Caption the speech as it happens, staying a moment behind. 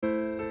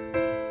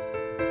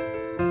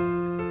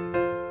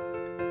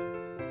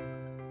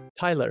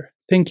Tyler,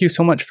 thank you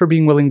so much for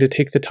being willing to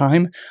take the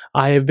time.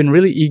 I have been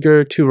really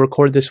eager to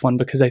record this one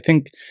because I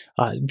think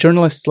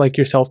journalists like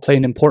yourself play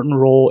an important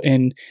role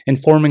in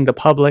informing the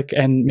public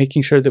and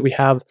making sure that we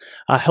have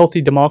a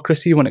healthy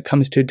democracy when it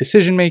comes to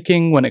decision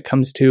making, when it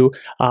comes to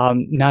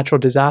natural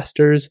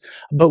disasters.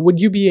 But would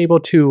you be able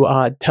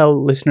to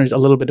tell listeners a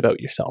little bit about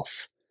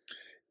yourself?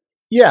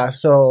 Yeah,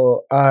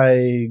 so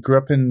I grew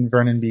up in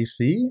Vernon,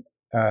 BC.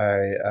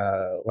 I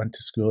went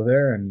to school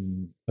there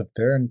and lived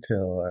there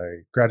until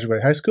I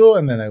graduated high school,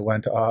 and then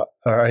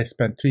I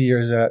spent 2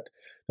 years at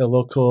the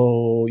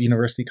local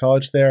university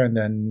college there, and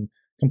then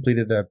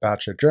completed a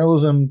Bachelor of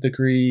Journalism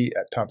degree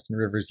at Thompson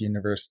Rivers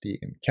University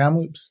in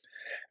Kamloops.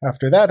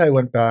 After that, I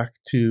went back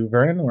to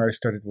Vernon, where I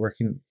started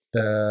working at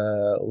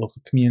the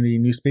local community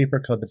newspaper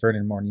called the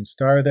Vernon Morning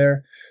Star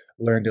there.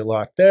 Learned a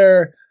lot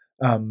there.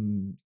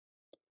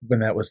 When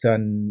that was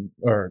done,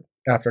 or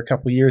after a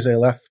couple of years, I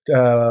left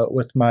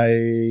with my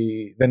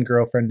then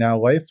girlfriend, now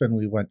wife, and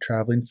we went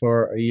traveling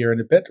for a year and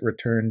a bit,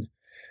 returned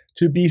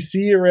to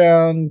BC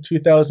around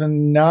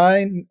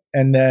 2009,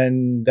 and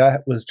then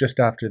that was just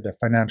after the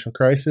financial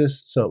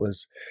crisis, so it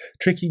was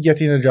tricky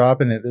getting a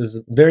job, and it was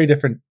a very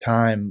different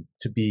time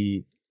to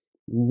be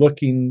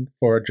looking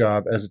for a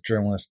job as a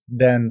journalist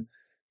than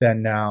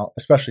now,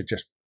 especially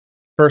just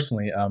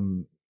personally.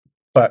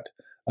 But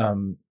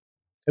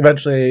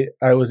eventually,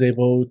 I was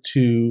able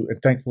to, and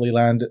thankfully,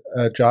 land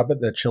a job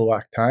at the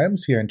Chilliwack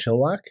Times here in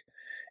Chilliwack,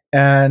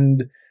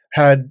 and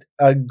had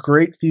a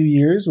great few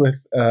years with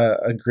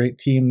a great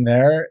team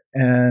there.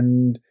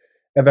 And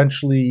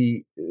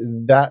eventually,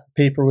 that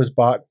paper was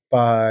bought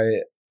by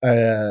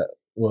it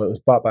was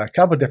bought by a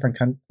couple of different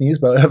companies,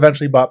 but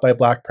eventually bought by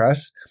Black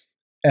Press,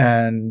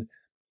 and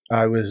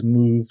I was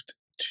moved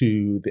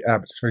to the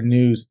Abbotsford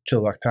News.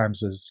 Chilliwack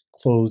Times was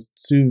closed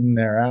soon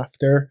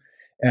thereafter.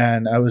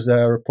 And I was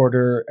a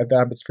reporter at the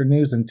Abbotsford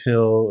News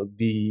until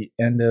the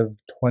end of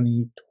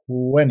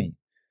 2020,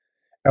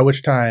 at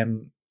which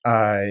time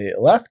I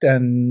left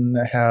and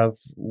have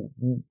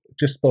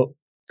just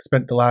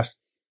spent the last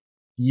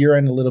year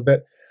and a little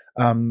bit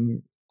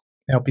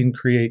helping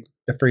create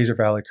the Fraser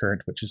Valley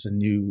Current, which is a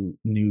new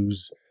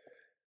news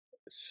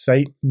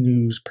site,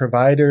 news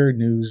provider,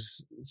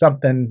 news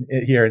something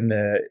here in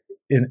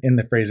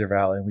the Fraser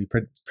Valley. And we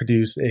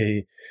produce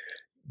a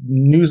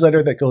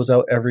newsletter that goes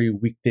out every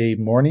weekday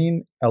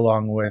morning,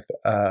 along with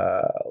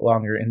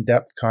longer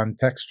in-depth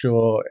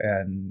contextual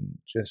and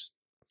just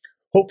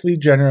hopefully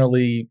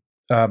generally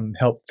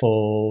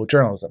helpful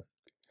journalism.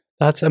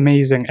 That's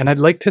amazing. And I'd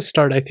like to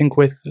start, I think,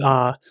 with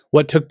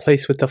what took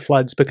place with the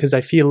floods, because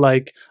I feel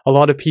like a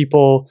lot of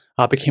people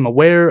became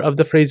aware of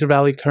the Fraser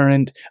Valley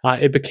Current.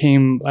 It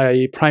became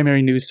a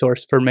primary news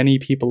source for many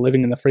people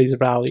living in the Fraser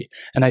Valley.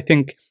 And I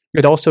think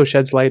it also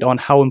sheds light on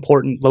how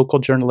important local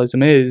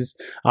journalism is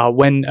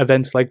when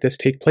events like this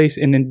take place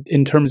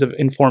in terms of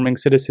informing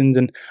citizens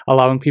and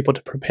allowing people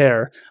to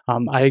prepare.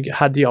 I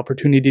had the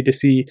opportunity to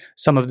see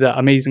some of the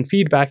amazing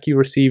feedback you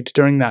received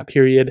during that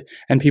period,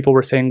 and people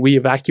were saying we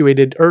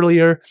evacuated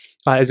earlier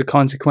as a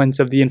consequence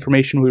of the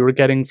information we were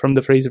getting from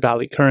the Fraser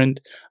Valley Current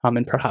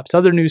and perhaps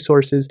other news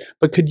sources.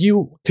 But could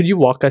you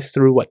walk us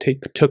through what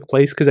took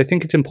place? Because I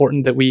think it's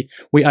important that we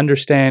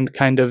understand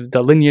kind of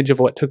the lineage of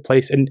what took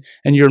place and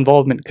your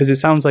involvement, because it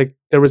sounds like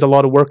there was a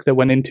lot of work that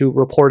went into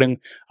reporting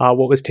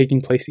what was taking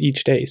place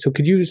each day. So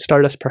could you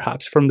start us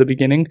perhaps from the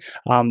beginning,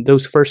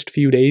 those first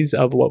few days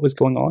of what was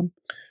going on?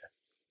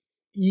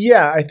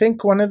 Yeah, I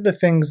think one of the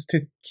things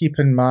to keep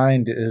in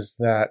mind is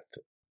that,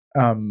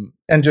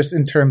 and just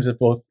in terms of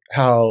both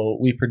how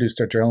we produced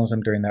our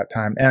journalism during that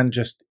time and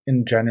just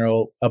in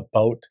general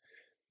about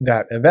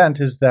that event,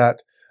 is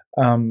that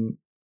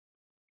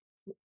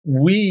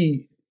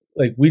we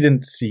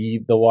didn't see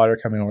the water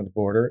coming over the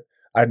border.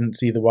 I didn't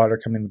see the water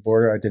coming over the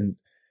border. I didn't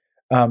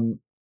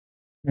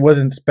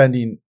wasn't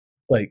spending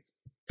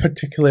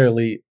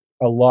particularly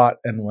a lot,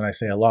 and when I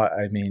say a lot,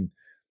 I mean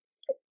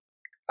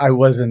I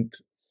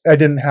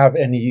didn't have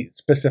any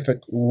specific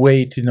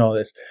way to know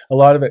this. A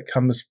lot of it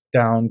comes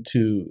down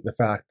to the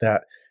fact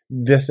that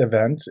this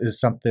event is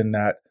something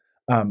that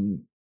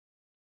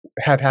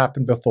had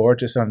happened before,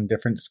 just on a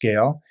different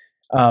scale,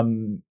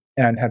 and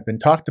had been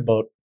talked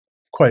about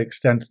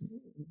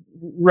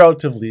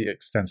relatively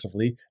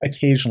extensively,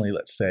 occasionally,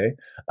 let's say,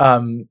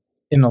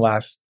 in the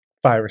last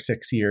 5 or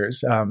 6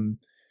 years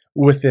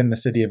within the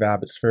city of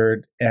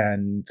Abbotsford,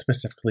 and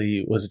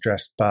specifically was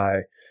addressed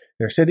by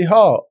their city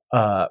hall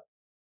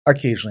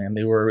occasionally, and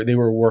they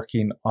were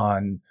working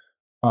on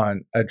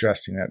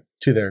addressing it.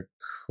 To their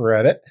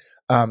credit,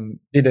 they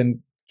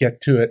didn't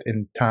get to it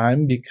in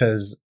time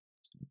because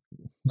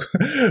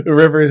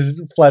rivers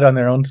fled on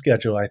their own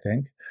schedule, I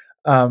think.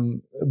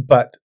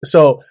 But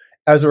so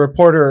as a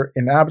reporter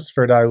in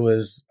Abbotsford, I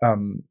was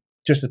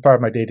just as part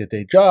of my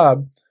day-to-day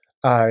job,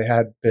 I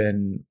had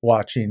been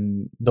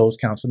watching those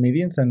council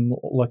meetings and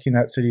looking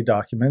at city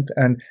documents,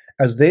 and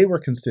as they were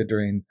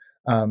considering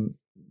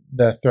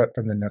the threat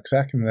from the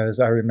Nooksack, and as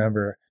I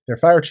remember their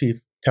fire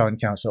chief telling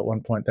council at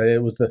one point that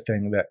it was the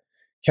thing that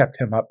kept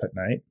him up at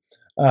night.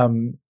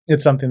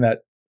 It's something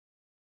that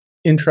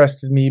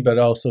interested me, but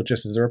also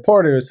just as a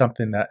reporter is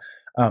something that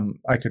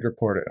I could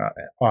report it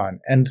on.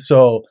 And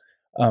so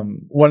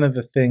one of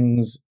the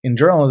things in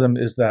journalism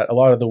is that a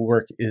lot of the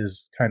work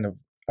is kind of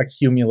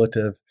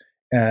accumulative,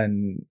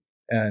 and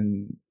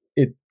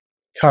it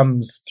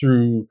comes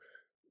through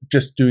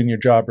just doing your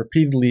job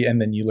repeatedly,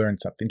 and then you learn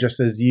something. Just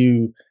as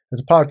you,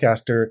 as a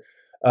podcaster,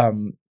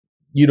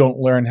 you don't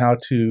learn how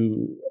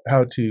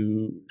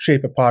to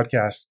shape a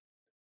podcast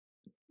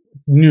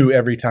new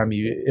every time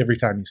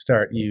you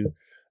start. You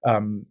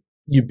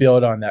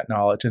build on that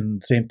knowledge,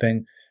 and same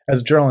thing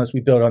as a journalist,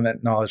 we build on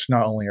that knowledge,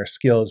 not only our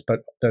skills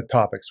but the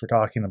topics we're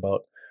talking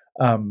about.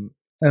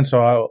 And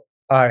so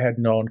I had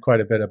known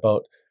quite a bit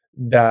about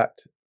that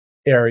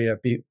area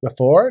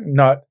before,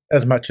 not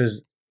as much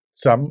as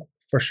some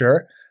for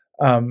sure,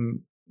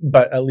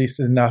 but at least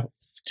enough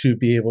to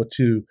be able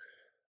to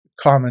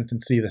comment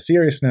and see the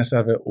seriousness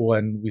of it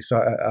when we saw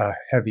a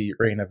heavy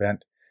rain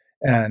event.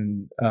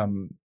 And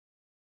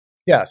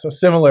so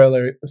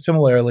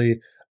similarly,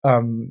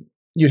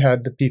 you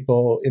had the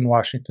people in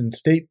Washington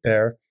State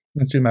there,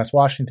 in Sumas,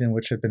 Washington,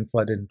 which had been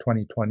flooded in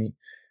 2020,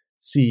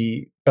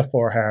 see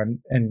beforehand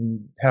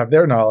and have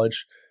their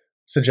knowledge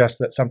suggest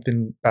that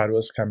something bad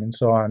was coming.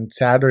 So on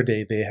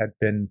Saturday, they had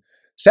been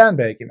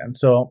sandbagging. And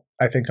so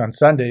I think on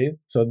Sunday,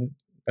 so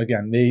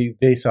again,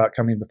 they saw it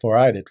coming before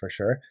I did for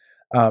sure,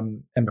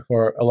 and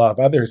before a lot of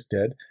others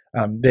did.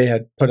 They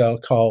had put out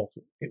a call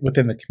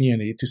within the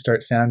community to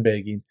start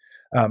sandbagging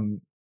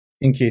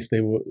in case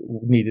they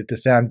needed to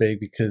sandbag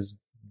because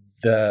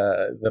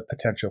the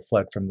potential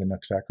flood from the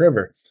Nooksack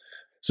River.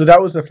 So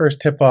that was the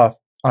first tip-off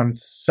on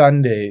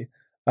Sunday,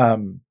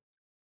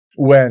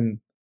 when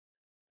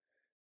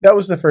that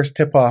was the first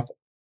tip-off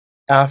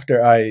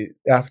after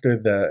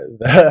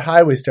the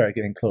highway started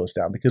getting closed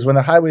down. Because when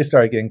the highway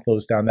started getting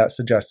closed down, that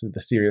suggested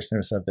the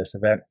seriousness of this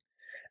event.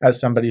 As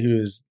somebody who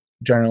is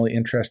generally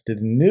interested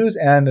in news,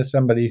 and as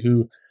somebody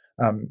who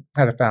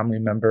had a family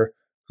member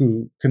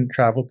who couldn't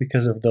travel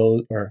because of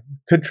those, or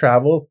could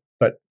travel,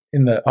 but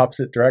in the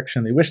opposite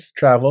direction they wished to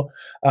travel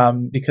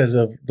because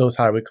of those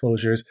highway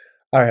closures,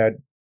 I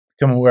had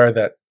become aware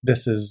that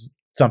this is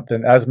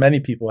something, as many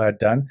people had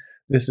done,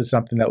 this is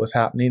something that was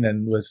happening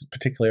and was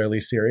particularly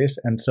serious.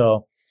 And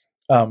so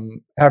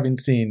having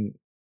seen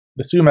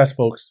the Sumas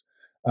folks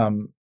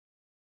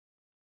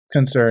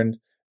concerned,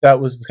 that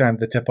was kind of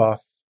the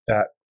tip-off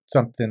that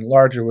something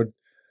larger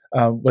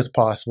was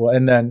possible.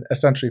 And then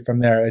essentially from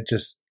there, it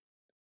just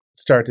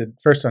started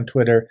first on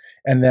Twitter,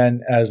 and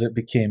then as it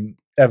became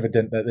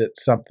evident that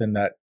it's something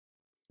that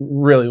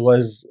really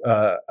was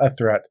a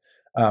threat,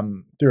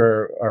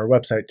 through our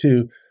website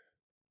too,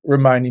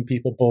 reminding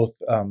people, both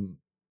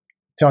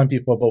telling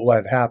people about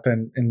what had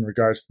happened in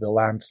regards to the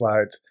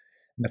landslides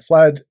and the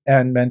floods,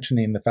 and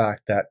mentioning the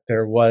fact that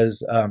there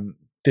was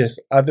this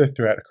other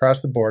threat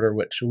across the border,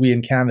 which we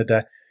in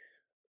Canada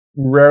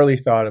rarely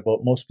thought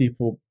about. Most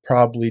people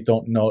probably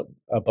don't know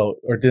about,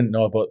 or didn't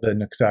know about, the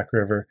Nooksack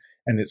River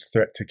and its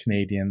threat to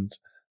Canadians.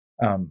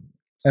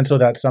 And so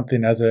that's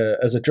something, as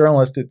a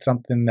journalist, it's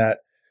something that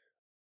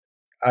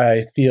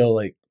I feel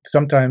like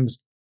sometimes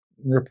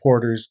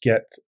reporters we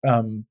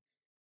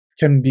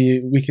can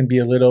be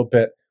a little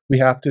bit, we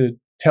have to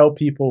tell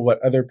people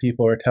what other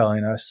people are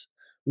telling us.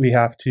 We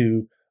have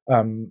to,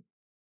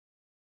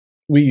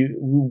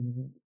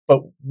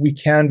 but we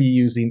can be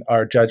using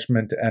our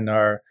judgment and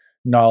our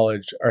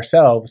knowledge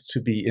ourselves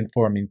to be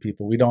informing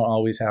people. We don't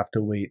always have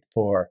to wait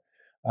for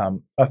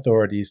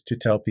authorities to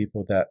tell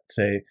people that,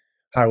 say,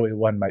 Highway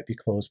 1 might be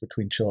closed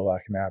between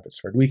Chilliwack and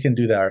Abbotsford. We can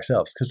do that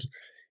ourselves, because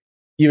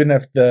even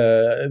if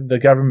the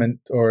government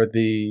or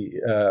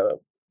the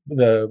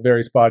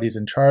various bodies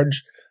in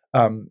charge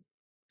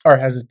are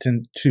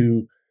hesitant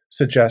to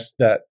suggest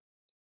that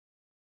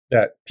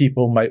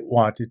people might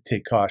want to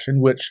take caution,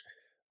 which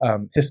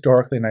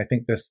historically, and I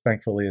think this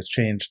thankfully has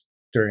changed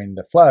during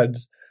the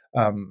floods,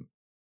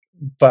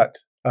 but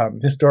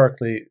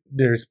historically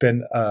there's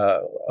been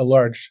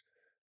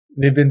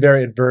they've been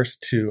very adverse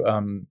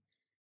to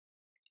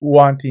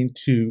wanting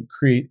to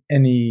create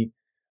any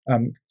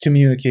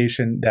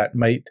communication that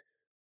might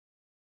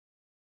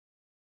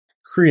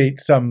create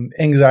some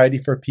anxiety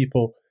for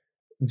people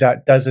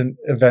that doesn't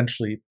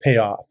eventually pay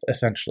off,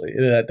 essentially,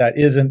 that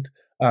isn't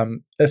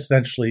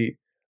essentially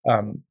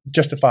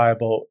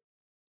justifiable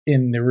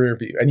in the rear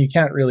view. And you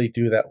can't really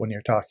do that when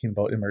you're talking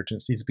about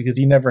emergencies, because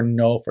you never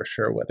know for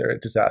sure whether a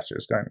disaster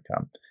is going to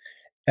come.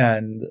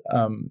 And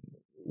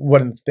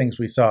one of the things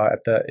we saw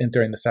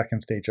during the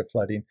second stage of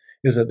flooding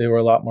is that they were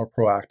a lot more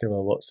proactive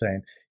about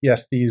saying,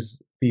 yes,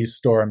 these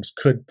storms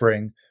could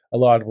bring a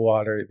lot of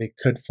water, they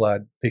could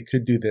flood, they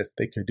could do this,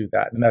 they could do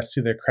that. And that's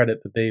to their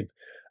credit that they've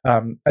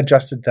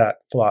adjusted that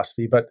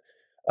philosophy. But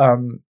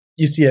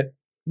you see it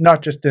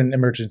not just in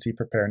emergency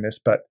preparedness,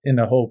 but in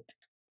a whole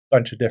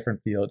bunch of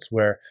different fields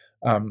where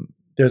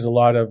there's a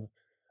lot of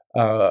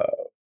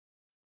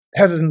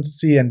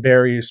hesitancy and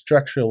barriers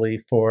structurally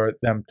for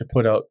them to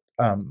put out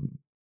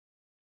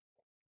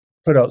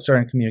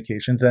certain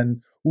communications.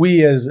 And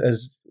we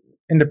as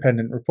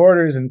independent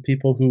reporters and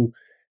people who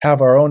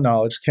have our own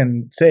knowledge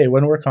can say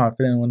when we're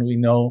confident, when we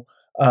know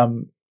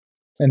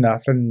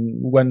enough, and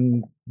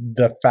when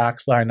the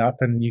facts line up,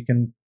 and you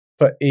can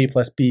put A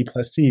plus B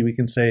plus C, we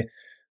can say,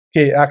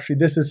 okay, actually,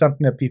 this is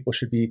something that people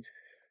should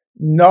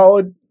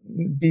know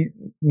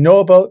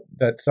about,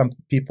 that some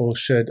people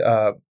should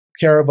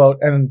care about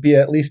and be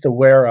at least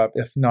aware of,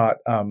 if not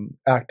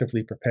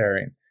actively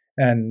preparing.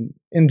 And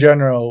in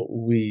general,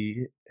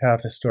 we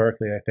have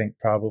historically, I think,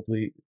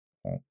 probably,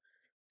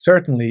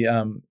 certainly,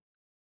 and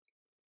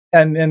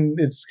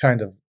it's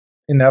kind of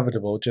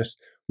inevitable.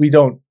 Just we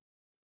don't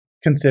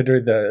consider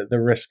the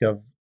risk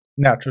of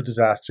natural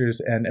disasters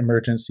and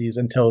emergencies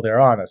until they're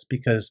on us,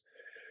 because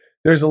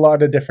there's a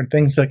lot of different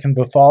things that can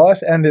befall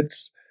us, and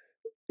it's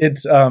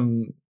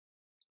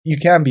you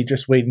can be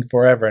just waiting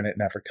forever and it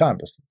never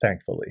comes,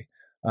 thankfully.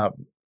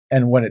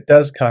 And when it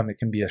does come, it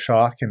can be a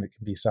shock, and it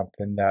can be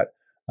something that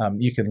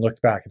you can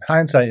look back in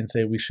hindsight and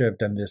say, we should have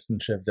done this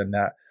and should have done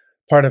that.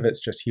 Part of it's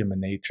just human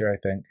nature, I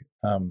think.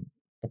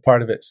 A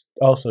part of it's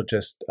also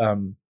just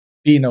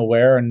being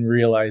aware and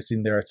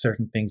realizing there are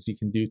certain things you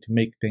can do to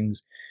make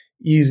things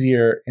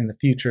easier in the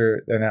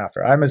future than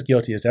after. I'm as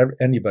guilty as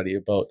anybody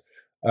about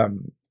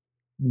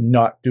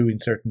not doing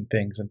certain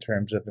things in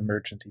terms of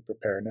emergency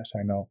preparedness.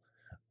 I know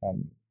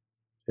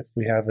if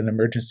we have an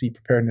emergency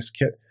preparedness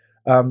kit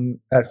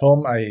at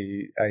home,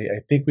 I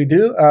think we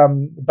do,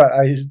 but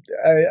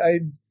I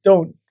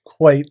don't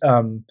quite.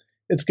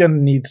 It's going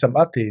to need some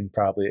updating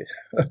probably.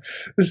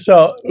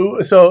 so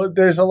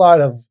there's a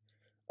lot of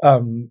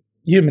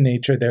human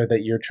nature there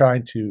that you're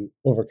trying to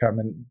overcome,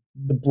 and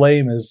the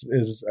blame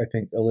is I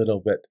think a little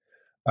bit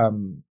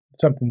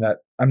something that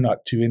I'm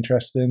not too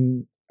interested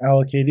in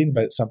allocating,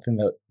 but it's something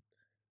that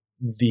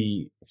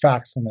the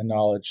facts and the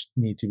knowledge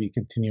need to be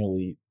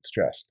continually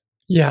stressed.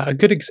 Yeah, a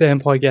good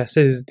example, I guess,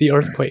 is the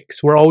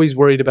earthquakes. We're always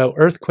worried about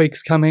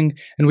earthquakes coming,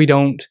 and we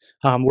don't.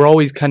 We're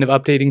always kind of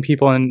updating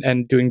people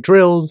and doing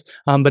drills,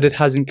 but it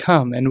hasn't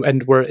come, and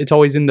it's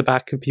always in the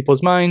back of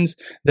people's minds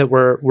that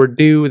we're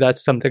due.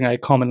 That's something I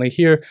commonly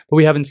hear, but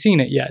we haven't seen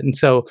it yet. And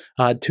so,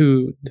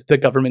 to the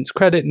government's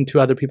credit and to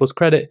other people's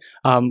credit,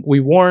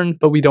 we warn,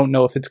 but we don't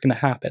know if it's going to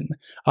happen.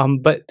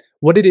 But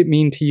what did it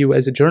mean to you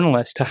as a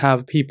journalist to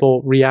have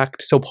people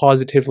react so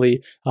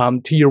positively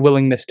to your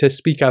willingness to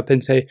speak up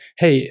and say,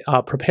 hey,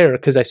 prepare?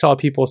 Because I saw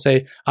people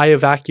say, I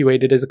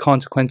evacuated as a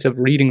consequence of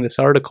reading this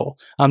article.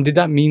 Did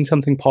that mean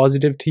something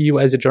positive to you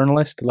as a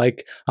journalist?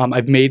 Like,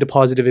 I've made a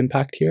positive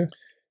impact here?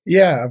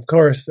 Yeah, of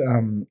course.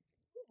 And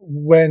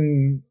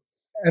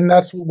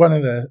that's one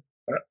of the,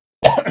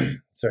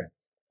 sorry.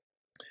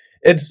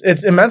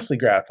 It's immensely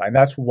gratifying.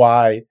 That's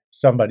why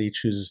somebody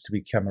chooses to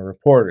become a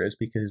reporter, is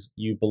because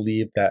you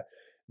believe that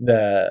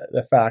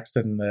the facts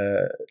and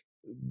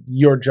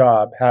your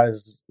job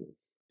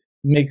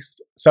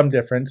makes some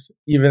difference,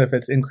 even if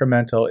it's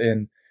incremental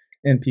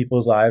in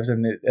people's lives,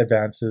 and it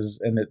advances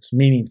and it's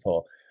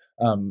meaningful.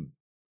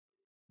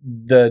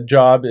 The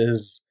job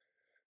is,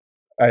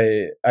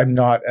 I'm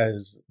not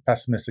as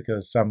pessimistic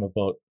as some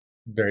about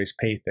various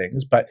pay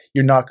things, but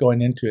you're not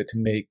going into it to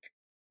make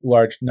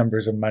large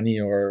numbers of money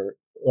or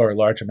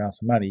large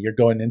amounts of money. You're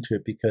going into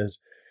it because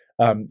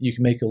you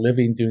can make a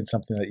living doing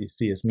something that you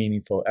see as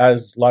meaningful,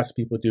 as lots of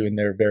people do in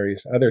their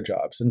various other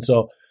jobs. And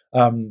so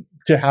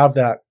to have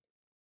that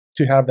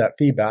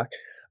feedback,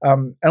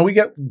 and we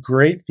get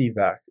great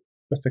feedback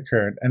with the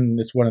Current, and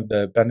it's one of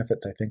the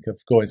benefits, I think,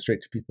 of going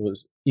straight to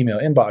people's email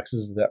inboxes,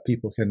 is that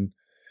people can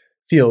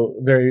feel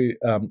very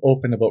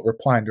open about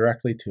replying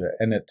directly to it.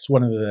 And it's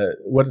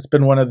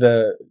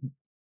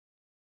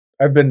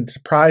I've been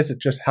surprised at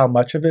just how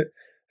much of it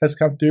has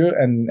come through,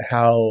 and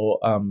how,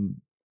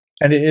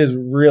 and it is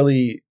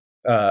really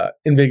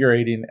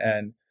invigorating,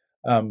 and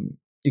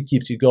it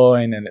keeps you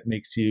going, and it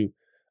makes you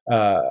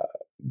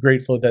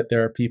grateful that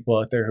there are people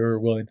out there who are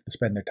willing to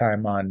spend their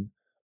time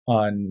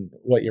on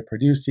what you're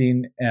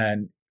producing,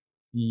 and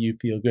you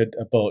feel good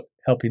about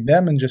helping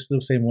them in just the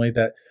same way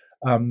that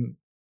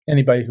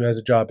anybody who has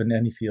a job in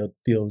any field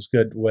feels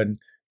good when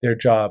their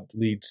job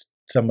leads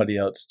somebody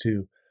else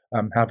to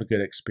have a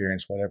good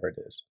experience, whatever it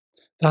is.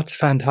 That's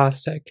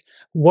fantastic.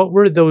 What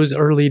were those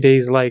early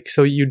days like?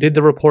 So you did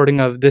the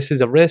reporting of this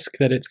is a risk,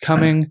 that it's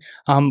coming.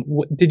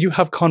 Did you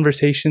have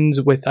conversations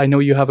with, I know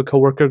you have a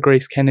coworker,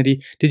 Grace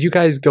Kennedy. Did you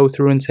guys go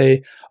through and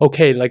say,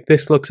 okay, like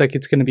this looks like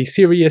it's going to be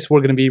serious.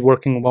 We're going to be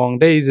working long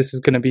days. This is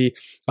going to be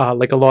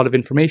like a lot of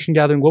information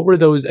gathering. What were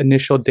those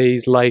initial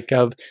days like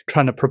of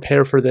trying to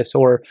prepare for this?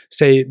 Or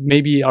say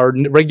maybe our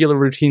regular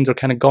routines are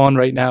kind of gone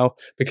right now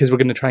because we're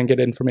going to try and get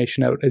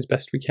information out as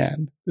best we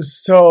can.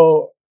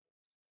 So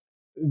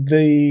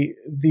the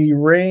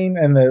rain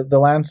and the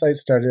landslide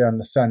started on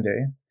the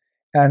Sunday,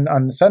 and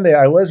on the Sunday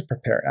I was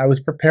preparing. I was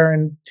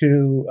preparing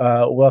to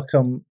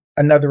welcome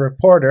another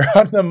reporter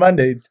on the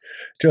Monday.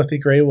 Jyoti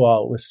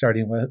Graywal was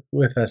starting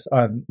with us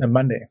on the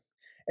Monday,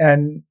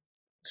 and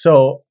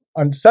so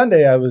on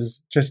Sunday I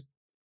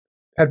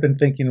had been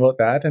thinking about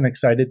that and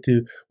excited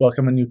to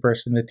welcome a new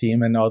person to the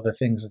team and all the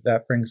things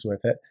that brings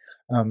with it,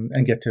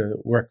 and get to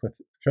work with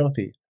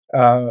Jyoti.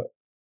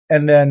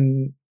 And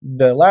then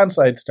the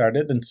landslide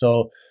started, and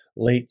so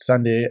late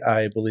Sunday,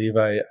 I believe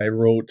I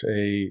wrote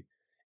a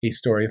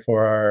story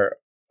for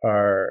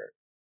our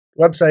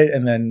website,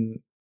 and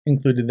then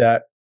included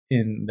that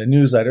in the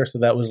newsletter. So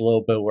that was a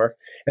little bit of work.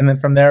 And then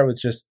from there,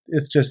 it's just,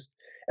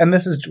 and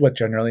this is what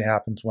generally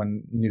happens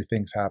when new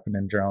things happen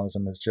in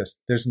journalism, is just,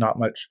 there's not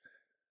much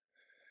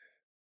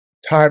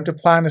time to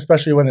plan,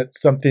 especially when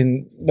it's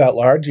something that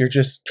large. You're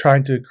just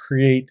trying to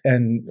create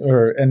and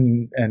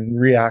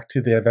react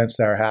to the events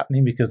that are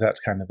happening, because that's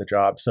kind of the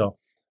job. So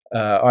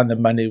on the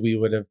Monday, we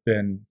would have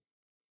been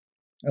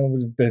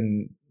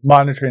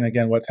monitoring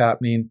again what's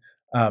happening,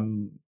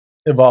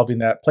 evolving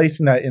that,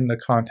 placing that in the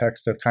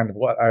context of kind of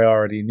what I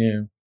already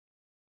knew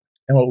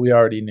and what we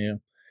already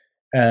knew,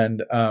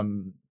 and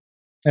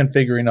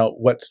figuring out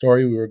what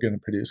story we were going to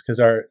produce, because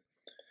our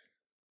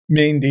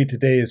main day to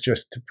day is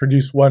just to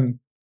produce one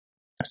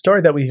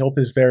story that we hope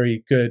is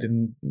very good,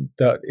 and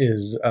that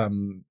is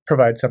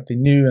provides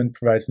something new and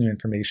provides new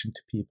information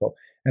to people.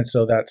 And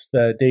so that's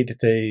the day to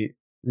day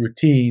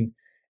routine.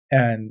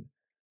 And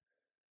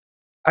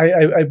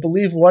I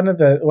believe one of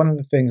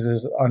the things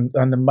is on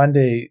the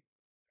Monday,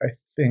 I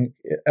think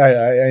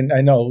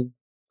I know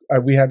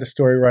we had a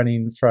story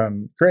running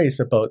from Grace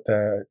about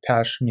the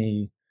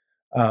Tashme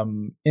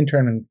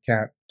internment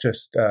camp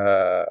just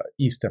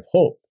east of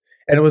Hope,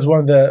 and it was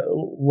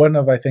one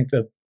of I think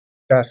the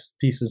best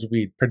pieces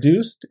we'd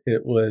produced.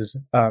 It was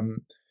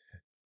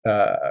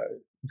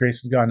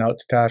Grace had gone out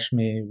to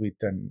Tashme, we'd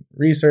done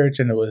research,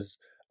 and it was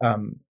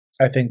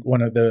I think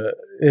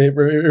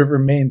it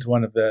remains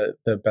one of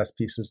the best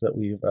pieces that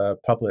we've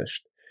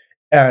published,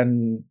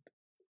 and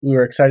we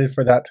were excited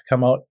for that to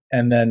come out.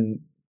 And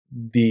then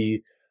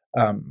the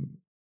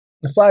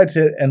slides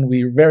hit, and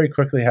we very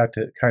quickly had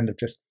to kind of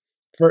just,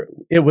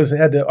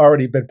 had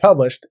already been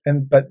published,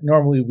 but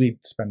normally we'd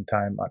spend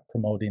time on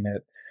promoting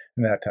it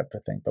and that type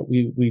of thing. But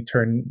we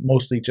turned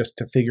mostly just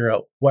to figure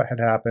out what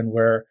had happened,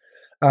 where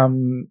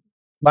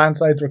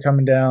landslides were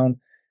coming down,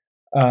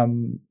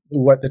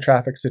 what the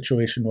traffic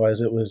situation was.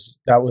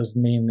 That was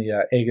mainly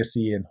a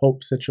Agassiz and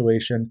Hope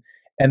situation,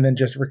 and then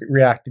just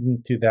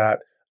reacting to that,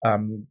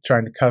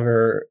 trying to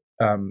cover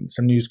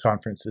some news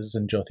conferences,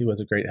 and Jyoti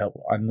was a great help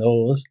on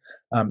those,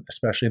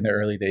 especially in the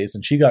early days.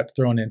 And she got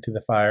thrown into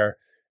the fire.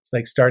 It's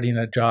like starting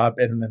a job,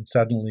 and then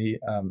suddenly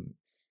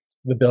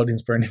the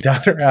building's burning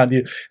down around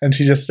you, and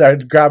she just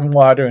started grabbing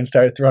water and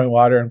started throwing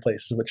water in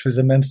places, which was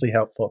immensely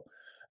helpful.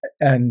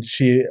 And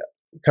she,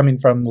 coming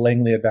from the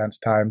Langley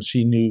Advanced Times,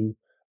 she knew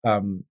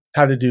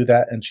how to do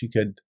that, and she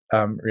could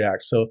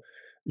react. So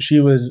she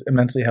was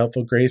immensely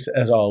helpful. Grace,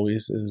 as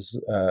always, is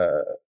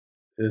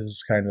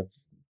kind of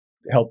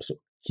helps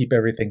keep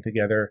everything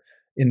together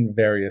in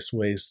various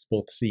ways,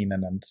 both seen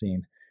and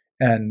unseen.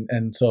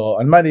 And so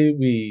on Monday,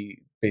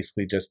 we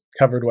basically just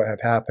covered what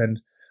had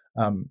happened.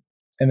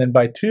 And then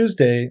by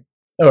Tuesday,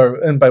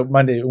 and by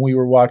Monday, we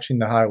were watching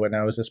the highway, and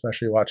I was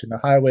especially watching the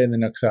highway and the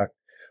Nooksack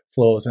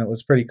flows, and it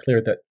was pretty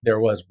clear that there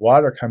was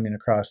water coming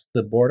across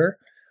the border.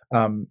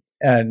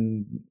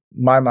 And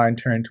my mind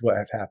turned to what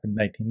had happened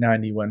in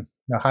 1990 when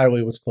the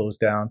highway was closed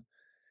down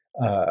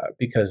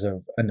because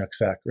of a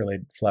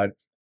Nooksack-related flood.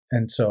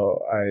 And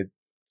so I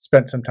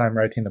spent some time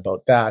writing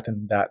about that,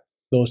 and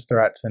those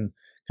threats, and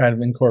kind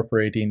of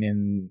incorporating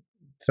in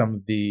some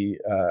of the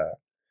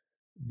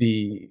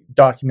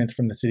documents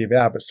from the city of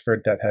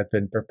Abbotsford that had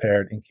been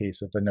prepared in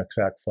case of a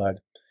Nooksack flood,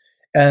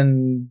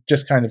 and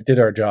just kind of did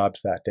our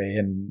jobs that day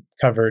and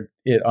covered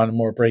it on a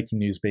more breaking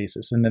news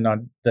basis. And then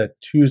on the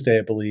Tuesday,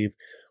 I believe,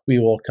 we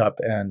woke up,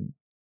 and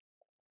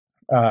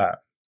the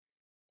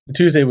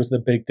Tuesday was the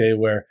big day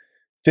where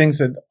things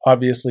had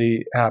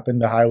obviously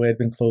happened. The highway had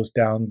been closed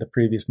down the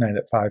previous night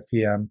at 5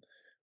 p.m.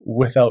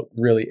 without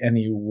really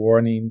any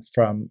warning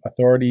from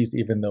authorities,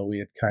 even though we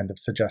had kind of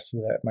suggested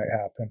that it might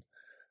happen.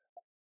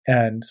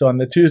 And so on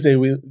the Tuesday,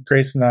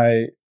 Grace and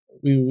I,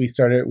 we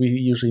started. We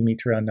usually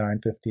meet around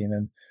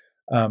 9:15,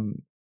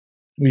 and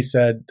we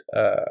said,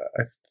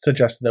 I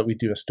suggested that we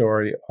do a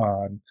story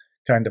on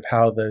kind of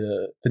how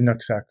the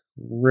Nooksack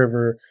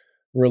River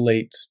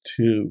relates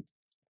to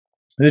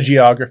the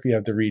geography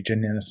of the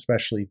region, and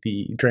especially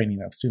the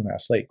draining of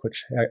Sumas Lake,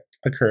 which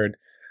occurred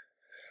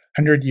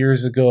 100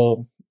 years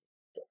ago,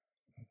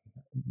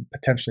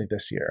 potentially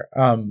this year,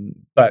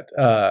 but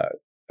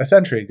a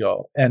century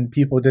ago. And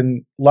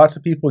lots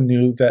of people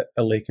knew that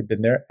a lake had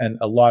been there, and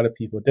a lot of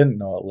people didn't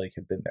know a lake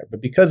had been there.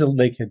 But because a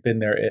lake had been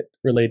there, it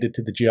related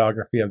to the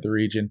geography of the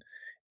region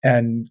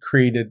and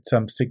created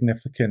some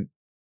significant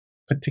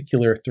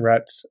particular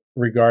threats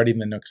regarding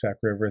the Nooksack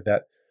River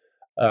that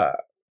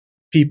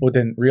people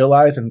didn't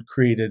realize, and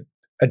created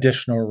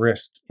additional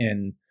risk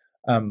in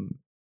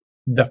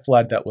the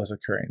flood that was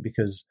occurring.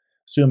 Because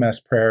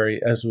Sumas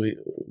Prairie, as we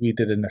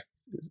did in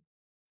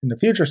the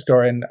future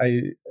story, and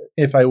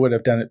if I would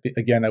have done it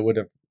again, I would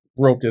have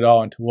roped it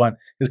all into one,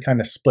 is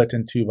kind of split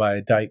in two by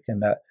a dike.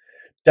 And that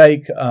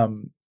dike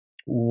and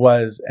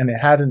it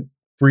hadn't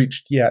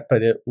breached yet,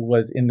 but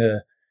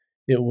the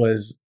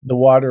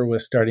water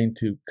was starting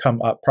to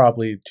come up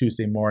probably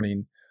Tuesday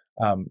morning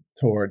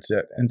towards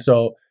it. And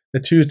so the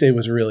Tuesday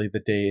was really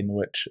the day in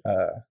which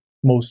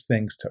most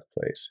things took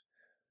place.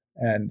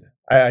 And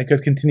I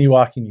could continue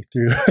walking you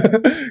through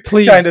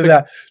Please. kind of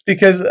that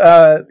because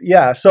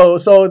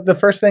so the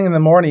first thing in the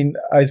morning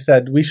I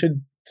said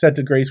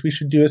to Grace we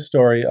should do a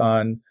story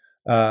on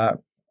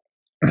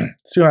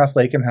Sumas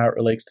Lake and how it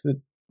relates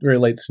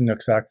to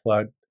Nooksack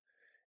flood,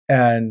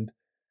 and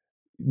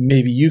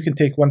maybe you can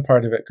take one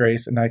part of it,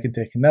 Grace, and I can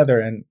take another.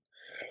 And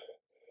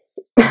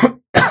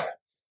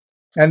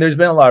and there's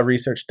been a lot of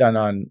research done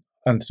on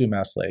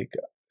Sumas Lake,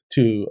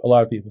 to a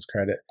lot of people's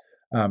credit,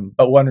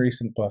 but one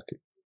recent book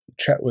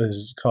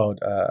was called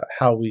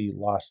How We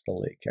Lost the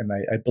Lake, and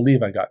I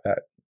believe I got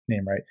that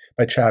name right,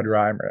 by Chad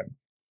Reimer.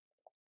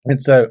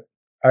 It's I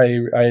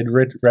had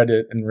read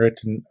it and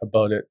written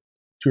about it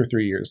 2 or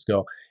 3 years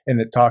ago, and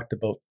it talked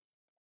about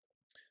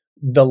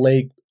the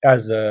lake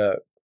as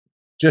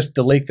just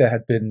the lake that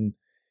had been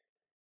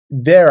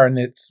there and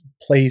its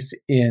place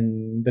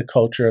in the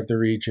culture of the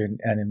region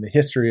and in the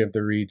history of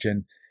the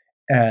region.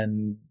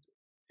 And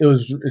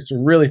it's a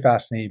really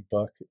fascinating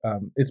book.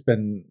 It's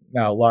been,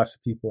 now lots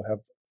of people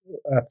have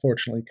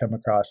fortunately come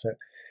across it,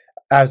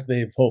 as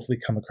they've hopefully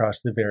come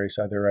across the various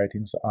other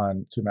writings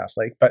on Sumas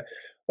Lake. But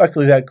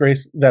luckily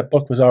that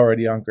book was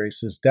already on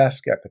Grace's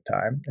desk at the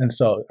time. And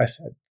so I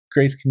said,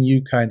 Grace, can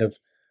you kind of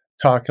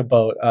talk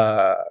about,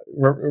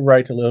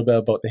 write a little bit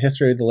about the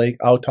history of the lake?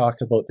 I'll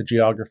talk about the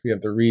geography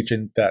of the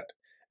region that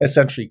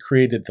essentially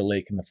created the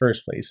lake in the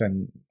first place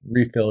and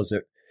refills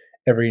it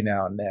every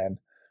now and then.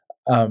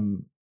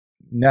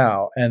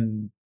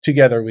 And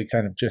together we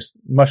kind of just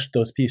mushed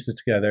those pieces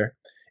together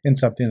in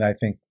something I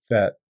think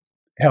that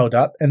held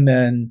up. And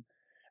then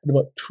at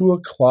about 3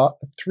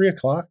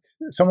 o'clock,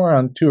 somewhere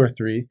around 2 or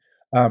 3,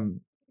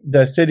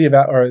 the city of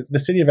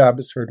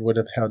Abbotsford would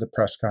have held a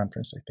press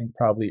conference, I think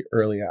probably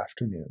early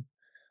afternoon.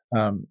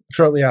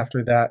 Shortly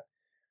after that,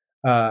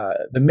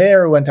 the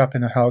mayor went up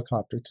in a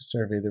helicopter to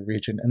survey the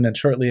region. And then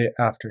shortly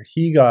after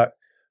he got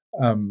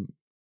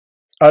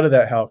out of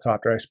that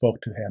helicopter, I spoke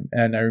to him.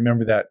 And I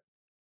remember that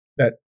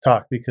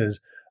talk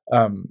because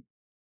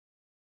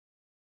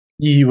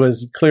he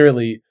was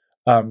clearly,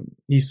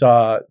 he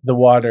saw the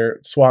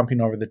water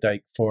swamping over the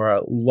dike for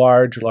a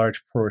large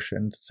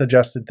portion,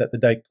 suggested that the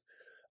dike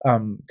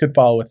could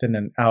fall within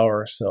an hour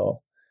or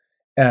so.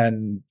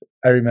 And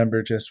I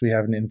remember we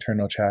have an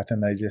internal chat,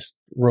 and I just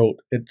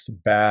wrote, "It's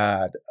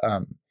bad,"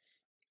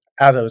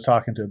 as I was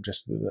talking to him,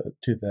 just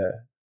to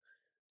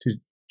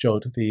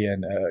Jyoti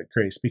and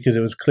Grace, because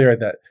it was clear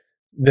that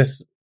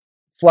this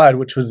flood,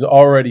 which was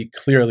already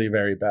clearly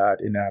very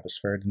bad in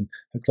Abbotsford and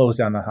closed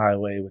down the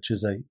highway, which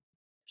is a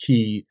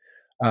key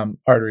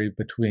artery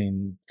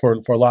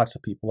for lots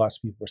of people. Lots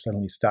of people were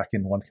suddenly stuck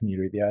in one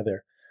community or the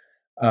other.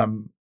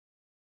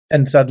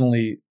 And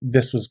suddenly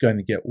this was going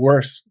to get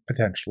worse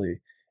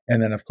potentially.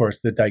 And then of course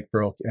the dike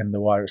broke and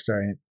the water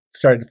started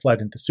to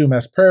flood into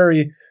Sumas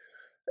Prairie,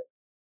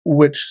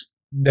 which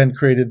then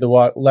led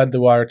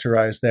the water to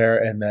rise there.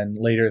 And then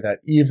later that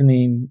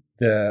evening,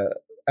 the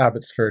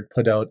Abbotsford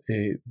put out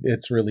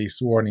its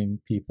release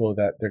warning people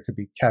that there could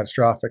be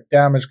catastrophic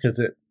damage because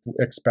it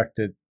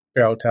expected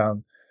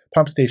Barrowtown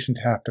pump station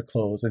to have to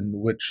close, and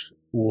which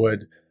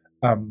would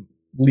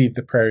leave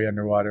the prairie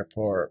underwater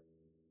for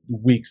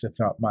weeks, if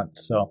not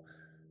months.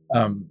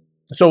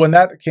 So when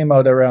that came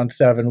out around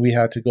 7, we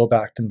had to go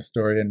back to the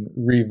story and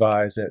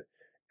revise it,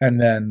 and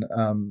then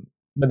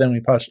but then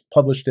we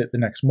published it the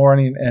next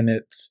morning, and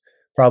it's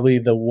probably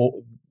the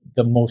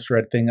most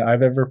read thing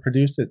I've ever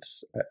produced.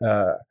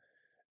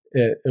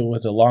 It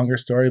was a longer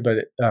story,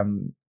 but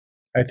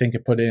I think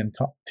it put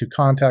into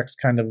context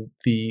kind of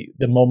the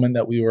moment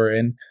that we were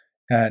in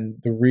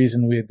and the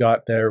reason we had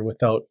got there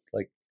without,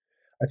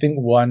 I think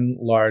one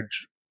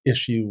large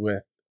issue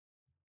with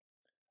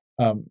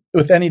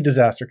any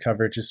disaster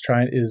coverage is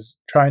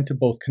trying to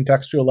both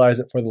contextualize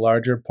it for the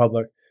larger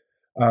public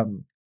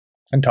and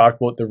talk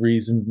about the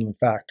reasons and the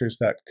factors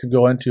that could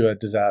go into a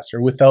disaster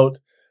without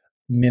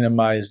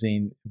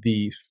minimizing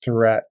the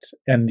threat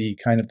and the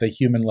kind of the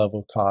human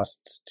level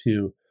costs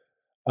to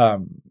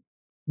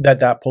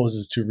that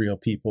poses to real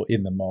people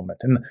in the moment.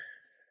 And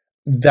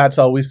that's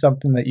always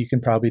something that you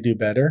can probably do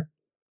better.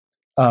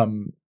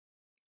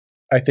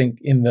 I think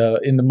in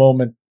the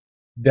moment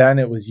then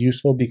it was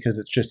useful because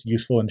it's just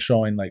useful in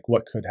showing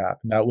what could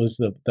happen. That was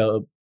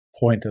the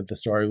point of the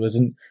story. It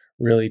wasn't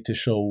really to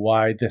show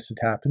why this had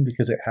happened,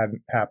 because it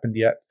hadn't happened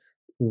yet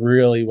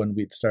really when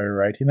we'd started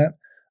writing it.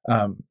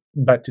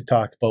 But to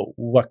talk about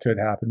what could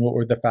happen, what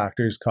were the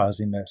factors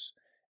causing this,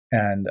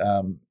 and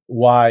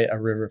why a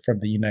river from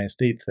the United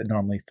States that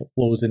normally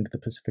flows into the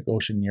Pacific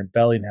Ocean near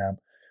Bellingham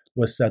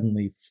was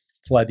suddenly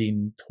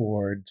flooding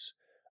towards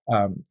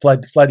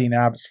flooding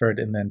Abbotsford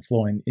and then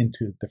flowing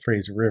into the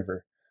Fraser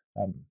River.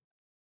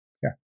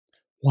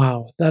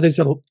 Wow, that's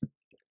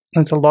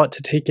a lot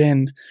to take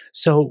in.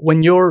 So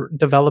when you're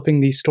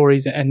developing these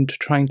stories and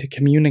trying to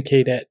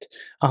communicate it,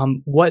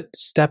 what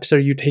steps are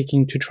you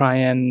taking to try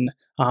and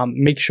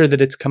make sure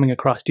that it's coming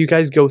across? Do you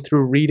guys go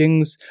through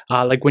readings,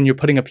 when you're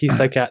putting a piece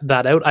like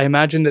that out? I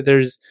imagine that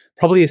there's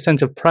probably a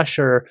sense of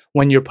pressure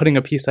when you're putting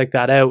a piece like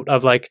that out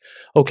of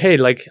okay,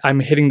 I'm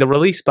hitting the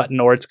release button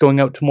or it's going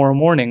out tomorrow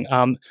morning.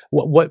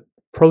 What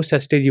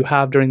process did you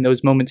have during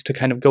those moments to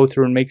kind of go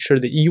through and make sure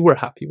that you were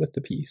happy with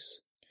the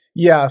piece?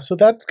 Yeah, so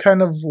that's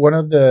kind of one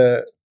of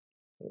the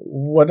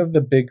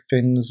big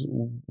things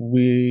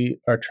we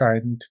are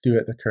trying to do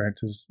at the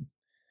Current is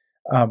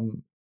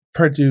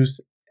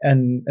produce,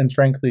 and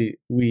frankly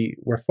we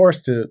were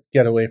forced to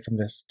get away from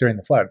this during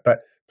the flood, but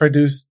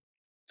produce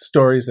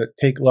stories that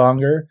take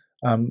longer,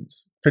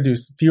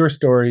 produce fewer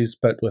stories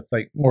but with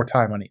like more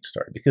time on each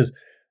story, because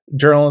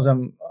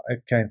journalism, I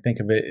kind of think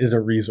of it, is a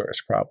resource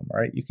problem,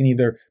 right? You can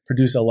either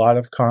produce a lot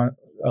of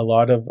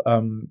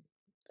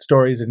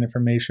stories and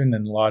information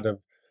and a lot of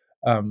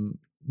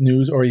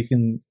news, or you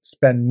can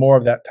spend more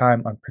of that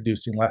time on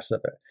producing less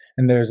of it.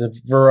 And there's a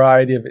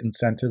variety of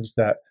incentives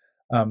that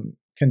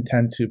can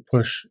tend to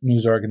push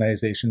news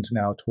organizations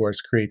now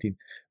towards creating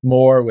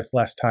more with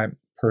less time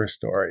per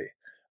story,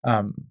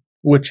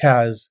 which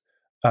has,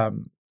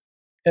 and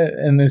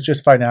there's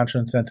just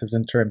financial incentives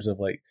in terms of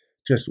like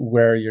just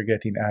where you're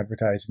getting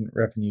advertising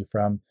revenue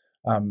from,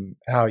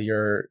 how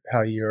you're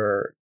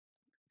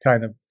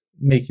kind of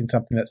making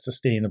something that's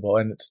sustainable,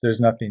 and there's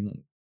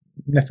nothing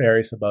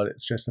nefarious about it.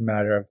 It's just a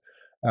matter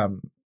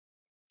of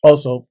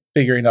also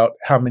figuring out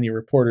how many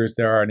reporters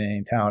there are in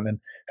any town and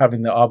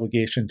having the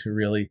obligation to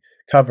really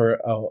cover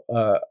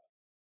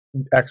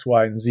X,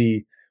 Y, and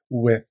Z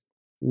with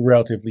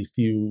relatively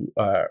few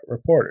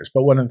reporters.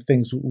 But one of the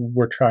things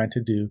we're trying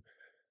to do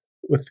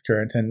with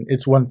Current, and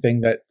it's one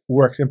thing that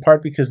works in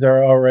part because there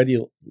are already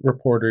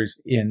reporters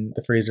in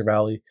the Fraser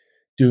Valley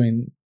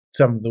doing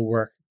some of the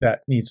work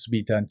that needs to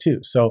be done too.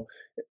 So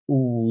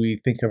we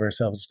think of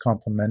ourselves as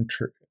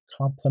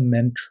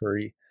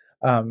complementary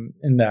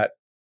in that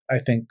I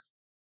think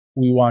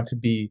we want to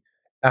be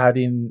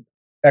adding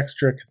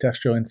extra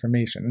contextual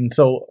information. And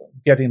so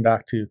getting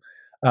back to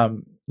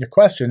your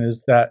question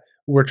is that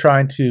we try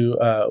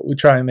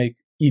and make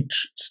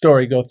each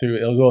story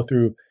it'll go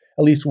through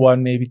at least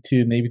one, maybe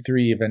two, maybe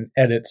three even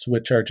edits,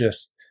 which are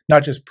just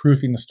not just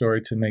proofing the story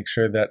to make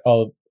sure that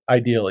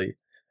ideally,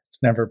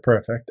 it's never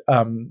perfect,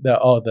 that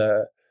all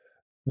the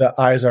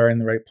I's are in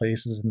the right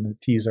places and the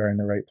T's are in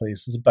the right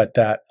places, but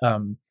that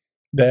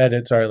the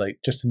edits are like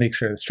just to make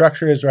sure the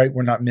structure is right.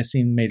 We're not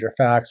missing major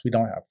facts. We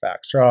don't have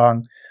facts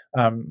wrong.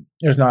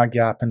 There's not a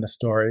gap in the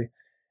story.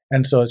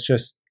 And so it's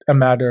just a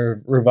matter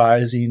of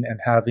revising and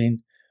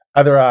having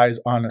other eyes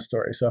on a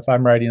story. So if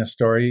I'm writing a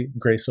story,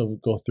 Grace will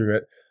go through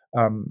it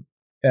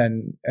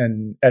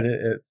and edit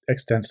it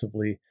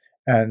extensively,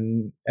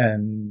 and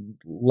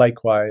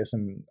likewise,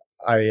 and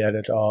I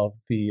edit all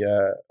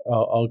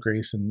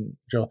Grace and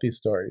Jyoti's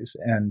stories,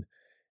 and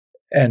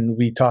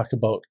we talk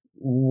about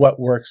what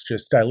works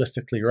just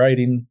stylistically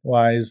writing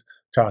wise,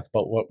 talk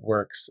about what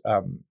works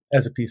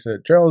as a piece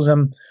of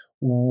journalism.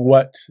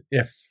 What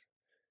if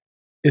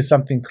is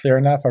something clear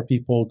enough? Are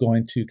people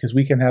going to, because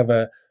we can have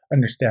a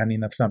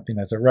understanding of something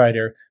as a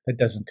writer that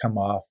doesn't come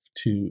off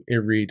to a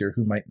reader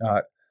who might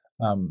not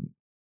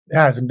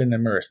hasn't been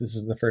immersed. This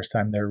is the first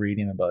time they're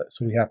reading about it.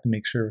 So we have to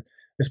make sure,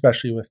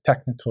 especially with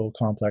technical,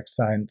 complex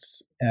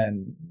science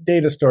and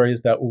data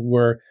stories, that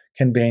we're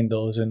conveying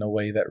those in a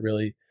way that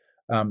really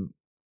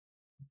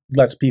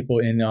lets people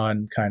in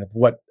on kind of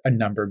what a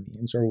number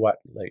means, or what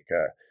like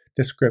a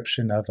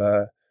description of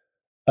a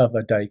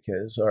dike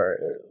is, or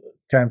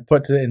kind of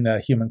puts it in a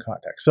human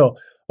context. So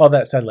all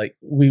that said, like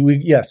we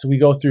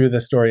go through the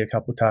story a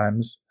couple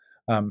times,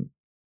 and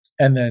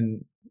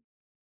then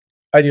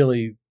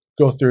ideally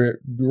go through it,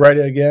 write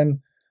it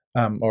again,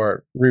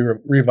 or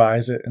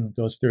revise it, and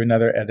goes through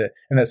another edit.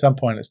 And at some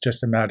point, it's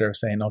just a matter of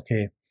saying,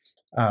 okay,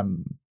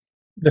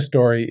 the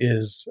story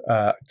is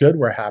good.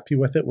 We're happy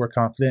with it. We're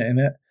confident in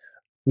it.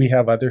 We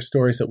have other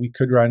stories that we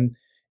could run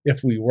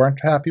if we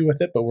weren't happy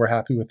with it, but we're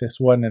happy with this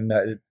one, and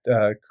that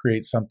it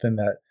creates something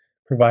that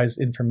provides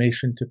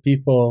information to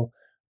people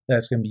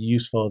that's going to be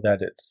useful,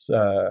 that it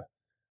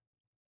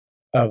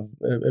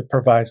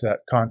provides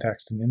that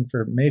context and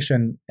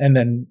information, and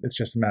then it's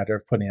just a matter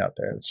of putting it out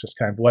there. It's just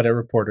kind of what a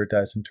reporter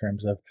does in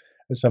terms of,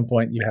 at some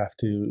point you have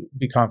to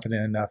be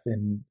confident enough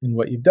in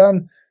what you've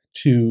done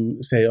to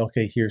say,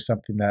 okay, here's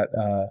something that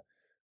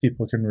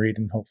people can read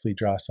and hopefully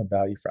draw some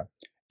value from.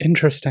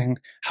 Interesting.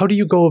 How do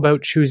you go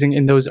about choosing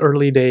in those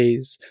early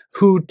days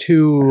who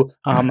to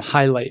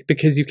highlight?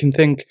 Because you can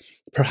think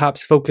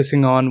perhaps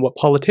focusing on what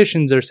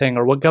politicians are saying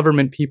or what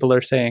government people are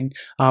saying,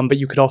 but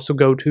you could also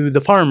go to the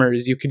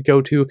farmers. You could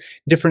go to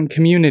different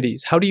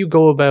communities. How do you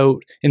go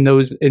about in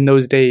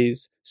those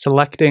days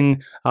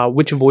selecting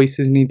which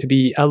voices need to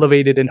be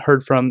elevated and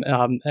heard from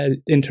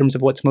in terms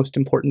of what's most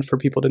important for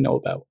people to know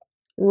about?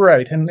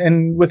 Right,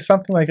 and with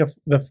something like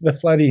the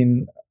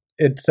flooding,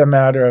 it's a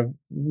matter of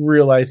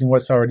realizing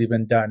what's already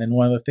been done. And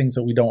one of the things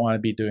that we don't want to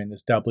be doing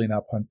is doubling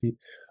up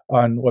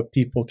on what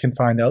people can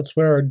find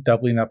elsewhere, or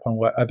doubling up on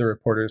what other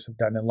reporters have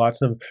done. And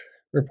lots of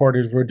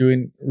reporters were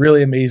doing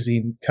really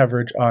amazing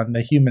coverage on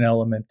the human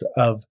element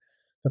of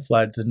the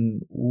floods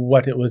and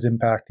what it was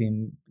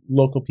impacting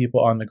local people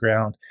on the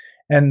ground.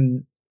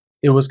 And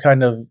it was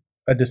kind of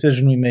a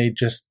decision we made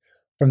just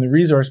from the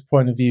resource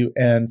point of view,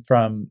 and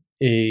from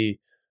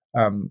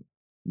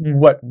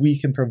what we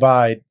can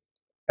provide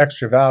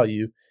extra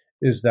value,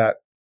 is that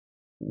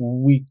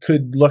we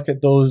could look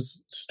at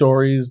those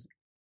stories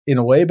in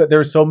a way, but there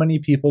are so many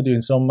people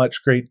doing so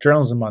much great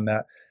journalism on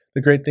that.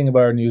 The great thing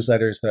about our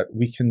newsletter is that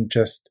we can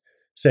just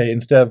say,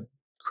 instead of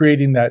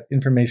creating that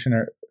information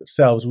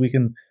ourselves, we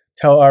can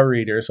tell our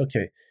readers,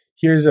 okay,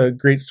 here's a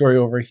great story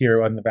over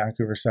here on the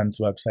Vancouver Sun's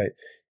website.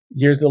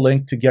 Here's the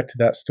link to get to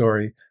that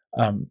story.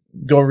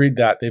 Go read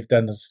that. They've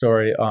done a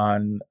story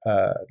on,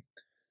 I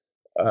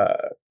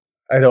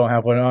don't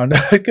have one on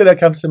that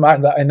comes to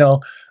mind, but I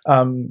know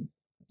I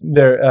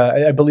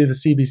believe the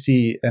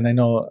CBC, and I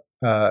know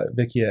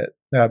Vicky at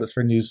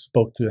Abbotsford News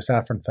spoke to a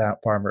saffron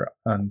farmer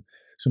on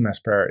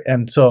Sumas Prairie.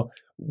 And so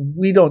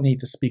we don't need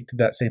to speak to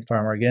that same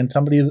farmer again.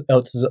 Somebody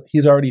else,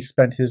 he's already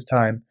spent his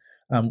time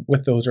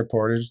with those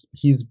reporters.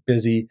 He's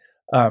busy.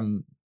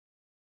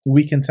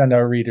 We can send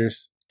our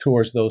readers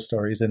towards those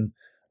stories and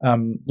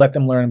let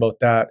them learn about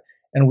that.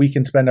 And we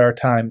can spend our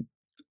time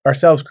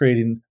ourselves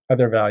creating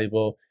other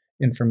valuable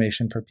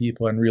information for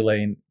people and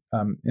relaying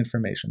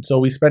information. So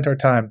we spent our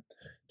time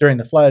during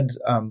the floods,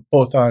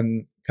 both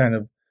on kind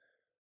of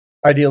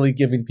ideally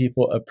giving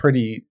people a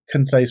pretty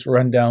concise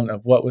rundown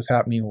of what was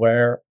happening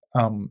where,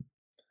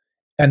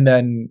 and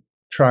then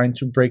trying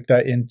to break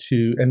that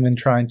into, and then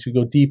trying to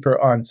go deeper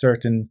on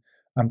certain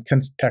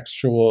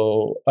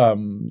contextual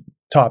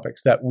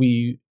topics that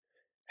we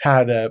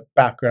had a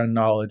background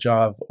knowledge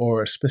of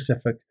or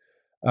specific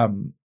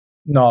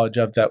knowledge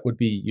of that would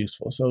be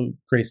useful. So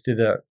Grace did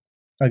a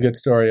good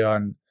story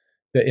on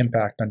the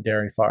impact on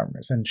dairy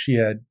farmers, and she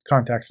had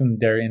contacts in the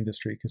dairy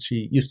industry because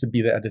she used to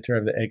be the editor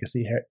of the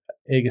Agassiz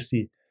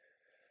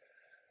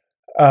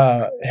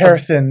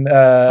Harrison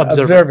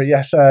Observer.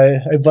 Yes, I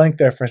blanked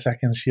there for a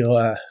second.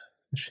 She'll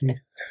if she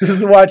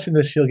is watching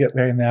this, she'll get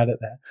very mad at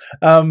that.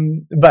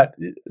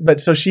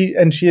 But so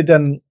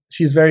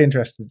she's very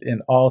interested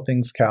in all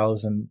things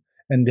cows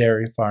and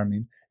dairy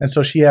farming, and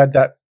so she had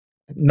that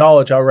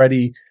knowledge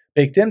already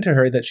baked into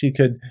her that she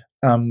could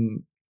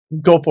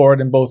go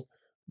forward and both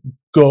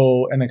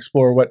go and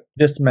explore what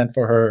this meant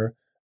for her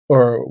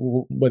or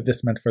what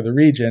this meant for the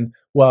region,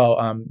 while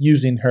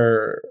using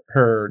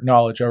her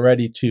knowledge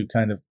already to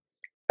kind of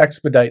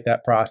expedite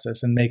that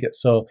process and make it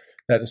so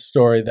that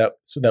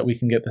so that we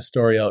can get the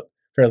story out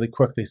fairly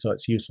quickly, so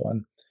it's useful.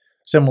 And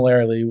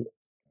similarly,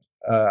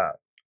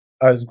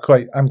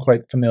 I'm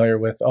quite familiar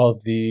with all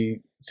of the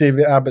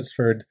City of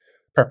Abbotsford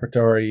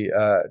preparatory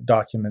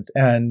documents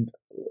and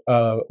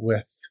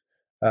with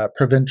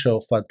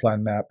provincial flood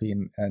plan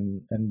mapping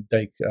and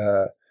dike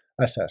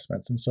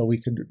assessments, and so we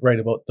could write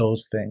about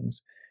those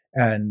things.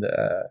 And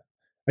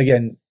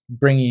again,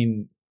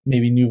 bringing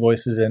maybe new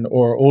voices in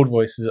or old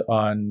voices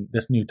on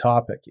this new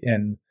topic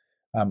in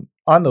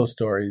on those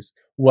stories,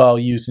 while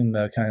using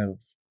the kind of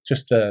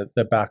just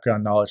the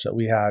background knowledge that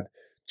we had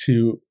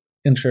to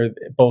ensure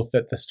both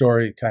that the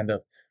story kind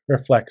of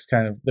reflects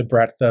kind of the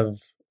breadth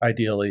of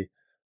ideally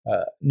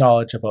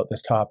knowledge about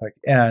this topic,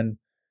 and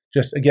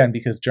just again,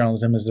 because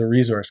journalism is a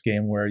resource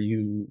game where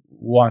you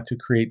want to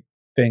create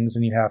things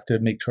and you have to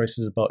make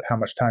choices about how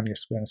much time you're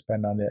going to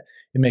spend on it.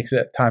 It makes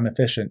it time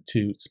efficient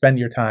to spend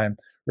your time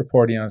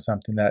reporting on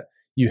something that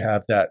you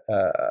have that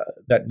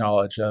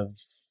knowledge of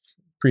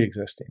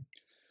pre-existing.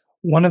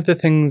 One of the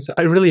things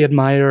I really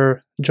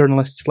admire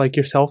journalists like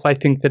yourself, I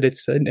think that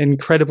it's an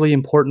incredibly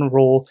important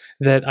role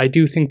that I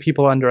do think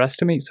people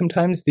underestimate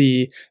sometimes,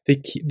 the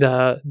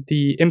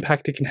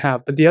impact it can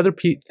have. But the other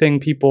thing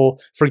people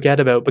forget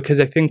about,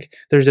 because I think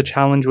there's a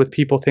challenge with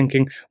people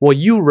thinking, well,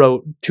 you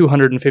wrote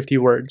 250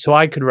 words, so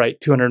I could write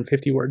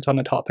 250 words on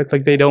a topic.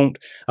 Like, they don't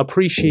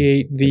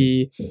appreciate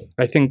the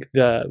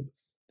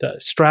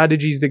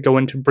strategies that go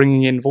into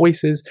bringing in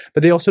voices,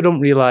 but they also don't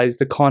realize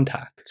the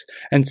contacts.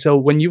 And so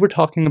when you were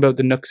talking about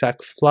the Nooksack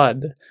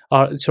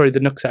the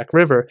Nooksack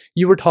River,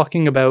 you were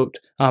talking about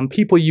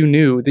people you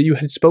knew that you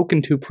had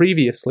spoken to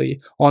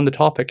previously on the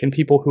topic, and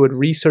people who had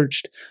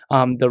researched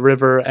the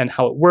river and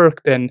how it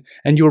worked, and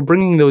you were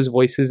bringing those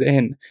voices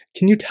in.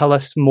 Can you tell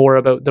us more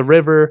about the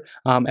river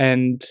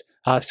and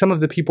some of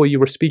the people you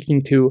were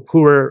speaking to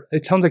who were,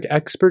 it sounds like,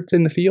 experts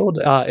in the field,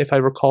 if I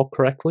recall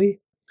correctly?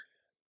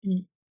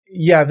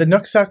 Yeah, the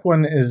Nooksack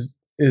one is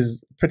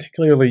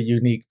particularly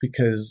unique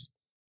because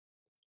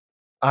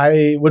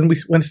when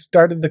I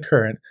started the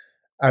Current,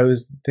 I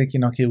was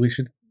thinking, okay, we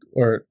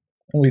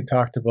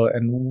talked about,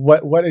 and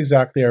what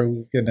exactly are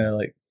we gonna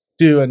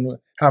do, and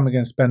how am I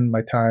gonna spend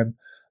my time?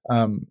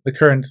 The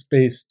Current's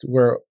based,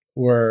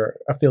 we're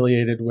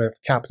affiliated with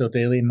Capital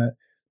Daily and the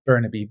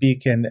Burnaby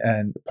Beacon,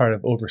 and part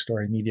of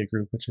Overstory Media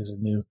Group, which is a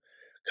new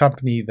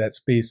company that's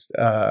based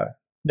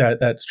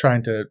that's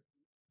trying to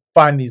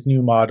find these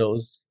new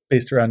models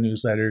based around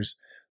newsletters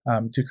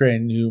to create a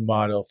new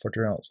model for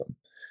journalism,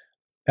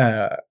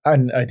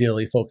 and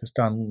ideally focused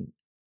on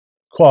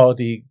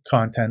quality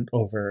content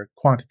over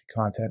quantity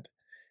content,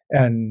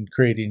 and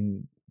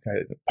creating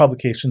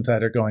publications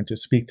that are going to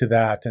speak to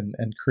that and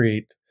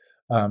create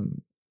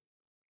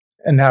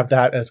and have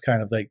that as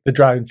kind of like the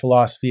driving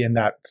philosophy, and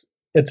that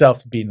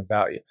itself being of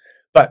value.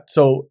 But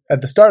so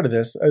at the start of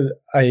this,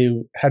 I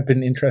had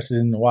been interested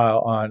in a while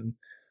on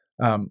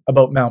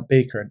about Mount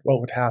Baker and what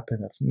would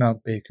happen if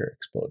Mount Baker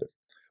exploded,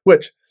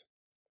 which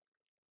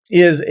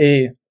is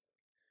a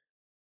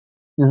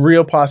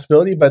real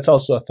possibility, but it's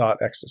also a thought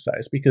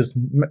exercise because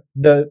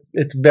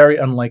it's very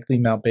unlikely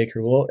Mount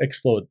Baker will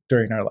explode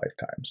during our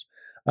lifetimes.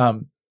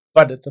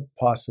 But it's a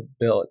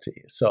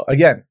possibility. So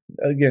again,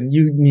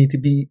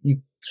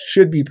 you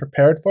should be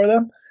prepared for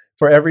them,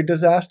 for every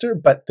disaster,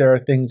 but there are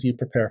things you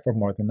prepare for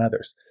more than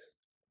others.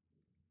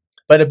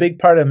 But a big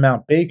part of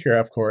Mount Baker,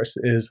 of course,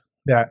 is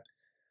that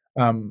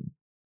the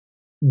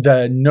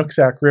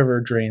Nooksack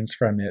River drains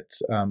from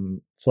its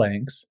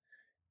flanks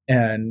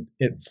and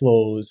it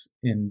flows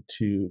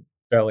into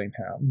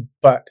Bellingham.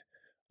 But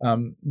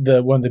one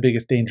of the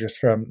biggest dangers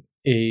from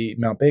a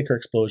Mount Baker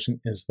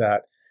explosion is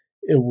that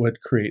it would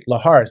create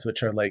lahars,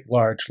 which are like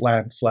large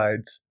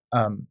landslides,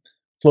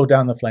 flow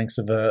down the flanks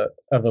of a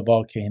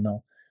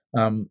volcano,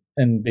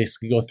 and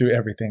basically go through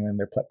everything in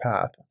their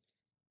path.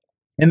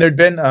 And there'd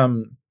been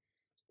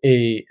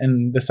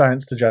and the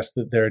science suggests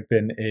that there had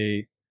been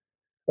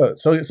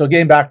so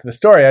getting back to the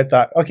story, I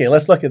thought, okay,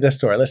 let's look at this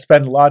story. Let's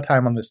spend a lot of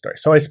time on this story.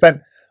 So I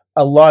spent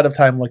a lot of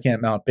time looking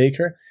at Mount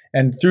Baker,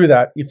 and through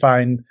that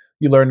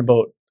you learn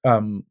about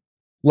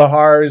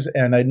lahars,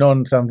 and I'd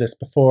known some of this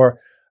before.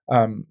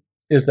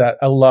 Is that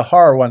a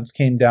lahar once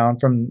came down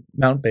from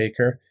Mount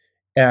Baker,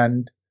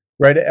 and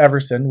right at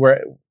Everson,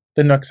 where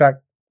the Nooksack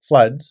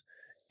floods,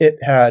 it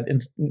had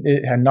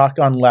not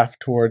gone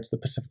left towards the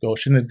Pacific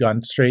Ocean; it had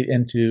gone straight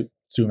into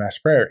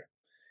Sumas Prairie.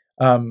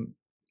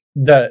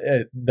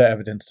 The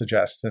evidence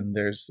suggests, and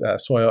there's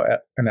soil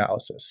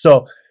analysis.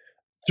 So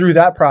through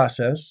that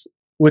process,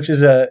 which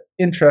is an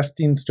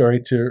interesting story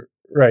to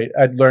write,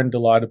 I'd learned a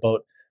lot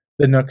about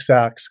the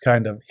Nooksack's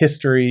kind of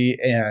history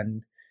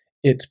and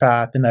its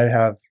path, and I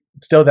have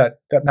still that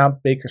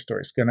Mount Baker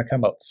story is going to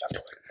come out at some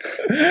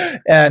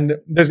point. And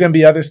there's going to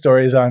be other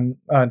stories on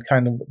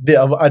kind of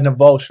an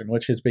avulsion,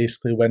 which is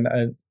basically when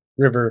a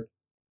river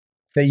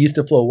that used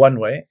to flow one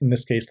way, in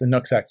this case the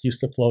Nooksack used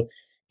to flow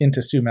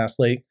into Sumas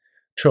Lake,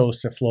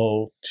 chose to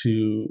flow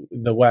to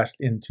the west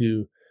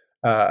into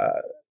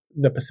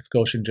the Pacific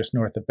Ocean just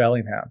north of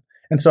Bellingham.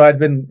 And so I'd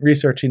been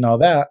researching all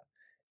that,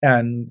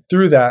 and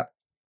through that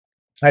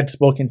I'd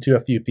spoken to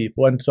a few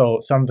people, and so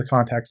some of the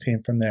contacts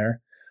came from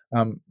there.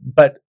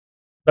 But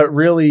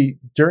really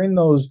during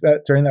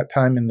that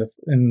time in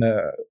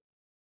the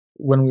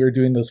when we were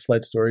doing those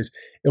flood stories,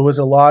 there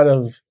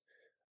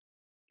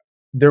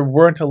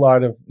weren't a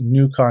lot of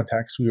new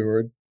contacts we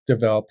were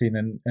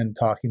developing and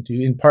talking to,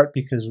 in part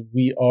because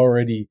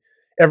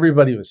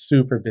everybody was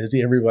super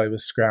busy, everybody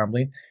was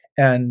scrambling,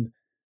 and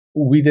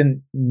we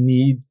didn't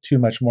need too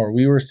much more.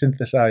 We were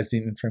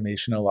synthesizing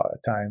information a lot of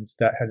times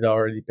that had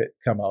already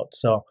come out.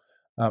 So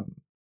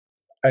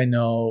I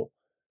know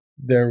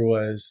there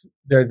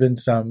had been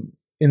some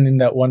in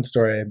that one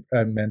story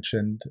I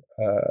mentioned.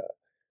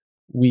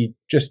 We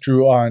just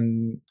drew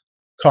on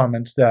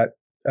comments that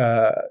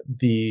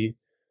the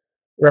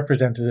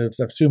representatives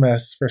of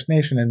Sumas First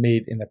Nation had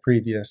made in a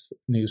previous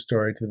news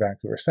story to the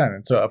Vancouver Sun.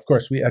 And so, of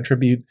course, we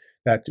attribute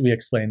that, we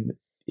explained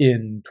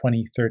in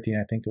 2013,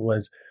 I think it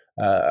was,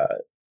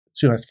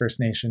 Sumas First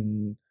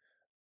Nation,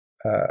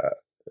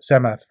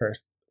 Samath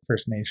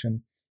First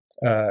Nation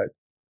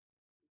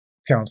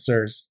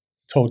counselors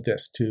told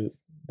this to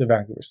the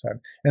Vancouver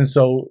Sun. And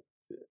so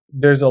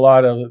there's a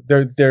lot of,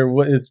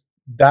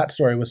 that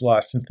story was a lot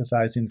of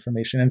synthesized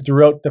information. And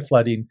throughout the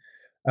flooding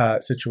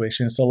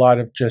situation, it's a lot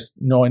of just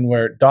knowing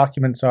where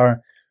documents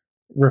are,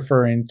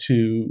 referring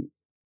to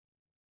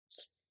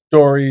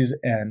stories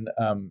and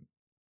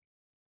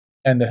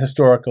the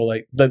historical,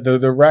 like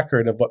the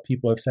record of what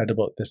people have said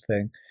about this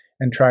thing,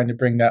 and trying to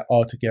bring that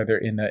all together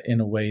in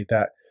a way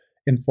that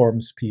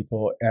informs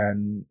people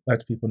and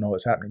lets people know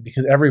what's happening,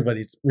 because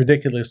everybody's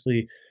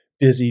ridiculously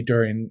busy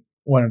during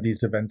one of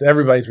these events.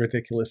 Everybody's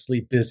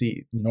ridiculously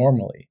busy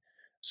normally.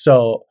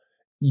 So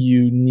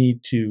you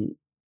need to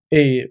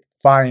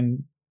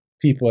find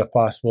people, if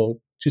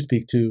possible, to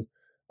speak to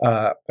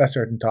a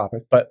certain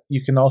topic, but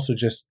you can also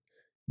just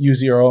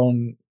use your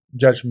own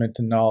judgment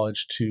and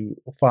knowledge to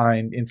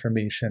find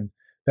information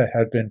that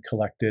had been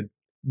collected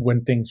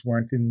when things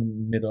weren't in the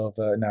middle of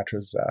a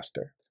natural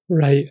disaster.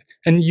 Right.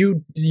 And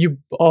you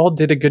all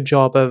did a good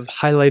job of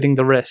highlighting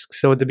the risks.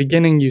 So at the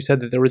beginning, you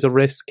said that there was a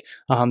risk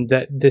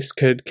that this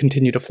could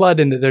continue to flood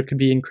and that there could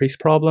be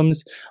increased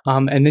problems.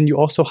 And then you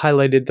also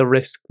highlighted the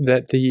risk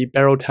that the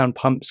Barrowtown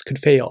pumps could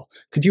fail.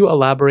 Could you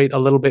elaborate a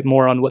little bit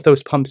more on what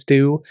those pumps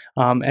do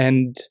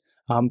and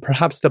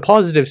perhaps the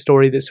positive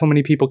story that so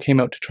many people came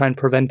out to try and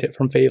prevent it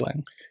from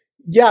failing?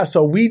 Yeah,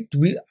 so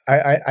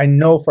I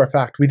know for a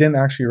fact we didn't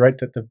actually write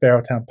that the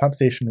Barrowtown pump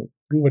station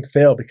would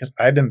fail, because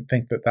I didn't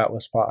think that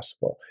was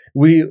possible.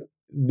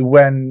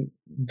 When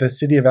the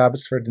city of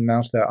Abbotsford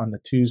announced that on the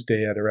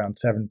Tuesday at around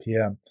 7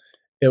 p.m.,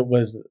 it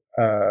was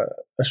a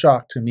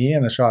shock to me,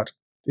 and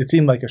it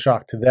seemed like a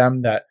shock to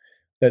them that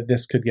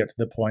this could get to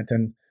the point.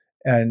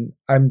 And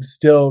I'm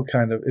still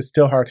it's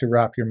still hard to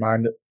wrap your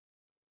mind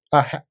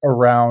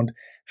around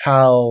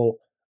how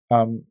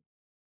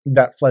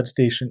that flood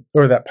station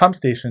or that pump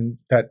station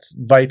that's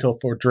vital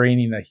for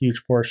draining a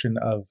huge portion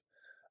of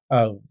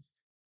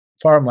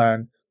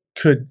farmland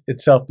could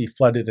itself be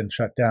flooded and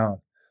shut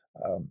down.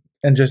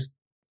 And just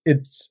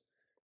it's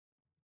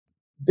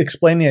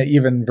explaining it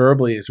even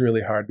verbally is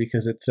really hard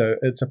because it's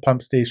a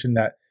pump station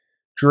that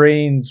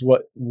drains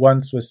what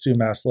once was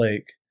Sumas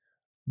Lake.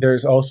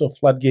 There's also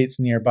floodgates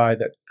nearby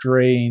that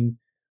drain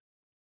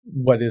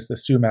what is the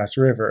Sumas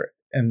River,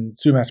 and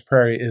Sumas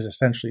Prairie is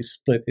essentially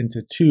split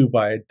into two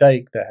by a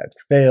dike that had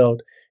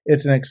failed.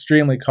 It's an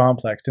extremely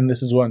complex, and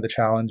this is one of the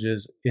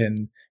challenges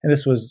and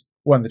this was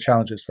one of the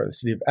challenges for the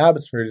city of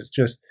Abbotsford, is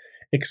just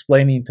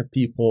explaining to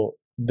people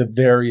the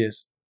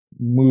various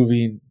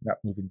not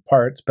moving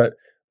parts, but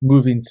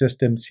moving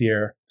systems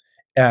here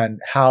and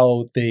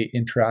how they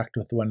interact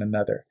with one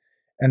another.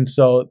 And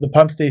so the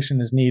pump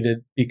station is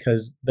needed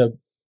because the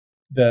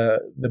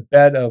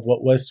bed of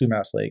what was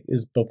Sumas Lake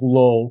is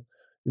below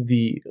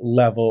the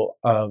level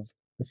of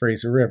the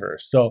Fraser River.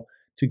 So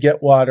to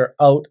get water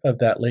out of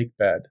that lake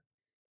bed,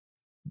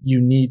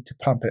 you need to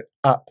pump it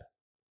up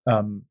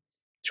 2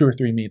 or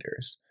 3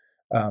 meters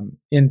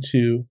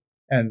into,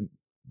 and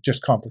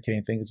just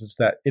complicating things is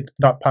that it's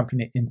not pumping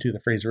it into the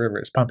Fraser River,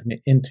 it's pumping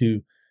it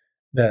into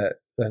the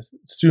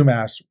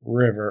Sumas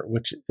River,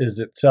 which is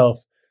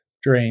itself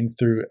drained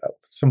through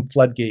some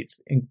floodgates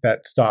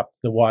that stopped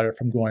the water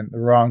from going the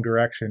wrong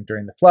direction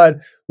during the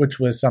flood, which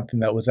was something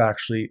that was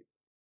actually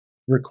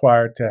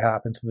required to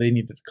happen. So they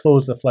needed to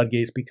close the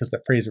floodgates because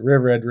the Fraser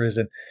River had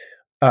risen.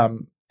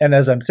 And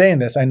as I'm saying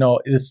this, I know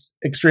it's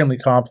extremely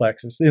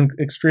complex. It's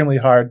extremely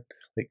hard,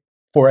 like,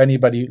 for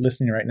anybody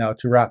listening right now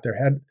to wrap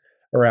their head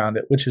around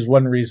it, which is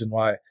one reason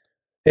why,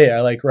 hey,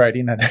 I like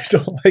writing and I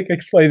don't like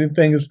explaining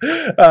things,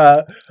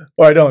 or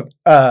I don't.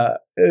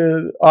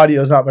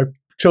 Audio is not my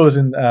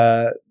chosen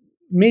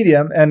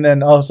medium, and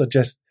then also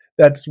just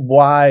that's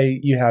why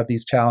you have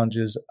these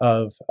challenges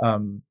of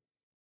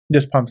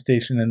this pump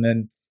station, and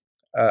then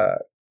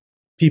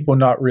people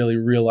not really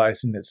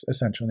realizing its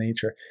essential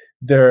nature.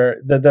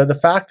 The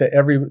fact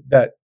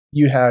that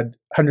you had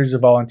hundreds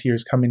of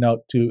volunteers coming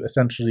out to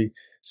essentially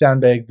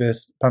sandbag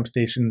this pump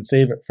station and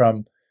save it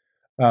from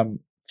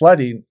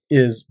flooding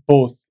is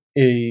both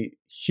a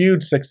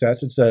huge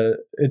success.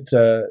 It's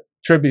a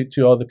tribute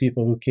to all the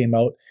people who came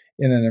out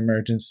in an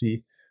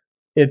emergency.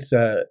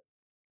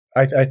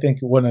 I think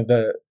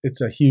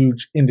it's a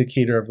huge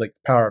indicator of like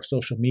the power of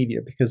social media,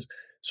 because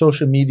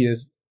social media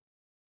is,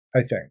 I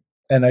think,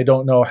 and I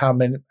don't know how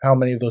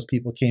many of those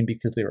people came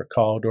because they were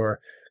called or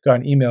got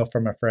an email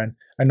from a friend.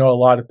 I know a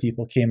lot of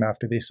people came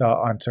after they saw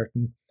on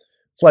certain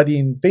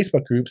flooding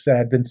Facebook groups that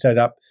had been set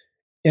up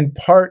in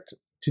part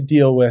to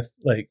deal with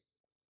like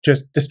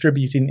just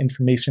distributing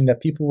information that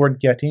people weren't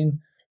getting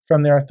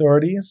from their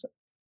authorities,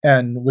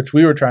 and which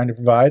we were trying to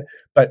provide.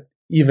 But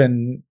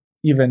even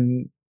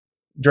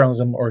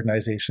journalism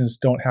organizations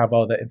don't have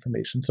all that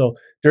information. So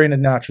during a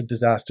natural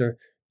disaster,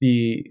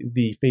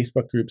 the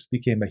Facebook groups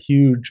became a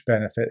huge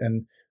benefit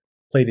and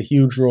played a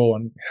huge role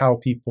in how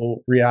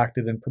people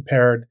reacted and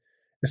prepared,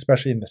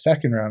 especially in the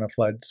second round of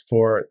floods,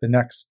 for the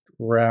next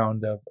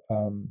round of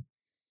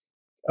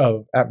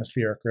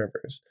atmospheric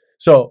rivers.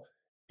 So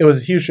it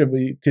was a huge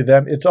tribute to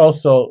them. It's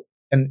also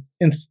an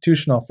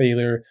institutional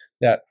failure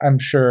that I'm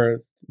sure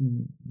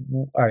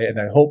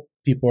I hope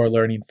people are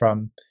learning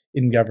from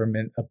in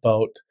government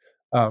about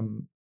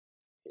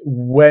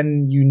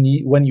when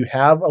you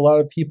have a lot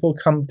of people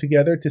come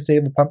together to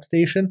save a pump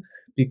station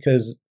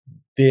because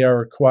they are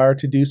required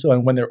to do so,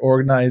 and when they're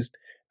organized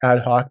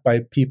ad hoc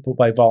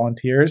by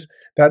volunteers,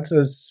 that's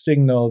a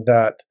signal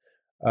that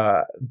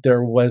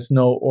there was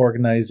no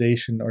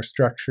organization or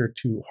structure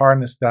to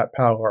harness that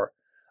power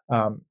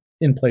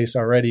in place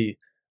already,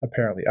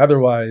 apparently.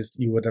 Otherwise,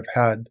 you would have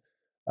had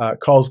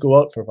calls go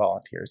out for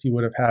volunteers. You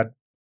would have had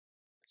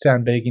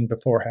sandbagging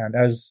beforehand,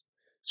 as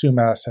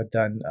Sumas had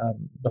done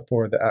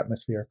before the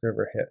atmospheric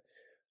river hit.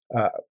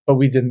 But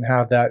we didn't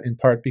have that, in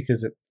part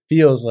because it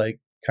feels like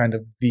kind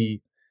of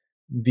the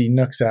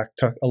Nooksack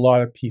took a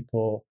lot of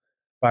people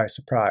by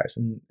surprise.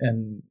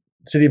 And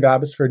City of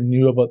Abbotsford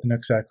knew about the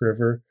Nooksack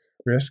River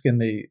risk,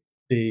 and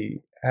they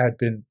had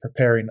been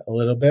preparing a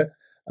little bit.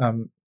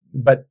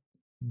 But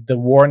the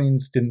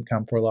warnings didn't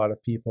come for a lot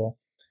of people,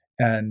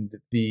 and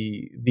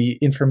the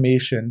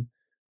information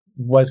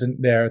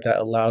wasn't there that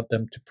allowed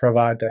them to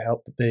provide the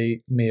help that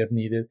they may have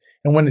needed.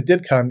 And when it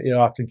did come, it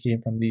often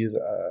came from these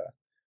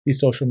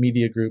social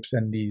media groups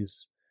and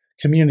these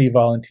community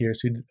volunteers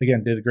who,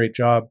 again, did a great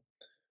job.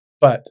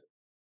 But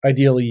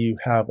ideally, you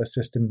have a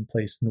system in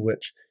place in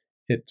which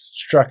it's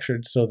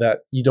structured so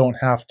that you don't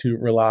have to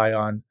rely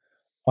on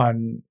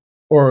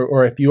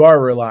or if you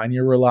are relying,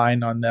 you're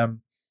relying on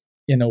them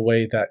in a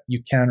way that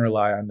you can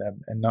rely on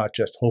them and not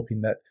just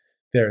hoping that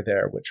they're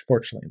there, which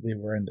fortunately they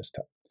were in this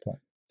point.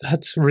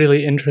 That's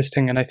really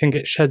interesting, and I think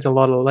it sheds a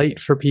lot of light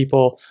for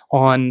people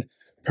on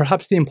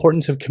perhaps the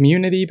importance of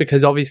community,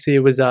 because obviously it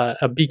was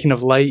a beacon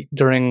of light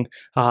during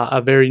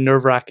a very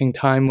nerve-wracking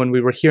time when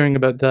we were hearing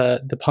about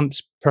the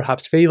pumps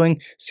perhaps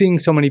failing, seeing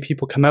so many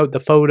people come out, the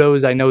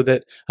photos. I know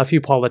that a few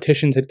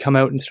politicians had come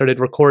out and started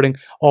recording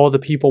all the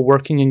people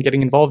working and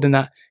getting involved in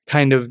that.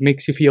 Kind of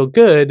makes you feel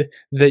good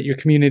that your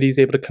community is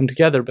able to come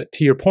together. But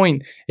to your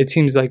point, it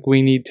seems like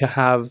we need to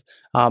have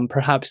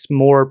perhaps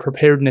more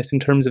preparedness in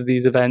terms of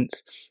these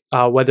events,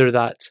 whether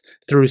that's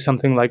through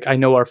something like, I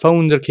know our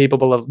phones are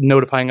capable of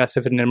notifying us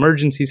if an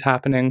emergency is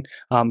happening.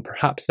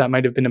 Perhaps that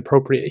might have been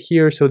appropriate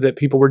here so that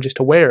people were just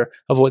aware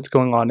of what's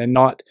going on, and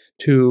not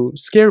to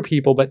scare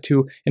people, but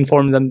to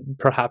inform them,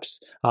 perhaps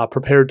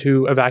prepare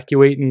to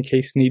evacuate in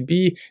case need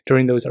be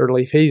during those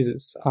early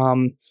phases.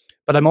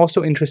 But I'm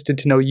also interested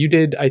to know, you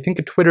did, I think,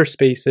 a Twitter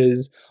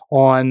Spaces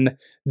on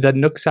the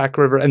Nooksack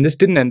River, and this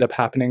didn't end up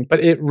happening, but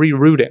it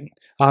rerouting.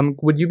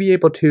 Would you be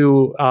able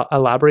to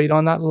elaborate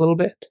on that a little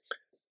bit?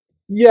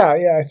 Yeah,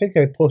 I think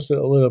I posted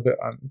a little bit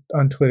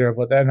on Twitter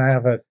about that, and I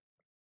have a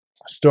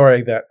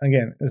story that,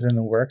 again, is in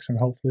the works and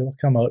hopefully will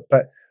come out.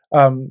 But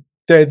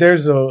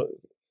there's a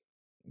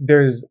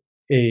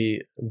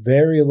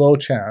very low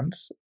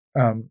chance.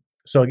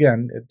 So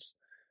again, it's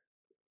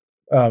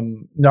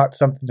not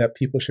something that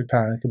people should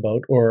panic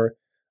about,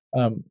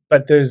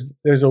 but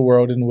there's a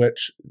world in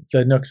which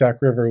the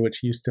Nooksack River,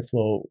 which used to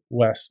flow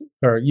west,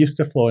 or used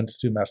to flow into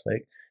Sumas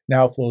Lake,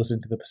 now flows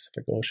into the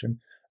Pacific Ocean,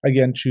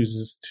 again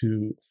chooses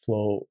to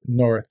flow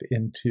north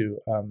into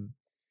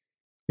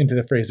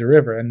the Fraser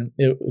River, and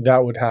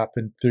that would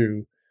happen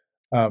through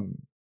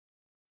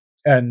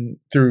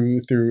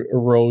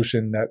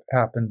erosion that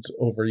happens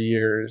over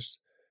years,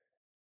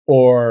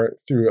 or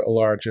through a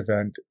large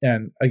event.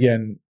 And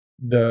again,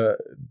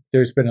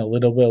 there's been a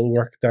little bit of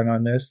work done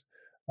on this,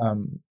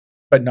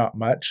 but not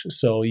much.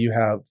 So you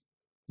have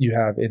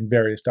in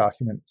various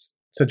documents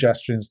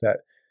suggestions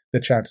that the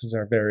chances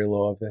are very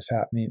low of this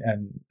happening,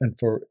 and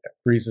for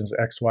reasons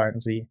X, Y,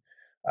 and Z,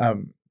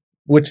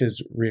 which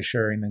is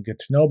reassuring and good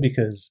to know,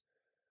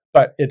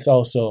 but it's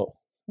also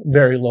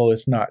very low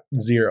is not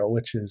zero,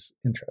 which is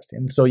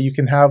interesting. So you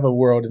can have a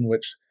world in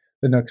which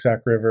the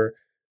Nooksack River,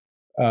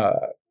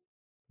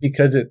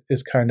 because it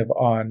is kind of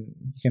on,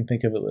 you can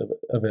think of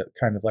it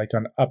kind of like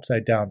on an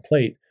upside down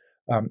plate,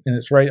 and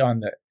it's right on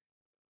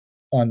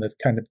the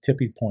kind of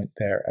tipping point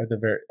there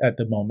at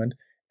the moment,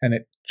 and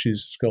it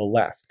chooses to go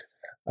left.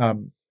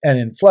 And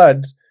in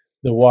floods,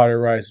 the water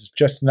rises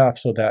just enough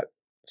so that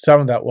some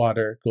of that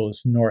water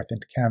goes north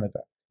into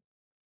Canada,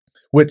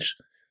 which,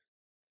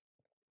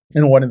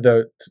 and one of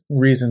the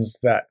reasons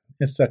that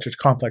it's such a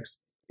complex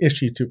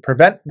issue to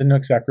prevent the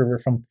Nooksack River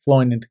from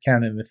flowing into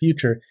Canada in the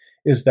future,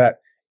 is that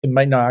it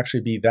might not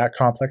actually be that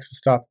complex to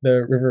stop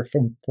the river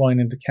from flowing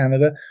into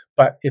Canada,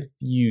 but if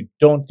you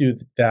don't do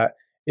that,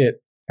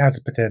 it has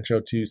the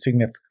potential to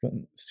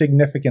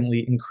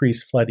significantly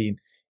increase flooding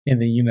in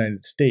the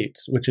United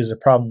States, which is a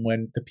problem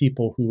when the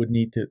people who would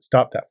need to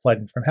stop that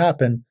flooding from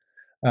happening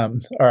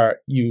are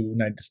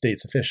United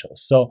States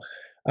officials. So,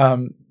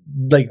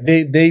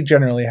 they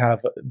genuinely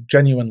have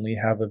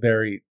a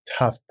very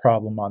tough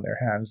problem on their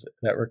hands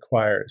that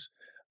requires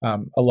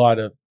a lot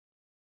of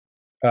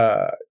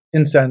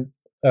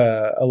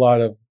a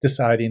lot of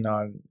deciding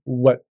on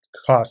what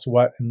costs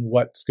what and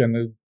what's going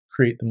to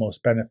create the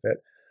most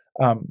benefit.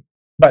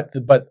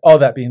 But all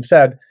that being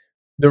said,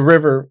 the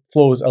river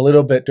flows a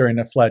little bit during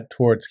a flood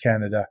towards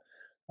Canada.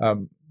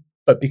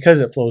 But because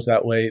it flows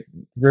that way,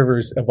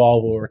 rivers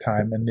evolve over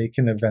time, and they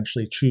can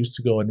eventually choose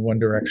to go in one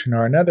direction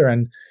or another.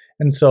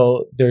 And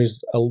so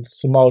there's a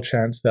small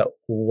chance that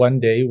one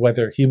day,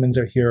 whether humans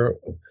are here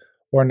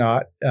or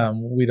not,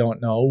 we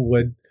don't know,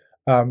 would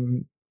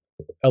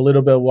a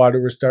little bit of water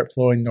would start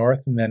flowing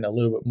north, and then a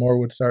little bit more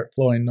would start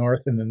flowing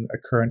north, and then a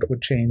current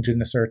would change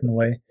in a certain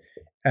way,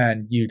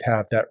 and you'd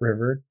have that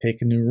river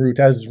take a new route,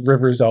 as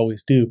rivers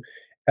always do.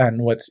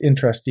 And what's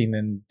interesting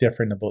and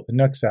different about the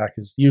Nooksack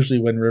is usually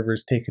when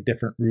rivers take a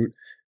different route,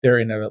 they're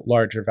in a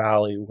larger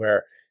valley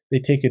where they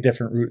take a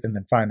different route and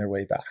then find their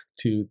way back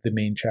to the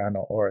main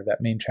channel, or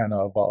that main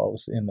channel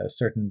evolves in a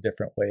certain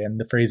different way. And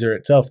the Fraser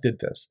itself did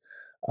this.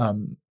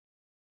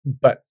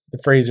 But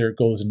the Fraser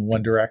goes in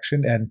one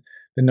direction, and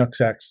the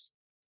Nooksack's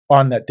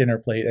on that dinner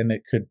plate, and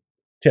it could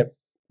tip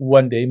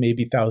one day,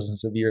 maybe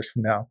thousands of years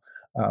from now,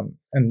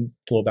 and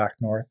flow back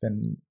north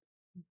and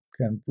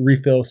kind of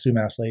refill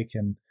Sumas Lake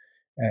and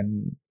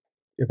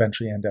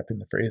eventually end up in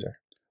the Fraser.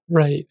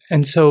 Right.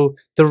 And so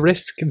the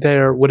risk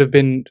there would have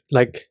been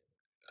like,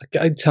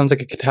 it sounds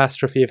like a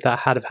catastrophe if that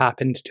had have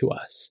happened to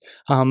us.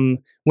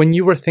 When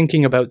you were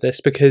thinking about this,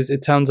 because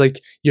it sounds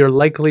like you're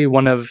likely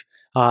one of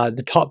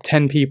the top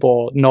 10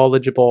 people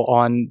knowledgeable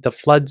on the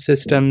flood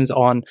systems,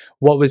 on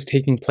what was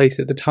taking place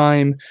at the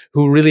time,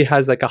 who really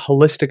has like a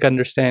holistic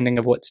understanding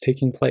of what's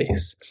taking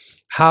place.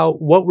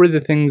 What were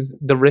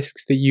the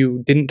risks that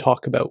you didn't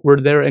talk about? Were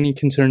there any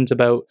concerns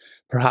about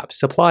perhaps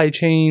supply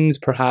chains,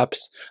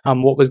 perhaps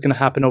what was going to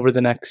happen over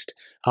the next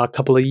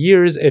couple of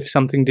years if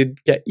something did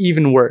get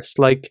even worse,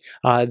 like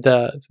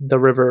the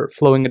river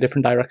flowing a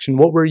different direction?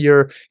 What were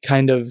your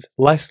kind of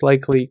less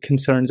likely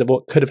concerns of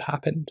what could have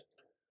happened?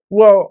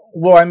 Well,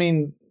 I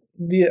mean,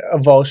 the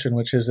avulsion,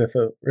 which is if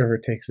a river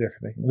takes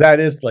everything, that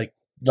is like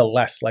the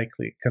less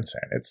likely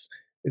concern. It's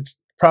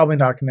probably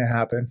not going to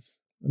happen.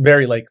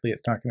 Very likely,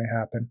 it's not going to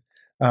happen.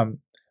 Um,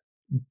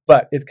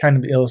 but it kind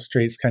of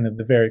illustrates kind of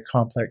the very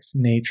complex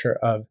nature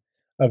of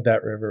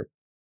that river.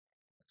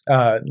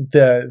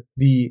 The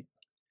the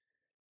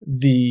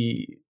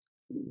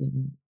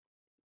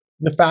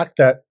the fact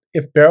that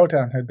if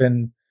Barrowtown had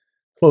been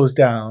closed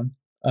down,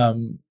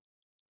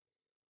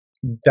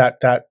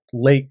 that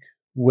lake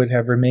would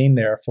have remained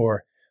there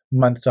for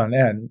months on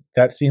end.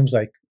 That seems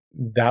like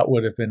that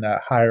would have been a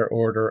higher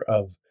order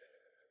of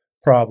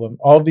problem.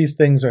 All of these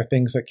things are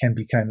things that can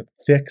be kind of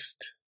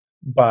fixed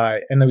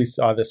by, and we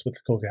saw this with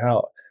the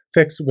Coquihalla,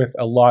 fixed with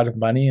a lot of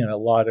money and a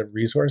lot of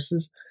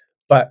resources,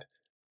 but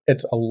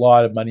it's a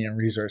lot of money and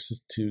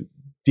resources to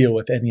deal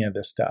with any of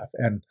this stuff.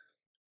 And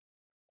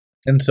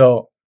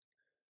so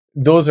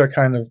those are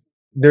kind of,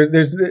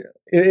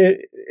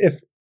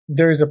 if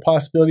there's a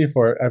possibility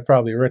for it, I've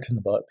probably written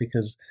about it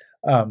because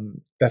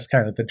that's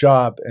kind of the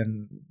job.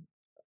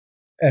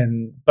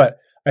 But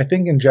I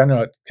think in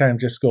general, it kind of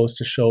just goes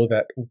to show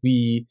that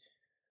we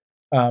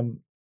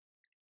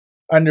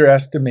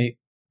underestimate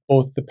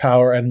both the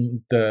power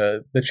and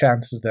the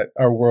chances that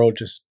our world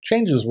just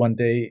changes one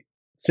day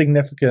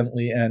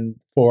significantly and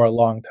for a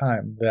long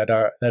time. That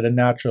a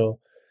natural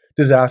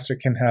disaster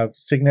can have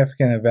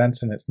significant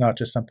events, and it's not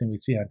just something we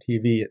see on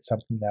TV. It's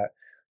something that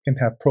can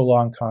have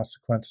prolonged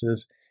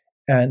consequences.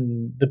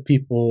 And the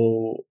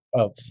people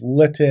of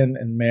Lytton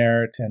and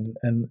Merritt and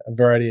a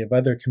variety of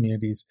other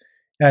communities,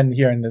 and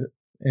here in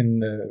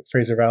the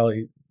Fraser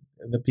Valley,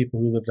 the people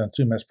who lived on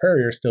Sumas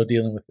Prairie are still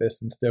dealing with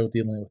this and still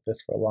dealing with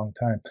this for a long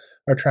time.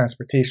 Our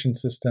transportation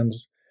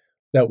systems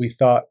that we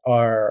thought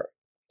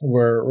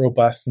were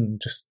robust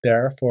and just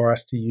there for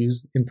us to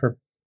use in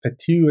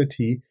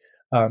perpetuity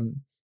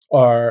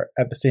are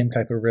at the same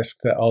type of risk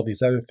that all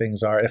these other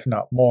things are, if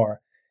not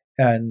more.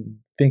 And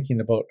thinking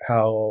about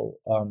how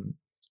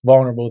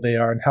vulnerable they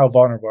are and how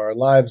vulnerable our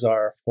lives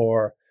are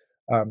for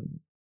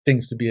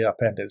things to be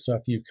upended. So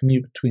if you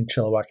commute between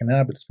Chilliwack and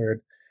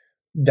Abbotsford,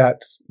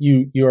 that's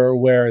you're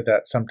aware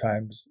that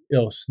sometimes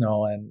it'll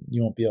snow and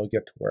you won't be able to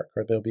get to work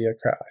or there'll be a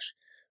crash.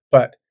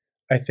 But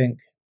I think,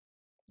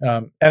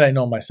 and I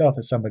know myself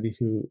as somebody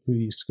who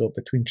used to go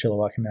between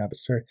Chilliwack and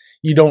Abbotsford,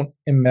 you don't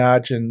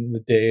imagine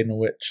the day in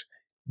which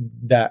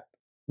that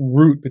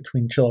route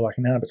between Chilliwack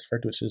and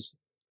Abbotsford, which is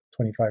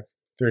 25,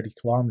 30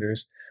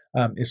 kilometers,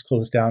 is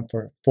closed down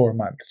for 4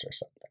 months or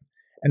something.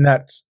 And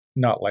that's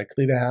not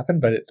likely to happen,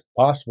 but it's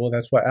possible.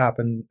 That's what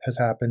has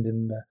happened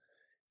in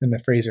the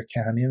Fraser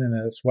Canyon, and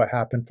that's what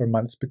happened for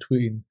months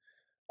between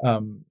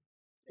on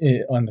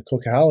the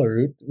Coquihalla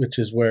route, which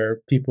is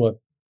where people have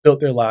built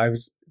their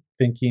lives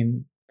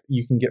thinking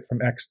you can get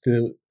from X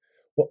to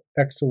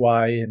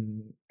Y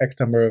in X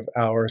number of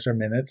hours or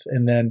minutes,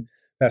 and then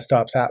that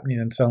stops happening,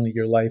 and suddenly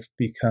your life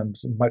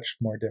becomes much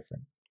more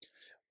different.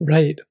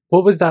 Right.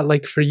 What was that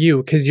like for you?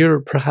 Because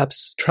you're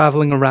perhaps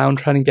traveling around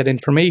trying to get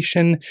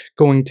information,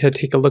 going to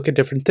take a look at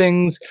different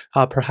things,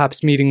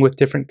 perhaps meeting with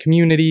different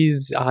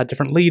communities,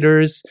 different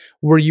leaders.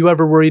 Were you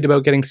ever worried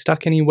about getting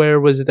stuck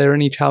anywhere? Was there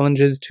any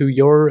challenges to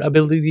your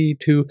ability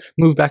to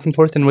move back and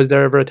forth? And was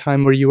there ever a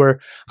time where you were,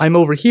 I'm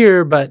over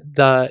here, but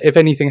if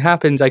anything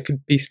happens, I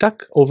could be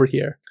stuck over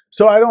here?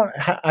 So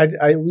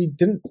we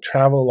didn't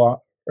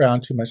travel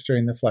around too much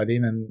during the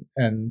flooding,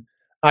 and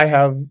I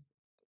have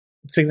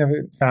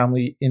significant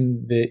family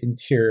in the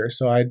interior,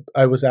 so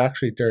I was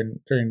actually during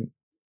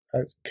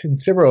a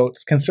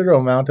considerable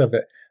amount of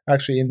it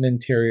actually in the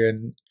interior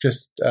and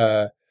just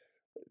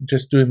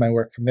doing my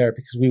work from there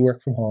because we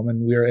work from home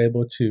and we are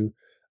able to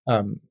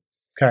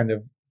kind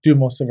of do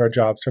most of our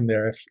jobs from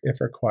there if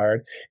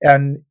required.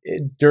 And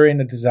during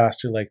a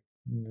disaster like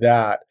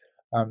that,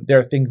 there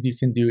are things you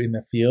can do in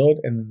the field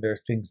and there are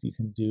things you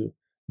can do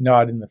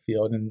not in the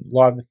field. And a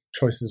lot of the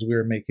choices we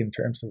were making in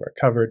terms of our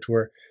coverage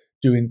were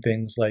doing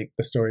things like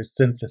the stories,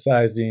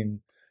 synthesizing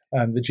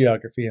the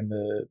geography and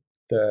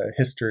the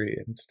history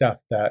and stuff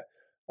that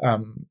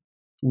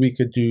we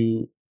could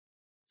do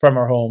from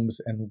our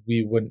homes, and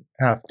we wouldn't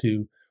have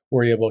to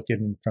worry about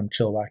getting from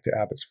Chilliwack to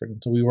Abbotsford.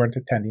 And so we weren't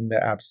attending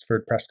the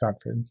Abbotsford press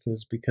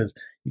conferences because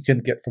you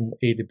couldn't get from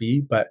A to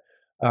B, but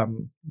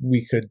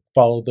we could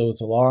follow those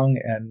along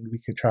and we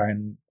could try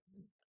and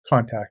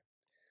contact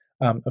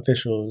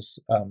officials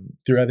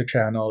through other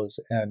channels.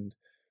 And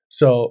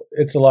so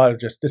it's a lot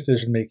of just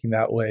decision making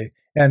that way.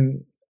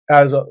 And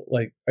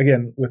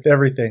again, with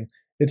everything,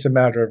 it's a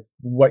matter of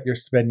what you're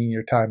spending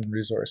your time and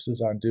resources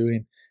on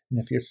doing. And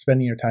if you're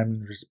spending your time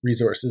and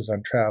resources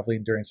on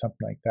traveling during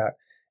something like that,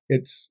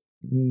 it's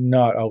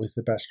not always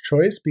the best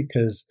choice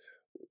because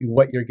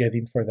what you're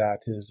getting for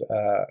that is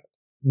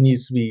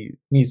needs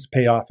to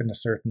pay off in a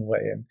certain way.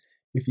 And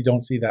if you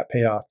don't see that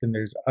payoff, then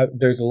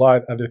there's a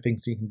lot of other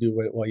things you can do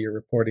while you're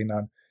reporting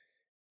on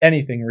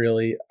anything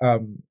really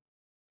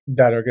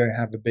that are going to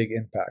have a big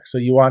impact. So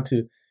you want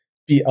to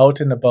be out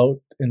and about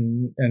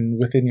and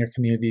within your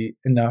community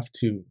enough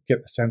to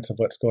get the sense of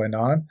what's going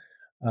on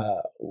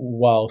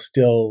while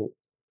still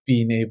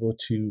being able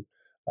to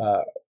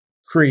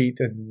create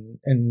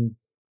and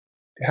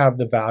have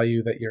the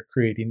value that you're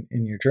creating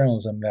in your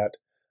journalism that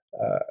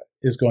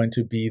is going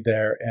to be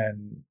there,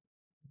 and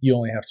you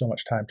only have so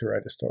much time to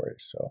write a story.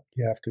 So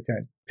you have to kind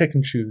of pick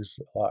and choose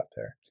a lot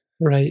there.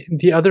 Right.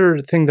 The other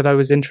thing that I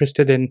was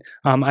interested in,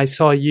 I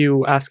saw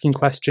you asking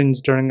questions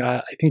during,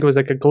 I think it was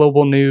like a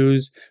global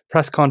news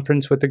press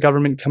conference with the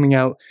government coming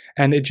out,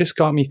 and it just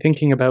got me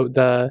thinking about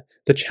the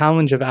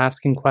challenge of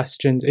asking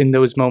questions in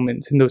those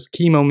moments, in those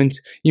key moments.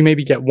 You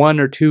maybe get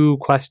one or two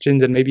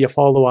questions and maybe a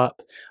follow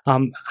up.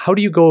 How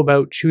do you go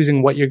about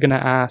choosing what you're going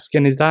to ask,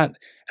 and is that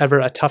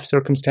ever a tough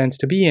circumstance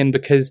to be in?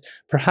 Because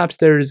perhaps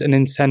there's an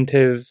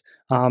incentive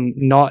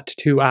not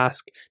to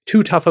ask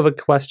too tough of a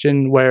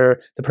question where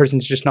the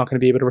person's just not going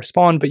to be able to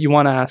respond, but you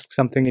want to ask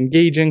something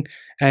engaging.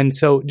 And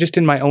so just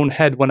in my own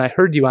head, when I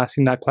heard you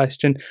asking that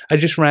question, I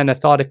just ran a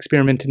thought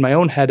experiment in my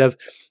own head of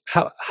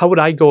how would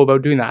I go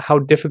about doing that? How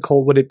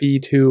difficult would it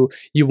be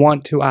you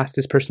want to ask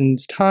this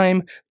person's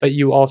time, but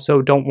you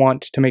also don't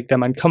want to make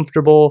them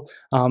uncomfortable.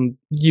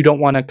 You don't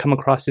want to come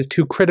across as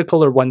too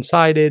critical or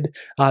one-sided.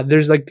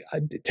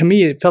 To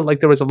me, it felt like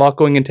there was a lot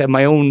going into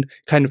my own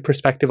kind of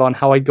perspective on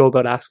how I go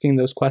about asking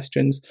those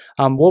questions.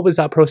 What was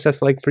that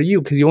process like for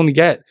you? Because you only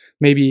get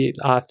maybe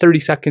 30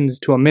 seconds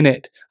to a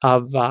minute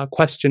of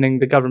questioning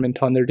the government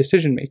on their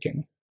decision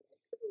making.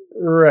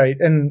 Right,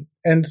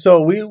 and so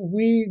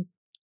we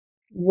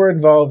were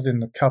involved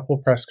in a couple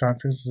press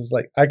conferences.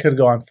 Like, I could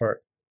go on for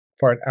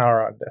an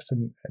hour on this,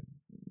 and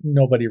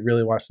nobody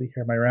really wants to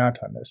hear my rant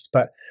on this.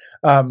 But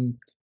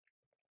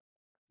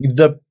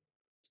the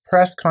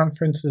press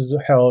conferences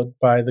held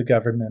by the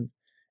government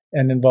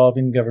and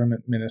involving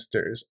government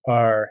ministers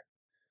are,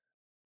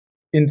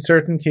 in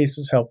certain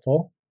cases,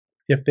 helpful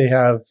if they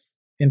have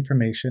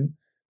information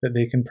that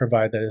they can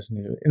provide that is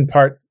new. In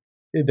part,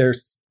 they're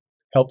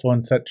helpful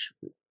in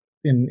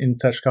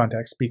such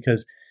context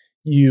because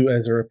you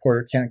as a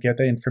reporter can't get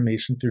the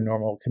information through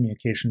normal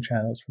communication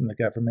channels from the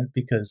government,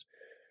 because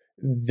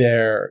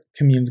their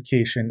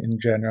communication in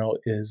general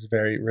is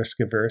very risk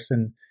averse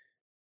and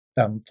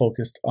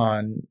focused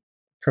on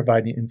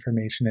providing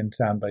information in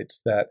sound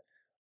bites that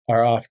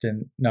are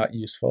often not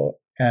useful.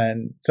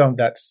 And some of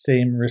that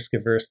same risk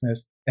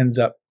averseness ends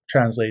up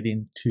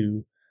translating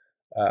to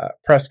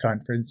press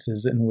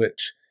conferences, in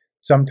which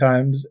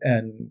sometimes,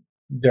 and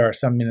there are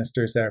some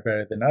ministers that are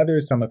better than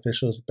others, some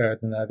officials better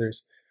than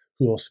others,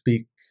 who will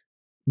speak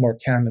more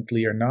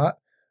candidly or not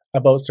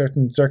about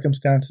certain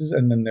circumstances,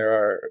 and then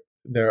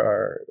there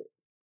are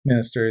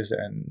ministers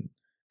and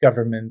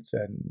governments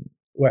and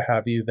what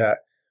have you that,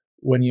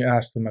 when you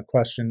ask them a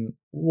question,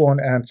 won't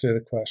answer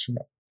the question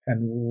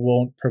and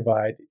won't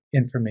provide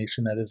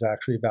information that is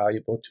actually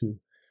valuable to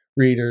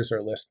readers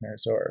or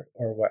listeners or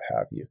what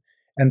have you.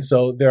 And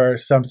so there are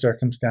some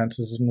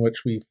circumstances in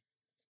which we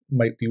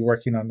might be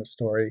working on a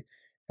story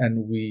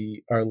and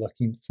we are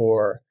looking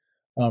for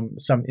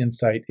some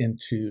insight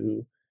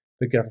into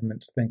the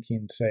government's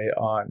thinking, say,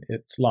 on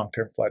its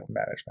long-term flood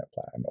management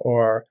plan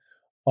or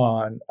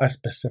on a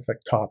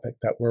specific topic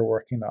that we're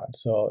working on.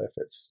 So if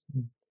it's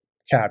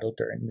cattle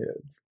during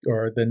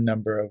the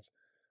number of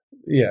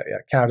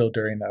cattle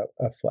during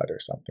a flood or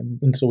something,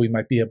 and so we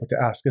might be able to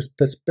ask a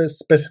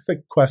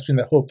specific question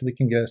that hopefully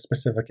can get a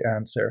specific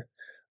answer.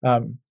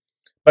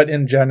 But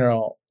in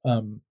general,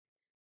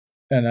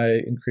 and I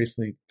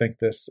increasingly think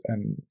this,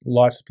 and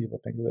lots of people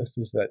think this,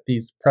 is that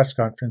these press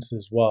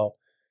conferences, while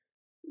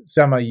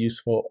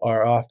semi-useful,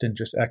 are often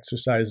just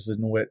exercises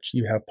in which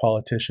you have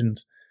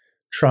politicians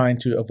trying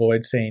to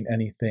avoid saying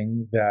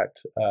anything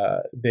that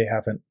they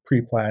haven't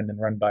pre-planned and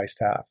run by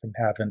staff and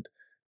haven't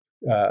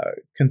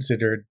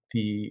considered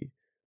the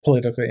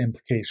political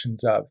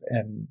implications of.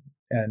 And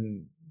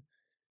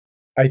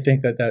I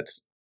think that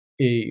that's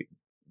a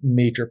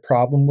major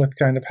problem with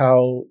kind of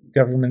how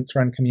governments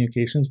run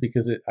communications,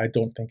 because I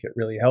don't think it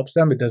really helps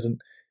them. It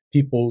doesn't.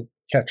 People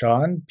catch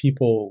on.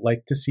 People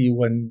like to see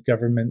when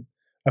government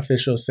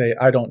officials say,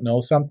 "I don't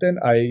know something.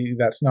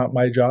 That's not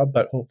my job,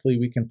 but hopefully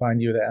we can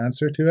find you the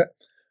answer to it,"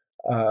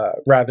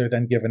 rather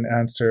than give an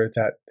answer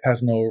that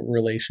has no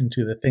relation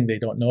to the thing they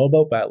don't know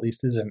about, but at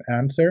least is an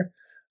answer.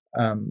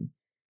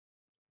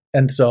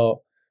 And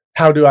so,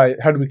 how do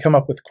we come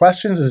up with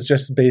questions? Is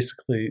just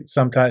basically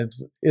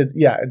sometimes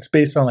it's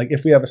based on, like,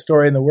 if we have a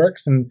story in the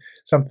works and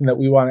something that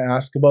we want to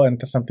ask about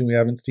and something we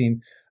haven't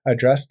seen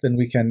addressed, then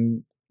we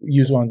can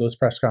use one of those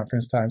press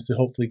conference times to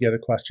hopefully get a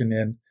question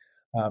in.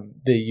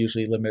 They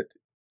usually limit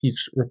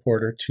each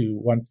reporter to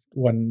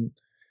one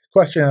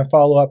question and a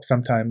follow-up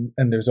sometime,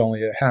 and there's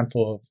only a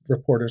handful of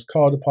reporters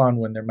called upon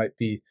when there might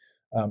be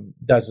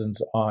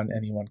dozens on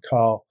any one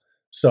call.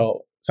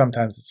 So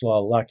sometimes it's a lot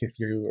of luck if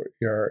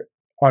you're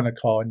on a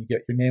call and you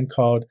get your name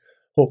called.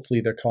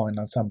 Hopefully they're calling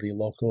on somebody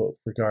local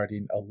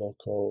regarding a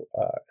local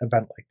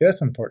event like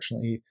this.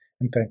 Unfortunately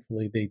and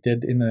thankfully they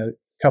did in a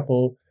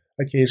couple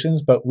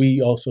occasions, but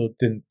we also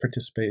didn't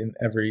participate in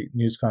every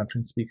news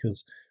conference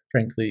because,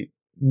 frankly,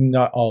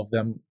 not all of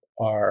them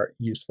are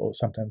useful.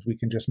 Sometimes we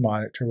can just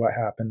monitor what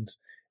happens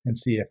and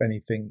see if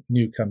anything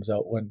new comes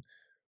out when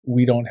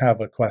we don't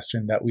have a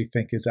question that we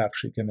think is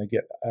actually going to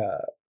get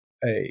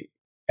a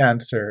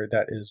answer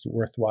that is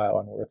worthwhile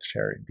and worth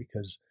sharing,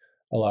 because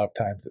a lot of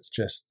times it's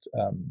just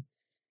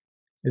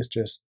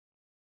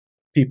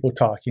people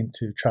talking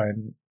to try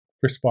and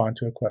respond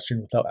to a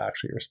question without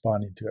actually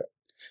responding to it.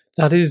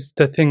 That is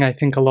the thing I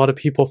think a lot of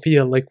people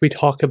feel. Like, we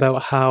talk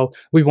about how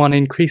we want to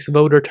increase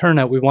voter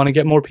turnout. We want to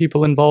get more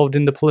people involved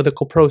in the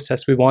political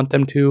process. We want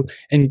them to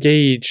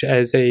engage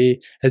as a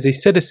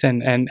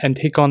citizen and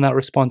take on that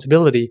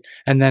responsibility.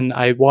 And then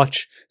I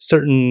watch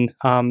certain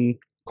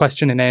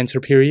question and answer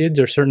periods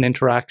or certain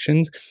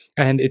interactions,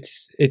 and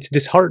it's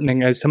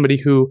disheartening as somebody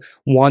who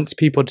wants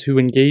people to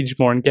engage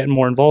more and get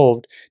more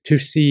involved, to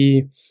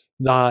see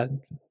that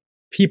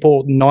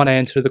people not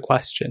answer the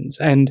questions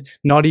and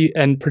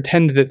and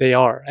pretend that they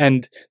are.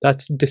 And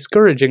that's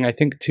discouraging, I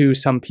think, to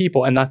some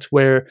people. And that's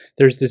where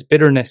there's this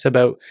bitterness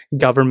about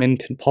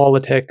government and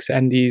politics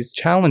and these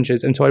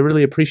challenges. And so I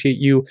really appreciate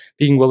you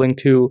being willing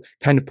to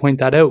kind of point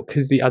that out,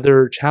 because the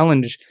other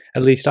challenge,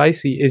 at least I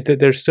see, is that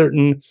there's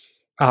certain,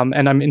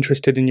 and I'm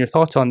interested in your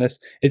thoughts on this,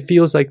 it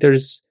feels like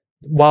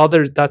while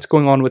that's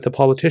going on with the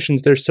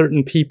politicians, there's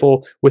certain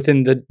people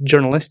within the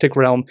journalistic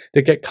realm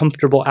that get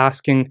comfortable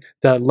asking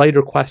the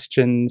lighter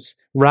questions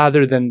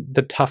rather than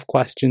the tough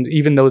questions,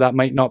 even though that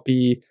might not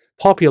be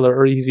popular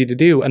or easy to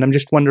do. And I'm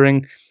just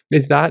wondering,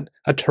 is that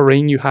a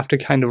terrain you have to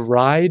kind of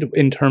ride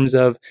in terms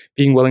of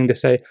being willing to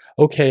say,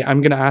 okay,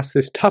 I'm going to ask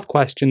this tough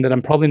question that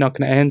I'm probably not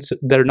going to answer,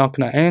 they're not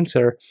going to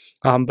answer,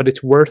 but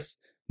it's worth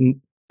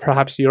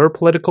perhaps your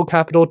political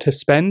capital to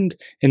spend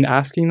in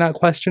asking that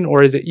question?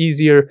 Or is it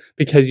easier,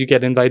 because you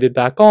get invited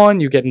back on,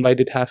 you get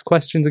invited to ask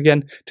questions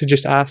again, to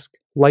just ask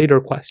lighter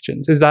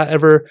questions? Is that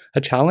ever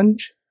a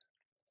challenge?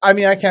 I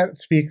mean, I can't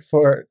speak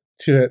to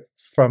it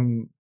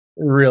from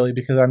really,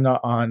 because I'm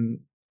not on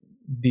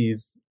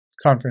these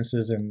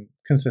conferences in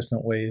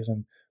consistent ways,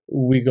 and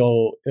we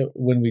go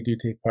when we do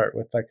take part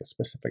with like a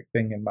specific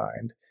thing in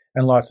mind.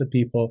 And lots of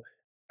people,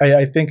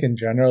 I think in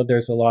general,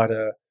 there's a lot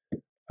of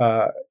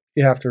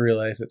you have to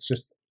realize it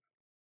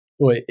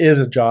is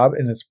a job,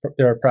 and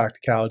there are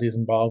practicalities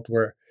involved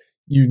where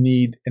you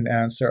need an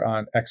answer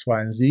on X,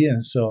 Y, and Z,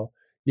 and so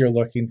you're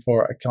looking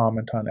for a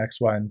comment on X,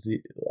 Y, and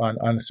Z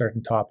on a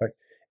certain topic,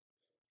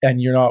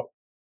 and you're not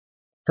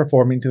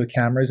performing to the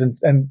cameras,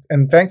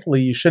 and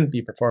thankfully you shouldn't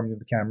be performing to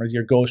the cameras.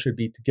 Your goal should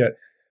be to get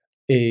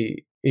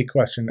a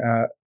question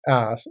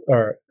asked,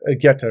 or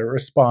get a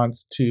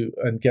response to,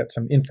 and get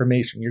some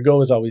information. Your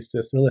goal is always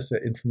to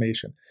solicit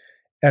information.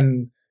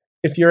 And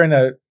if you're in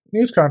a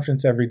news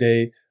conference every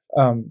day,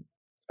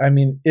 I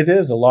mean, it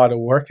is a lot of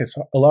work. It's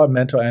a lot of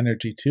mental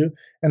energy too.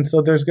 And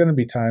so there's going to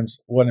be times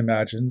one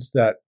imagines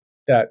that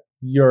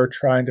you're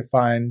trying to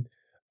find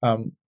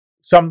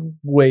some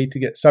way to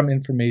get some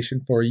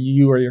information for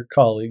you or your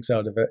colleagues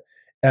out of it.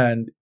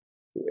 And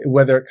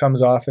whether it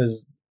comes off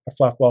as a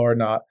fluffball or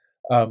not,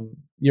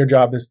 your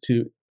job is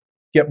to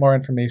get more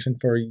information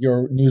for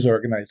your news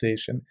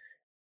organization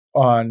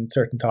on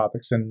certain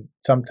topics. And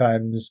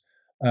sometimes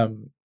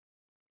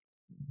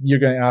you're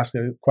going to ask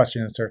a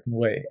question in a certain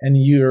way. And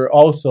you're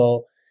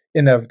also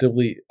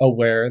inevitably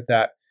aware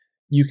that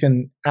you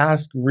can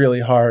ask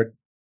really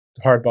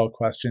hardball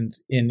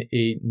questions in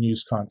a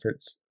news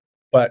conference,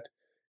 but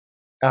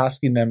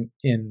asking them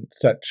in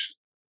such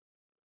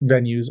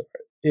venues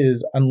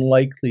is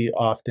unlikely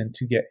often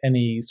to get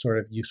any sort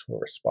of useful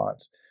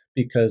response,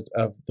 because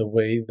of the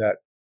way that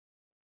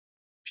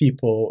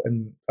people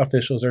and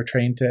officials are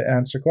trained to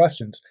answer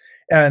questions.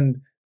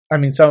 And I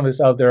mean, some of it's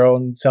out of their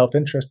own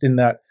self-interest, in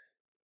that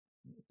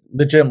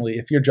legitimately,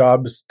 if your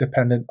job is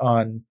dependent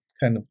on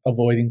kind of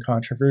avoiding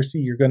controversy,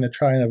 you're going to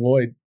try and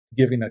avoid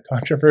giving a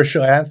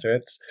controversial answer.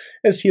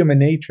 It's human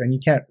nature, and you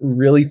can't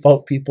really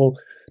fault people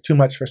too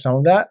much for some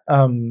of that.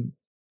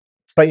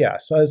 But yeah,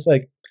 so it's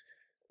like,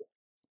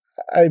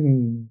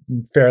 I'm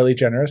fairly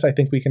generous. I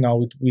think we can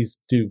always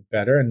do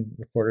better, and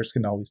reporters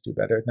can always do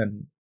better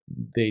than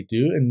they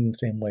do, in the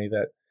same way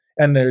that,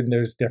 and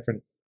there's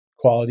different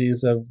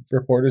qualities of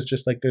reporters,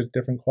 just like there's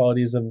different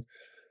qualities of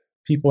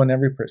people in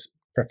every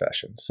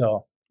profession.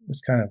 So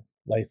it's kind of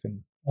life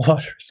in a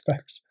lot of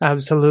respects.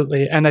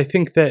 Absolutely. And I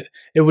think that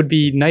it would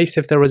be nice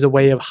if there was a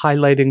way of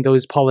highlighting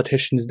those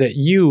politicians that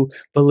you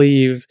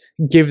believe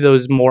give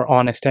those more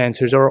honest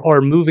answers,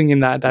 or moving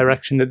in that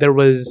direction, that there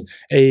was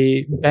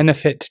a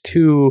benefit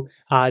to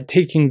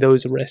taking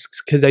those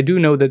risks. Because I do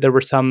know that there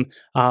were some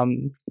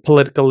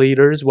political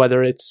leaders,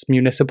 whether it's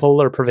municipal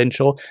or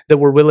provincial, that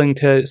were willing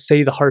to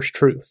say the harsh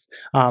truth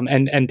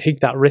and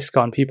take that risk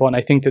on people. And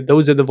I think that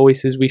those are the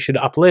voices we should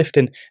uplift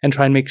and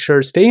try and make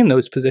sure stay in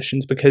those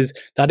positions, because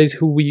that is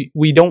who we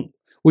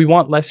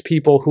want less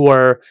people who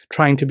are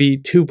trying to be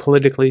too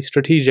politically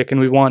strategic, and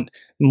we want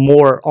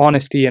more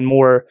honesty and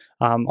more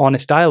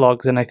honest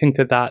dialogues. And I think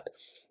that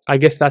I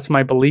guess that's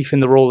my belief in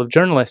the role of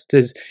journalists,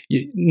 is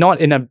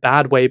not in a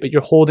bad way, but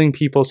you're holding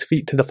people's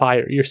feet to the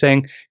fire. You're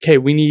saying, okay,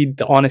 we need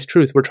the honest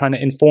truth. We're trying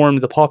to inform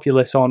the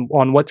populace on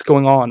what's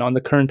going on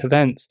the current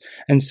events.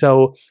 And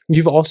so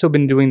you've also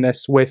been doing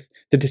this with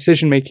the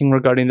decision-making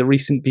regarding the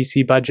recent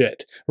BC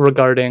budget,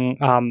 regarding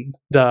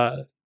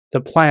the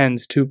the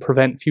plans to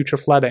prevent future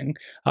flooding.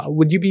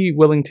 Would you be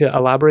willing to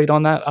elaborate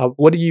on that?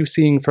 What are you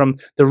seeing from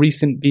the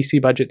recent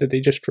BC budget that they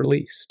just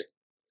released?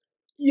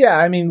 Yeah,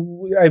 I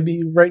mean,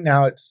 right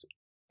now it's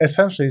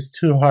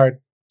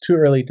too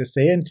early to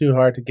say, and too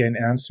hard to get an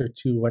answer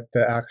to what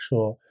the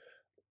actual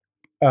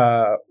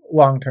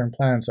long-term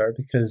plans are,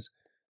 because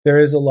there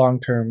is a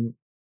long-term.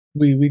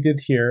 We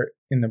did hear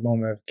in the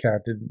moment of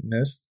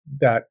candidness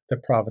that the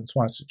province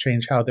wants to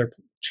change how they're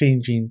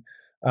changing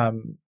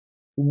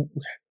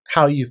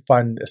how you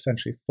fund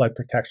essentially flood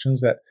protections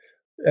that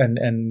and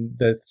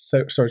the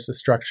sorts of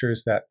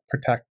structures that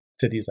protect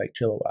cities like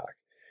Chilliwack,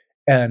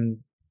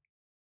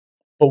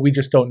 but we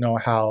just don't know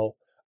how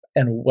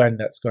and when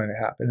that's going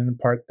to happen. And in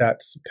part,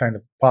 that's kind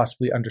of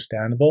possibly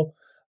understandable,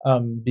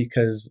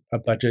 because a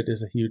budget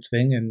is a huge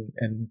thing,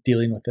 and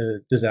dealing with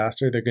a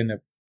disaster, they're going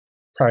to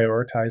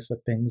prioritize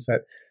the things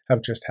that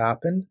have just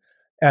happened,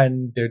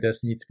 and there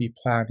does need to be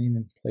planning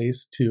in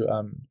place to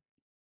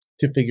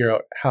figure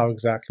out how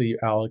exactly you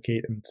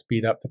allocate and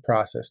speed up the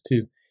process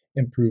to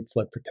improve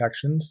flood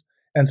protections.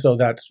 And so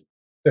that's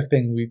the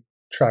thing we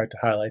tried to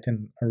highlight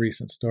in a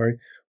recent story,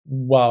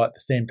 while at the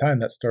same time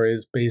that story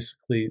is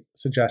basically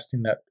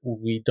suggesting that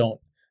we don't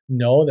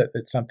know, that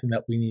it's something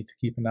that we need to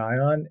keep an eye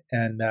on,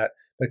 and that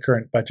the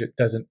current budget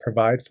doesn't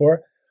provide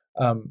for.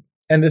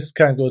 And this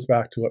kind of goes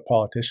back to what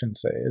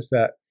politicians say, is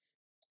that,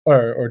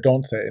 or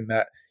don't say, in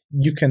that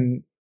you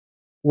can,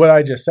 what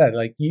I just said,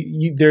 like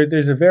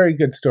there's a very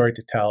good story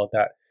to tell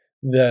that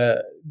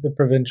the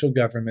provincial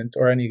government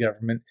or any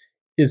government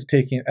is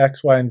taking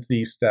X, Y, and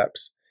Z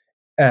steps,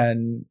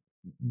 and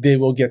they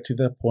will get to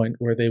the point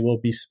where they will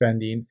be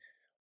spending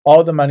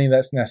all the money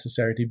that's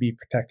necessary to be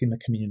protecting the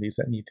communities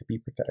that need to be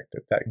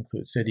protected. That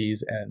includes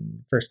cities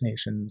and First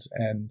Nations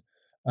and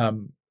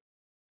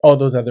all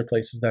those other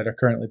places that are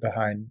currently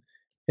behind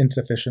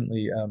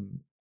insufficiently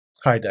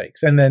high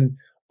dikes. And then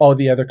all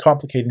the other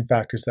complicating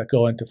factors that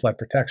go into flood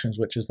protections,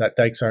 which is that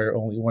dikes are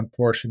only one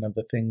portion of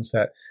the things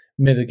that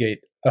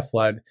mitigate a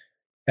flood,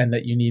 and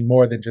that you need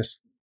more than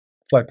just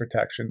flood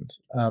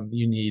protections.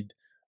 You need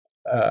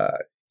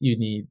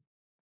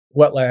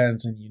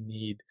wetlands, and you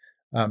need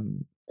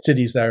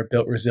cities that are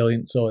built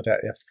resilient so that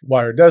if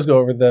water does go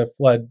over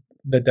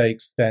the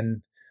dikes,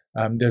 then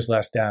there's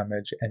less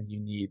damage, and you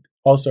need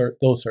those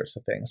sorts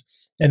of things.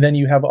 And then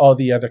you have all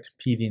the other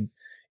competing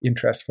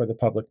interests for the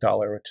public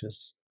dollar, which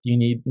is you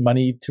need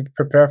money to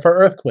prepare for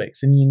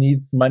earthquakes, and you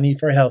need money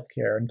for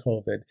healthcare and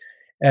COVID.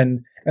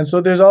 And so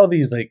there's all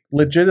these like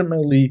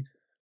legitimately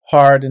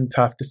hard and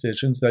tough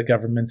decisions that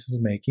government is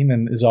making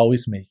and is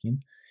always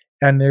making.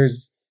 And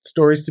there's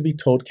stories to be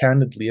told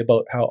candidly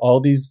about how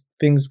all these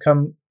things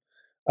come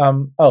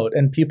out,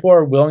 and people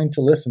are willing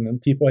to listen,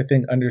 and people, I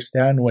think,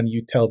 understand when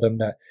you tell them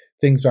that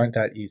things aren't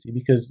that easy,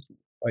 because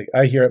like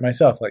I hear it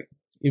myself, like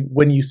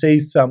when you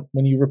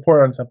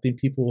report on something,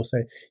 people will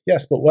say,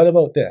 yes, but what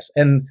about this?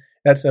 And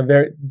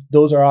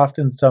those are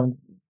often some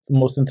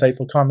most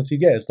insightful comments you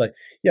get, is like,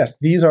 yes,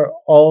 these are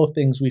all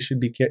things we should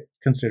be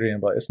considering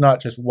about. It's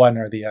not just one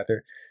or the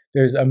other.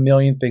 There's a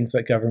million things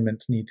that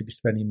governments need to be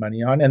spending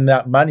money on, and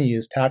that money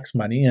is tax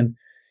money, and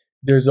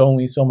there's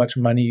only so much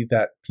money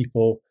that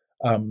people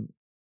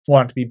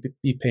want to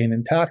be paying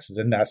in taxes.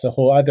 And that's a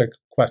whole other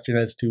question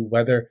as to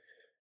whether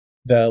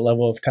the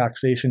level of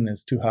taxation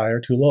is too high or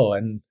too low,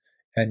 and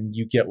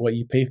you get what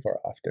you pay for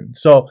often.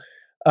 So,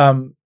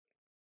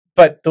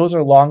 but those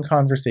are long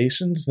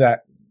conversations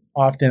that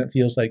often it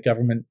feels like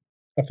government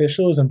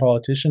officials and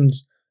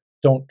politicians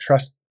don't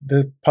trust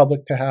the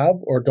public to have,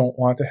 or don't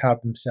want to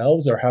have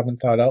themselves, or haven't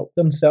thought out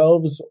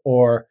themselves,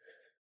 or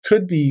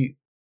could be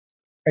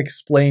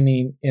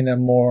explaining in a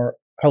more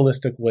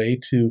holistic way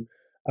to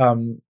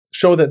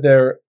show that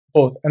they're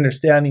both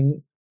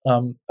understanding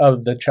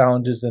of the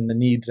challenges and the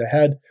needs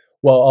ahead,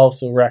 while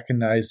also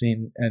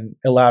recognizing and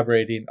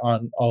elaborating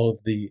on all of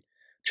the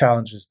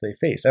challenges they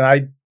face. And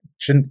I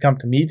shouldn't come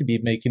to me to be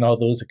making all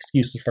those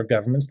excuses for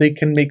governments. They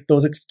can make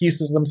those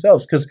excuses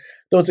themselves, because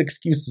those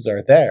excuses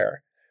are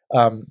there.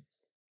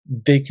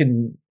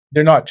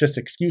 They're not just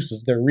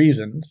excuses, they're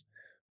reasons.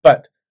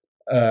 But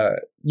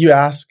you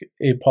ask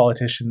a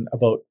politician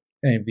about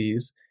any of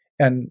these,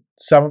 and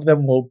some of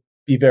them will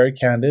be very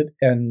candid,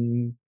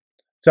 and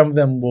some of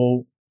them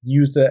will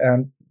use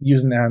an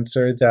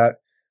answer that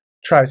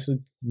tries to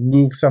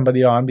move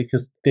somebody on,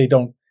 because they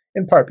don't,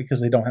 in part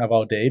because they don't have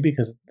all day,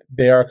 because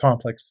they are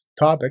complex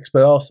topics,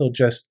 but also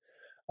just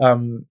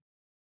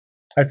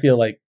I feel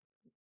like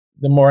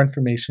the more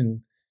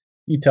information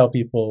you tell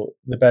people,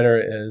 the better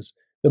it is.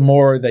 The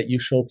more that you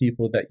show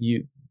people that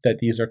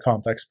these are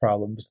complex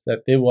problems,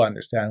 that they will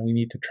understand. We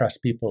need to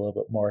trust people a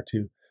little bit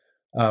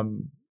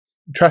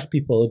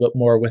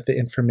more with the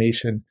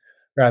information,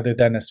 rather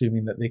than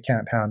assuming that they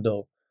can't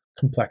handle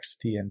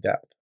complexity and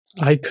depth.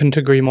 I couldn't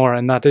agree more,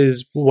 and that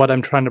is what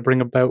I'm trying to bring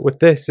about with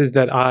this, is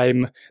that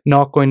I'm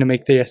not going to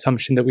make the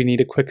assumption that we need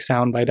a quick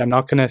soundbite. I'm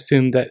not going to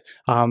assume that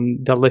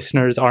the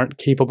listeners aren't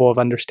capable of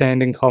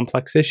understanding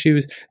complex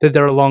issues, that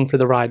they're along for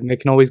the ride and they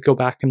can always go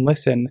back and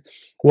listen.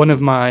 One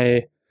of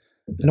my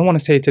I don't want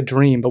to say it's a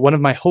dream, but one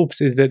of my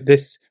hopes is that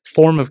this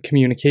form of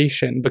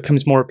communication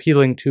becomes more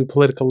appealing to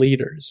political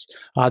leaders.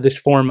 This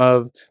form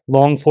of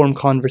long form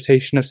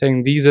conversation of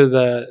saying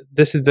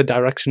this is the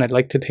direction I'd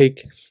like to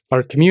take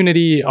our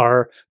community,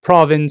 our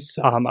province,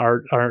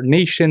 our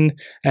nation,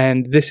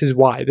 and this is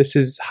why. This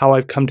is how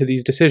I've come to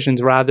these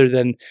decisions, rather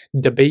than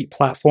debate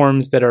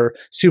platforms that are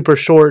super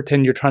short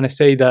and you're trying to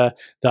say the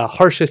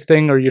harshest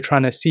thing, or you're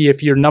trying to see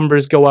if your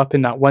numbers go up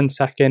in that 1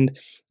 second.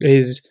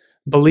 Is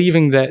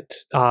believing that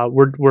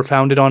we're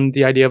founded on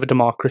the idea of a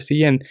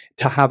democracy, and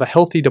to have a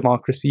healthy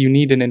democracy, you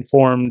need an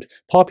informed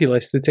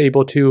populace that's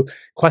able to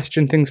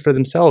question things for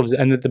themselves,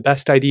 and that the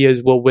best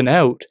ideas will win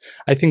out.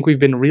 I think we've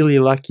been really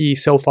lucky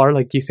so far.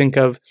 Like, you think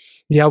of,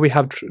 yeah, we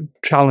have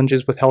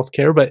challenges with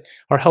healthcare, but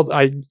our health,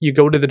 you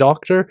go to the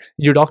doctor,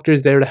 your doctor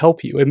is there to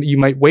help you. And you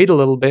might wait a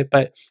little bit,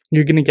 but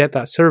you're going to get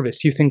that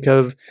service. You think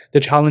of the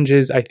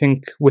challenges, I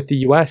think, with the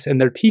US and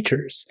their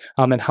teachers,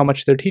 and how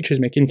much their teachers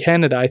make. In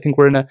Canada, I think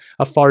we're in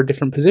a far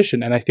different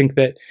position. And I think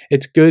that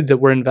it's good that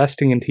we're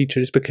investing in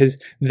teachers,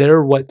 because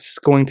they're what's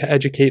going to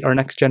educate our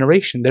next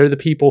generation. They're the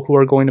people who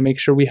are going to make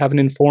sure we have an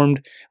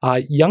informed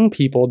young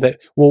people that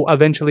will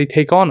eventually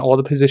take on all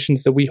the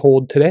positions that we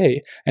hold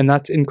today. And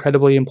that's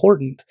incredibly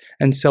important.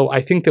 And so I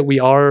think that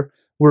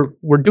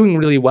we're doing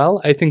really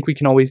well. I think we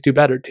can always do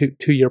better,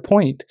 to your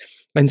point.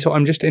 And so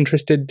I'm just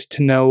interested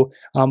to know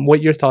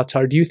what your thoughts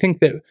are. Do you think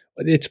that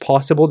it's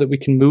possible that we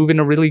can move in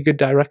a really good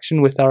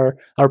direction with our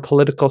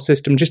political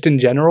system, just in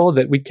general,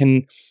 that we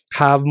can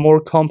have more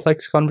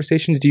complex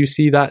conversations? Do you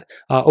see that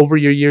over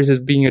your years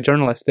as being a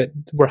journalist, that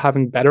we're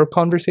having better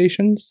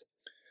conversations?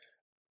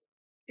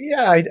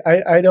 Yeah,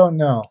 I don't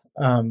know.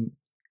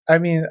 I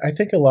mean, I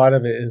think a lot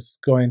of it is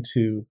going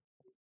to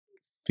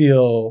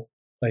feel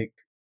like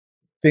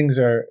things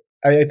are.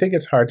 I think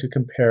it's hard to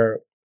compare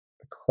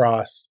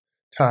across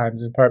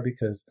times, in part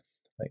because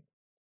like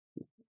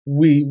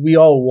we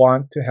all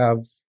want to have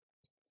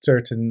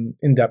certain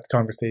in-depth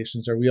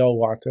conversations, or we all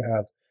want to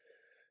have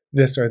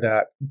this or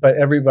that, but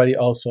everybody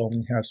also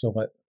only has so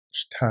much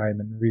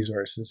time and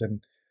resources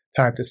and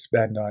time to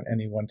spend on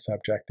any one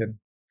subject,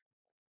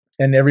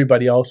 and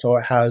everybody also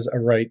has a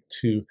right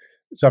to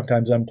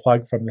sometimes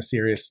unplug from the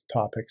serious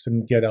topics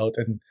and get out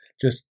and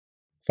just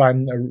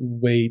find a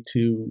way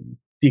to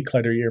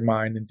declutter your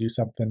mind and do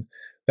something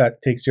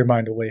that takes your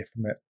mind away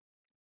from it.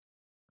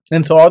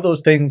 And so all those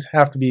things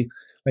have to be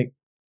like,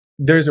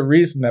 there's a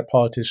reason that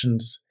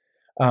politicians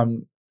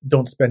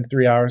don't spend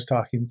 3 hours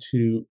talking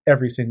to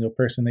every single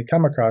person they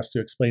come across to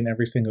explain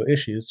every single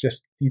issue. It's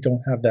just, you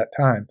don't have that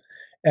time.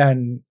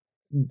 And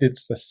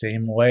it's the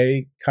same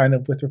way kind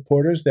of with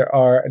reporters. There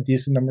are a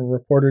decent number of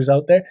reporters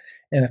out there,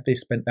 and if they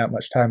spent that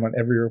much time on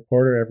every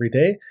reporter every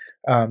day,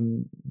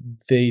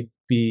 they'd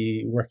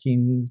be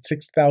working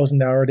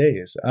 6,000-hour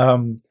days.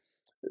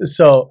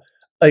 So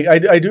like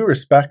I do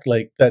respect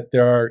like that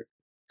there are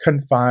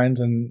confines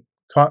and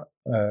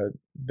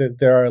that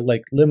there are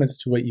like limits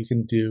to what you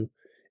can do,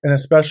 and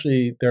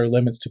especially there are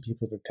limits to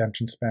people's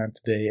attention span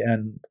today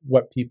and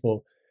what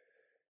people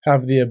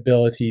have the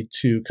ability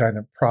to kind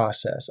of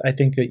process. I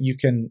think that you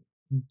can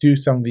do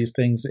some of these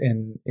things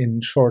in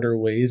shorter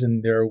ways,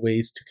 and there are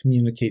ways to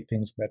communicate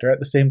things better. At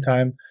the same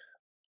time,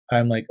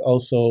 I'm like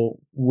also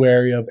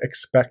wary of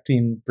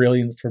expecting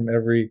brilliance from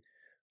every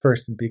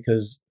person,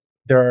 because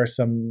there are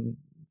some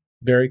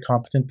very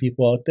competent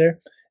people out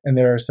there, and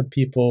there are some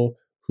people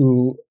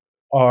who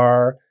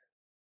are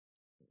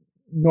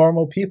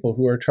normal people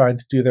who are trying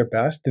to do their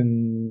best,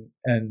 and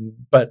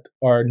but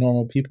are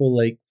normal people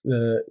like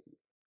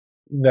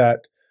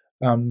that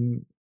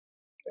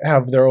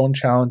have their own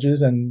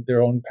challenges and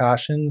their own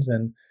passions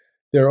and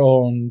their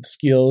own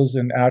skills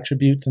and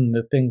attributes, and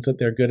the things that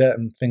they're good at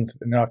and things that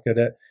they're not good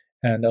at.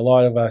 And a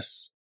lot of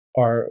us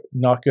are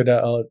not good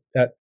at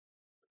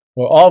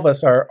well, all of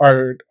us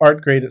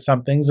aren't great at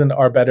some things and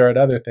are better at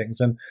other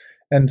things,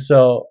 and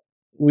so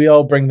we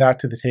all bring that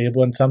to the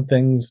table. And some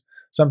things,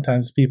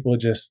 sometimes people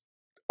just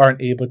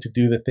aren't able to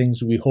do the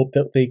things we hope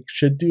that they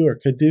should do or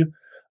could do.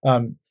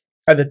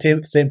 At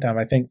the same time,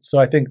 I think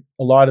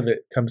a lot of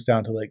it comes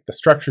down to like the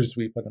structures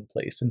we put in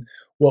place and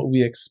what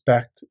we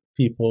expect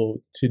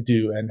people to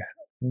do, and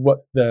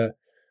what the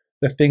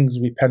things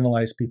we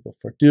penalize people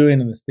for doing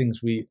and the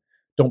things we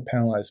don't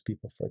penalize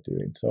people for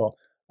doing. So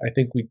I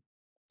think we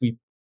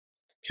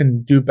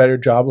can do a better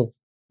job of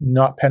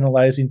not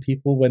penalizing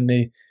people when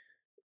they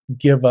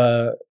give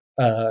a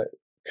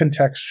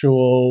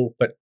contextual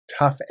but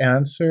tough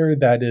answer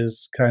that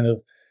is kind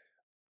of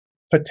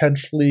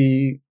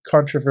potentially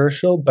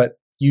controversial, but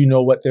you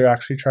know what they're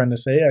actually trying to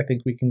say. I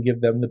think we can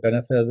give them the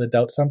benefit of the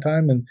doubt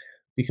sometime, and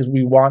because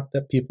we want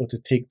the people to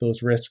take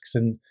those risks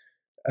and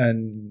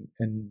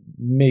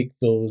make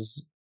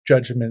those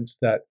judgments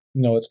that,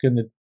 you know, it's going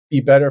to be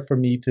better for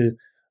me to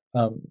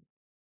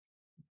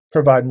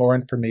provide more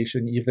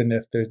information, even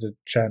if there's a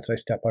chance I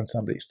step on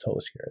somebody's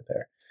toes here or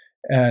there.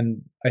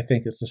 And I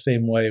think it's the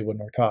same way when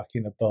we're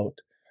talking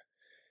about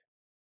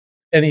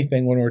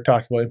anything, when we're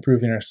talking about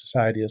improving our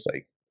society, is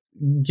like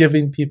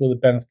giving people the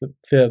benefit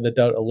of the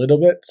doubt a little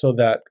bit so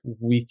that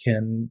we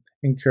can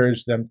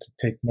encourage them to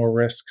take more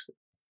risks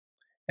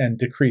and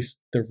decrease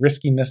the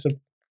riskiness of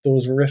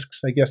those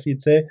risks, I guess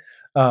you'd say,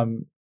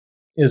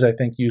 is, I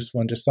think,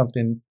 useful and just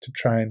something to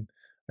try and,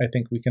 I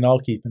think, we can all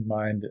keep in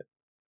mind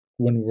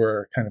when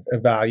we're kind of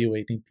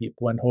evaluating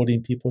people and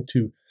holding people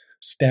to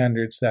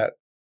standards that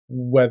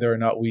whether or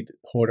not we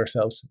hold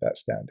ourselves to that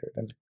standard.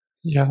 And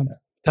yeah.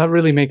 That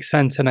really makes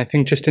sense. And I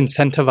think just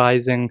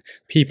incentivizing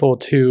people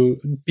to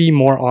be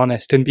more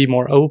honest and be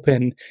more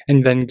open,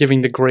 and then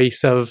giving the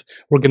grace of,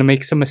 we're going to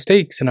make some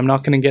mistakes and I'm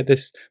not going to get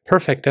this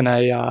perfect. And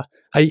I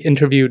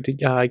interviewed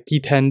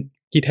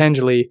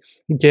Gitanjali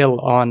Gill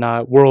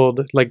on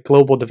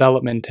global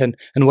development and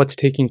what's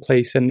taking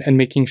place, and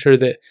making sure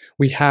that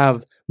we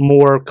have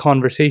more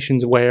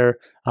conversations where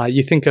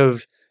you think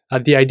of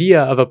the idea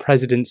of a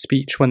president's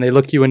speech when they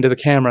look you into the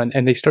camera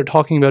and they start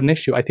talking about an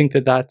issue. I think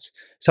that that's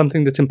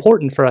something that's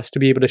important for us to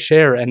be able to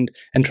share and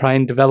try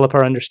and develop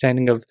our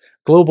understanding of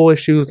global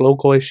issues,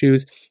 local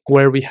issues,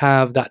 where we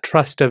have that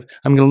trust of,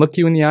 I'm going to look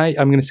you in the eye,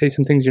 I'm going to say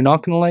some things you're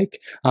not going to like,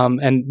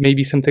 and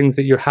maybe some things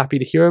that you're happy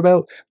to hear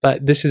about,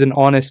 but this is an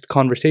honest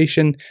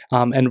conversation,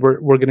 and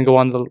we're going to go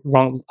on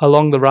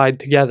along the ride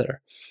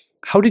together.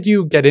 How did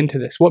you get into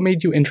this? What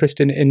made you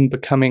interested in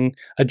becoming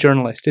a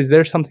journalist? Is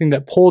there something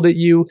that pulled at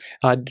you?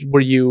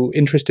 Were you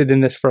interested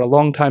in this for a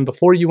long time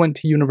before you went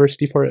to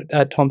university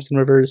at Thompson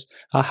Rivers?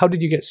 How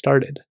did you get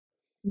started?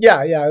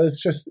 Yeah.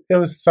 It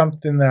was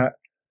something that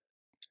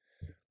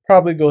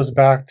probably goes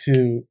back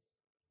to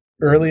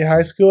early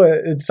high school.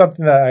 It's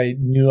something that I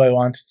knew I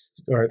wanted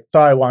or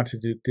thought I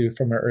wanted to do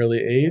from an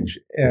early age,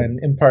 and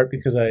in part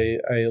because I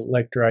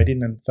liked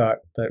writing and thought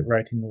that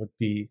writing would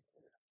be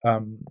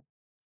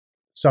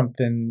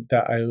something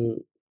that I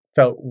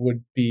felt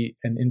would be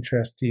an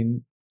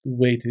interesting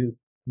way to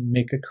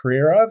make a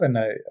career of. And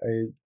I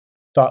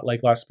thought,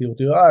 like lots of people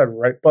do, I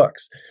write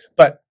books,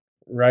 but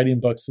writing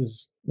books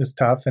is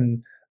tough.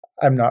 And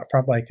I'm not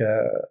from I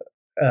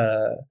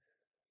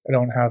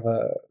don't have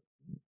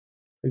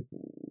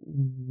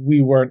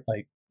we weren't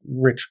like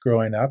rich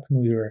growing up,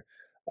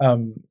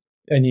 and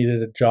I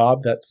needed a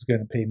job that was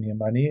going to pay me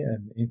money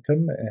and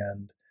income,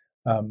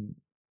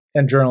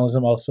 and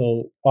journalism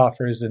also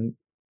offers an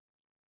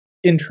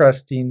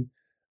interesting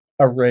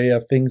array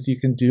of things you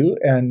can do,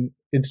 and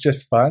it's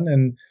just fun.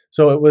 And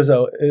so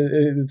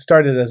it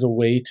started as a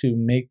way to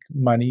make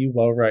money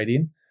while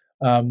writing,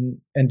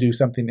 and do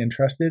something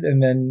interested.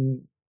 And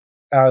then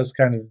as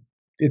kind of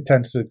it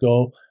tends to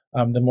go,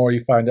 the more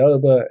you find out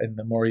about it and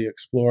the more you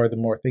explore, the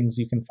more things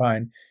you can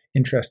find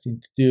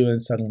interesting to do,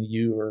 and suddenly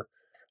you are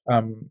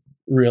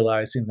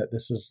realizing that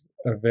this is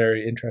a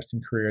very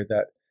interesting career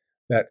that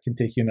can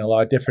take you in a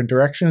lot of different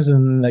directions,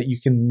 and that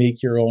you can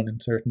make your own in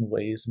certain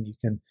ways, and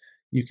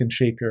you can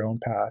shape your own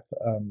path,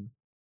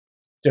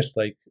 just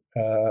like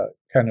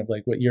kind of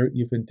like what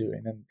you've been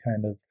doing, and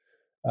kind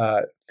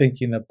of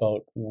thinking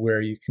about where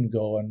you can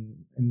go,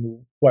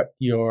 and what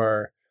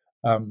your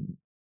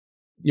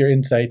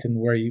insight and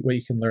what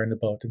you can learn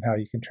about, and how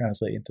you can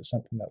translate into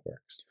something that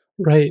works.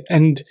 Right.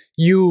 And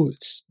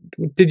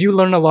did you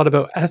learn a lot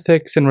about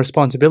ethics and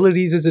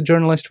responsibilities as a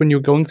journalist when you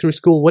were going through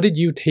school? What did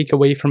you take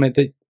away from it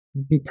that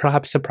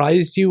perhaps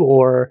surprised you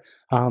or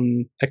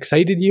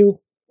excited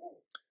you?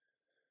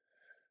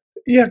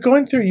 Yeah,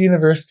 going through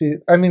university,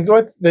 I mean,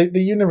 the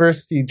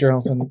university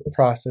journalism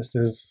process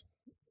is,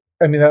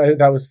 I mean,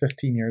 that was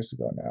 15 years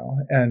ago now.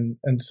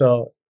 And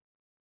so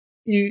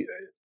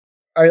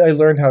I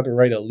learned how to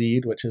write a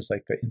lead, which is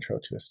like the intro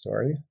to a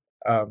story.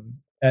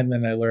 And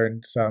then I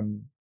learned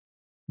some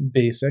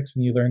basics,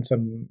 and you learn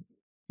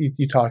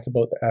you talk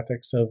about the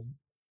ethics of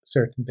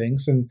certain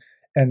things,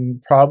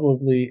 and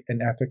probably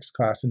an ethics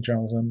class in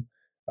journalism,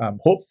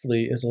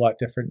 hopefully, is a lot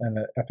different than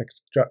an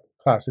ethics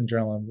class in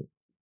journalism,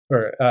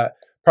 or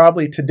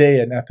probably today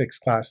an ethics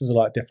class is a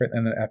lot different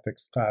than an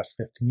ethics class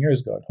 15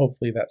 years ago, and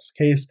hopefully that's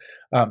the case.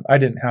 I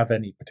didn't have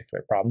any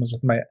particular problems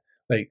with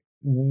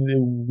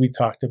we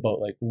talked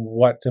about like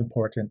what's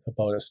important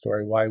about a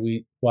story,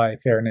 why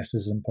fairness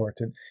is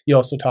important. You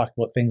also talk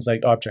about things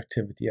like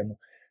objectivity and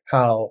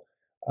how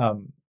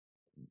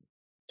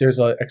there's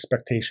an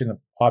expectation of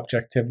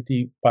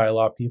objectivity by a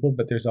lot of people,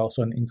 but there's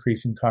also an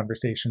increasing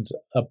conversations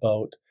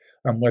about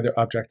whether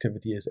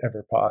objectivity is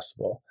ever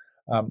possible,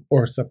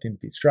 or something to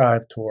be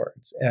strived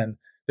towards. And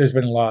there's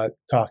been a lot of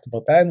talk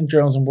about that in the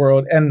journalism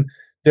world, and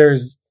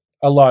there's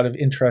a lot of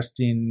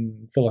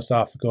interesting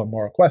philosophical and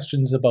moral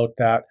questions about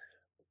that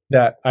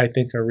I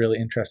think are really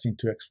interesting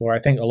to explore. I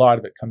think a lot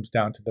of it comes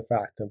down to the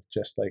fact of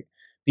just like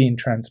being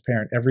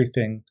transparent.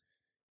 Everything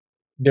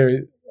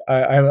there,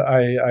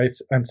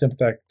 I'm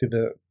sympathetic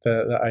to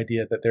the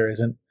idea that there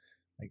isn't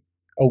like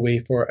a way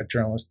for a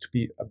journalist to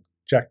be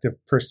objective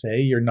per se.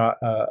 You're not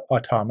an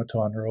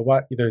automaton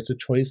robot. There's a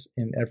choice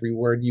in every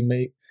word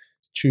you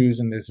choose,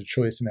 and there's a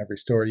choice in every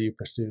story you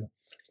pursue.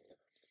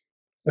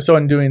 So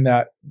in doing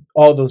that,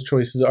 all those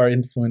choices are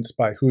influenced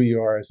by who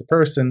you are as a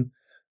person.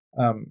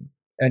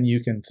 And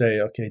you can say,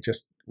 okay,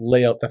 just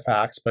lay out the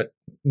facts, but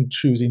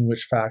choosing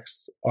which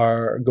facts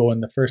go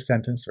in the first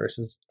sentence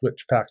versus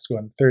which facts go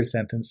in the third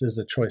sentence is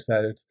a choice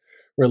that is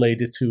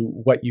related to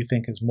what you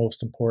think is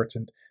most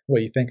important.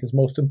 What you think is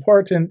most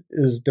important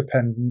is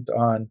dependent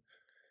on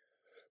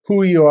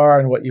who you are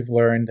and what you've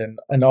learned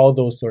and all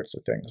those sorts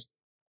of things.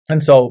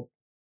 And so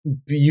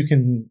you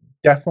can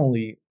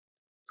definitely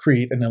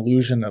create an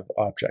illusion of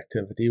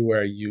objectivity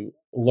where you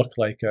look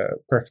like a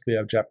perfectly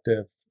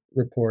objective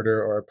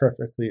reporter or a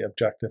perfectly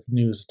objective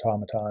news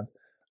automaton.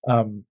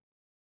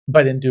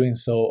 But in doing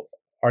so,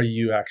 are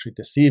you actually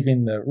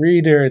deceiving the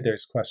reader?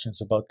 There's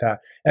questions about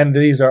that. And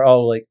these are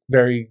all like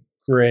very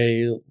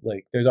gray,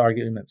 like there's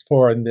arguments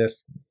for and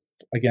this,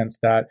 against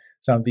that.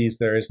 Some of these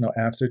there is no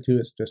answer to.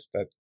 It's just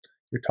that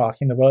you're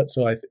talking about.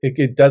 So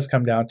it does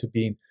come down to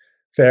being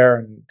fair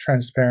and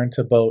transparent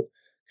about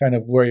kind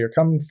of where you're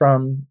coming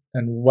from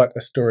and what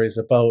a story is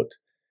about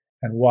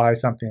and why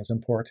something is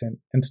important.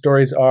 And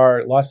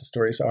lots of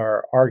stories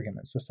are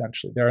arguments,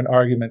 essentially. They're an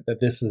argument that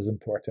this is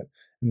important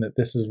and that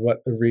this is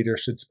what the reader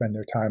should spend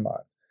their time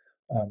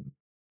on.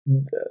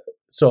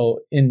 So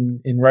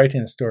in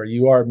writing a story,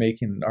 you are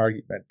making an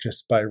argument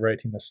just by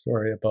writing a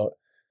story about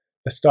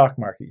the stock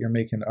market. You're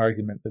making an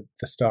argument that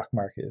the stock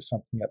market is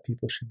something that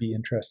people should be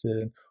interested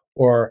in,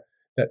 or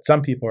that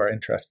some people are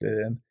interested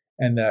in,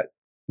 and that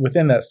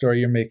within that story,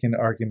 you're making an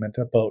argument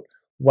about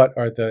what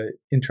are the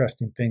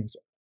interesting things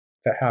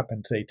that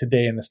happen, say,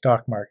 today in the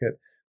stock market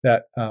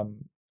that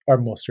are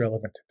most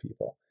relevant to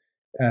people.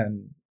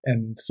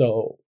 And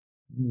so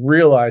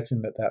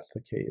realizing that that's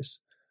the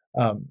case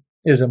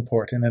is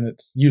important, and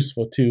it's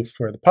useful too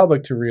for the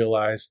public to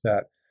realize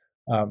that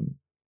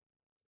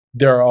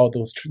there are all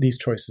these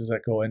choices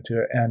that go into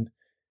it, and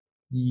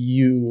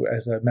you,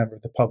 as a member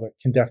of the public,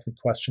 can definitely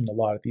question a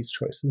lot of these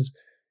choices.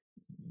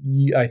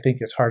 I think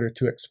it's harder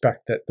to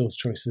expect that those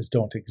choices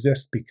don't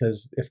exist,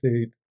 because if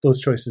those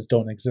choices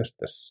don't exist,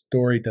 the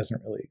story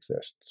doesn't really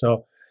exist.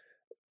 So,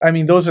 I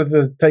mean, those are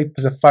the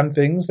types of fun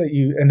things that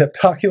you end up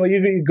talking about.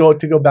 You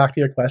go back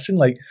to your question,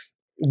 like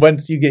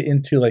once you get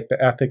into like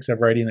the ethics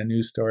of writing a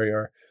news story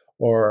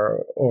or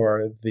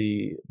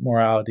the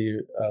morality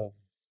of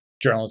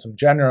journalism in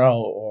general,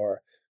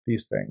 or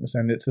these things.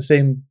 And it's the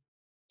same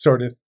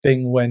sort of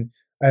thing when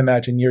I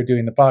imagine you're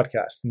doing the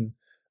podcast, and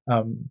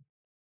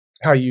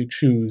how you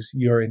choose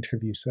your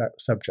interview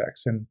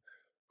subjects and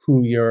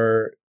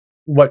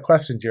what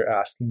questions you're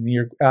asking.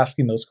 You're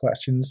asking those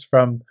questions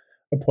from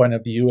a point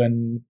of view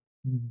and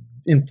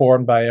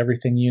informed by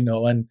everything you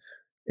know, and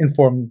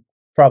informed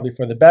probably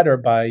for the better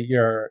by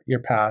your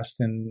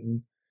past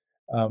and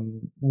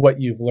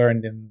what you've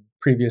learned in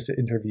previous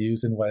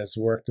interviews and what has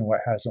worked and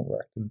what hasn't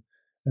worked.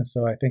 And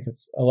so I think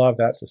it's a lot of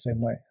that's the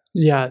same way.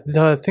 Yeah,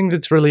 the thing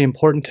that's really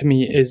important to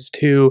me is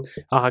to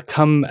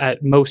come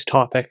at most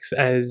topics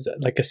as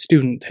like a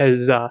student,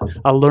 as a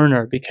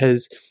learner,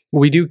 because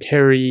we do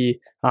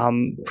carry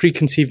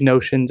preconceived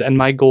notions, and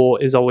my goal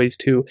is always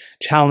to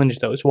challenge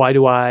those. Why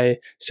do I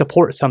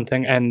support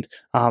something? And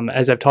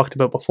as I've talked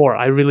about before,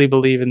 I really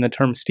believe in the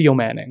term steel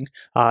manning,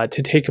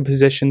 to take a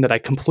position that I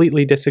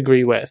completely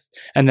disagree with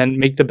and then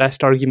make the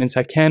best arguments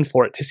I can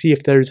for it to see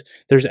if there's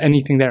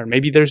anything there.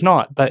 Maybe there's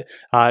not, but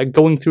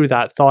going through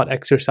that thought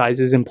exercise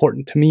is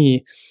important to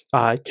me,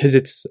 because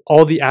it's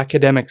all the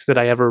academics that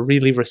I ever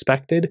really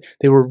respected.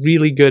 They were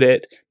really good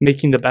at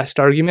making the best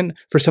argument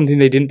for something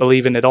they didn't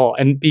believe in at all,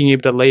 and being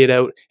able to lay it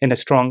out in a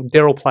strong.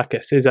 Daryl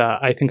Plekas is,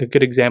 I think, a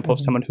good example of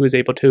someone who is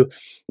able to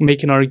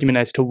make an argument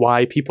as to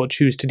why people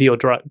choose to deal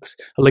drugs,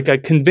 like a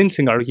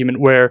convincing argument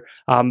where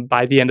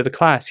by the end of the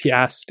class,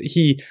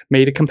 he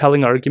made a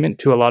compelling argument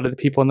to a lot of the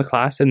people in the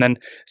class, and then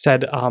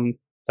said,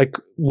 like,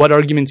 what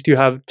arguments do you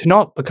have to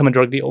not become a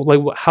drug dealer?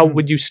 Like, how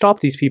would you stop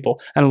these people?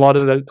 And a lot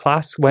of the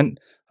class went,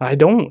 I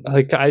don't.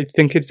 Like, I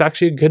think it's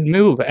actually a good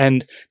move.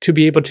 And to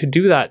be able to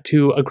do that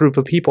to a group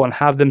of people and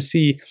have them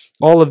see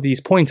all of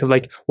these points of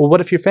like, well, what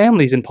if your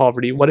family's in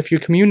poverty? What if your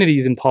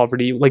community's in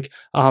poverty? Like,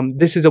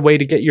 this is a way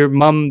to get your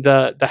mom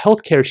the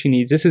healthcare she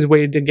needs. This is a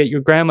way to get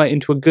your grandma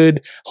into a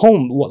good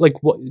home.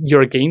 What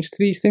you're against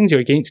these things?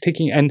 You're against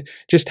taking, and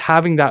just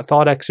having that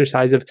thought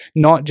exercise of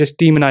not just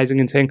demonizing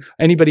and saying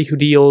anybody who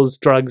deals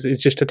drugs is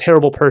just a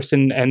terrible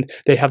person and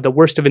they have the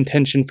worst of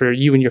intention for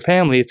you and your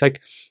family. It's like,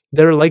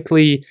 they're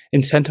likely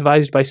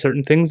incentivized by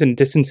certain things and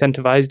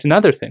disincentivized in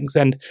other things.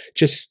 And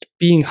just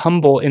being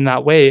humble in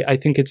that way, I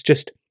think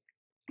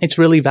it's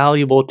really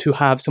valuable to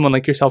have someone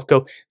like yourself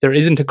go, there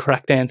isn't a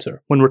correct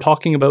answer. When we're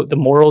talking about the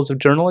morals of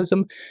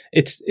journalism,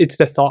 it's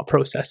the thought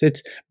process.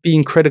 It's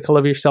being critical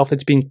of yourself.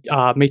 It's being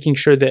making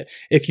sure that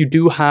if you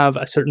do have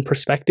a certain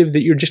perspective,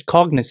 that you're just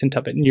cognizant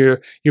of it, and you're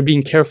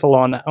being careful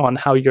on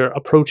how you're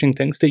approaching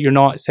things, that you're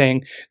not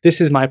saying, this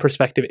is my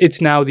perspective.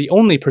 It's now the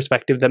only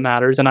perspective that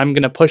matters, and I'm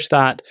going to push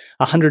that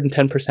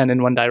 110%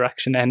 in one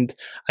direction. And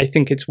I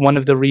think it's one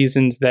of the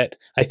reasons that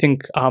I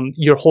think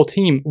your whole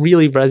team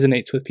really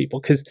resonates with people,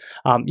 because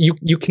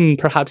you can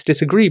perhaps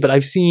disagree, but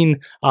I've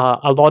seen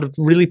a lot of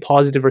really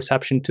positive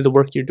reception to the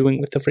work you're doing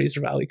with the Fraser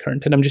Valley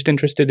Current. And I'm just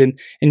interested in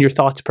your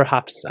thoughts,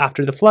 perhaps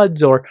after the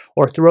floods or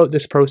throughout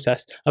this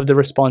process, of the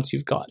response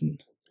you've gotten.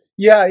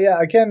 Yeah.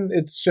 Again,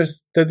 it's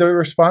just that the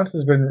response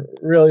has been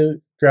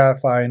really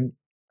gratifying,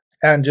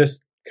 and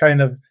just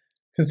kind of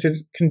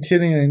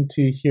continuing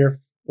to hear,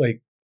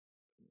 like,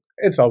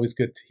 it's always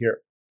good to hear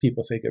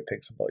people say good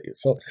things about you.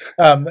 So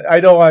I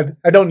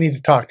don't need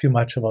to talk too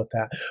much about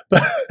that.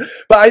 But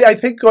I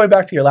think going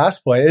back to your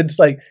last point, it's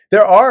like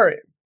there are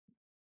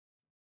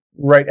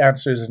right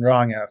answers and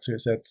wrong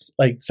answers. That's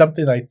like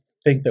something I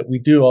think that we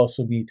do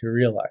also need to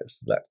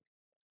realize, that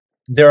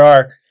there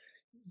are,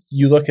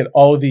 you look at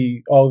all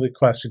the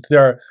questions,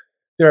 there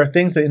are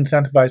things that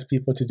incentivize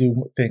people to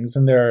do things,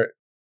 and there are,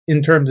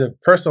 in terms of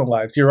personal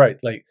lives, you're right,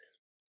 like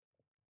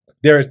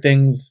there are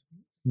things,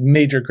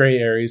 major gray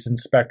areas and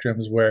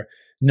spectrums where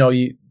no,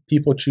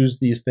 people choose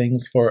these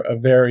things for a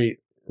very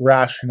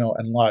rational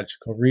and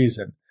logical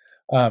reason.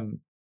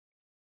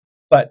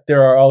 But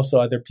there are also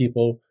other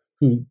people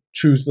who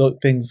choose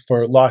things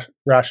for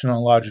rational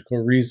and logical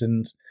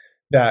reasons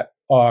that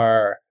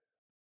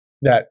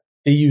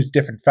they use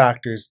different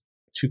factors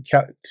to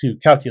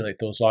calculate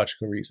those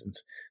logical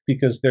reasons,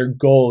 because their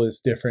goal is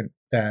different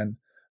than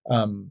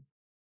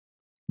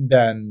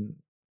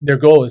their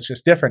goal is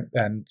just different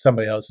than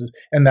somebody else's,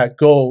 and that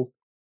goal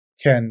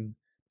can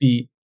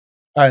be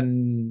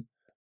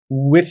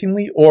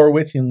unwittingly or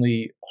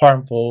wittingly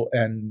harmful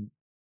and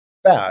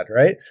bad,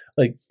 right?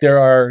 Like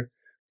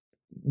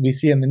we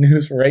see in the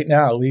news right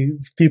now,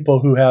 people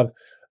who have,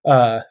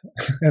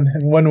 and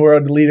one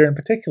world leader in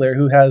particular,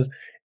 who has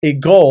a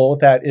goal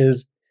that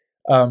is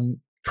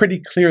pretty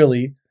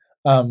clearly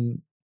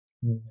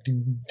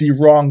the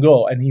wrong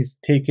goal, and he's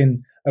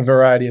taken a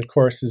variety of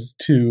courses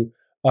to,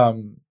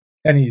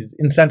 and he's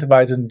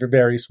incentivized in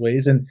various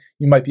ways, and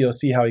you might be able to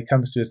see how he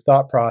comes to his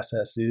thought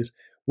processes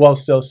while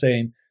still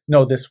saying,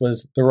 no, this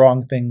was the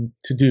wrong thing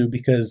to do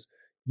because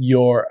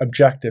your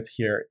objective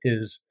here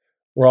is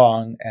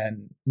wrong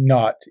and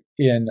not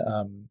in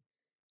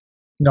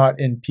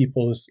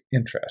people's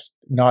interest,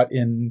 not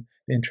in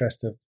the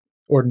interest of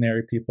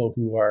ordinary people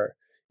who are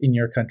in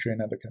your country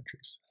and other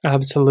countries.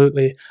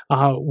 Absolutely.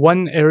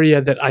 One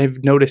area that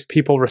I've noticed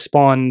people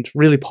respond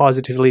really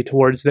positively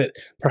towards, that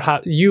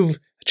perhaps you've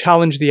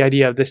challenged the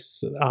idea of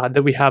this,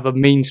 that we have of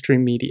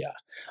mainstream media.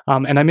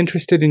 And I'm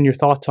interested in your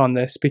thoughts on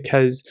this,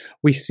 because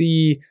we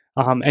see,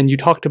 and you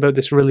talked about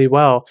this really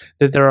well,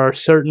 that there are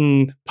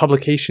certain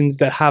publications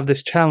that have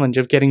this challenge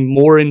of getting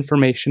more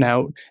information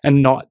out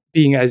and not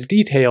being as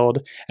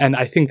detailed, and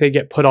I think they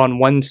get put on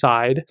one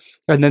side.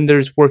 And then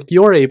there's work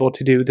you're able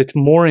to do that's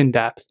more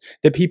in-depth,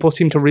 that people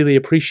seem to really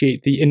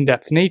appreciate the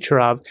in-depth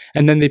nature of,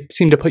 and then they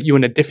seem to put you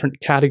in a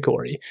different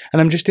category.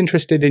 And I'm just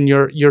interested in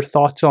your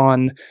thoughts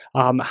on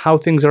how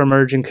things are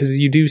emerging, because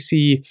you do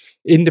see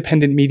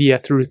independent media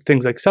through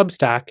things like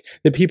Substack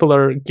that people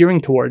are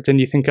gearing towards.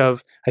 And you think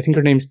of, I think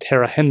her name's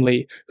Tara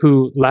Henley,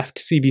 who left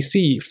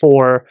CBC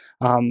for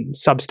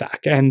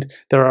Substack, and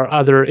there are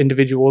other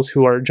individuals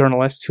who are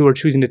journalists who are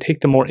choosing to take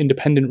the more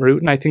independent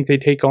route, and I think they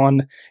take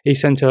on a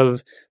sense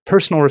of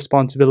personal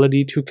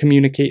responsibility to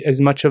communicate as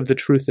much of the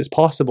truth as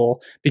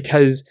possible,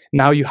 because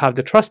now you have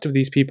the trust of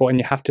these people and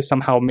you have to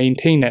somehow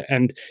maintain it,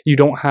 and you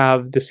don't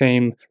have the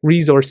same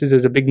resources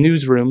as a big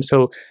newsroom,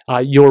 so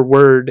your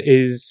word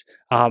is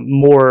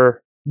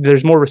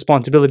there's more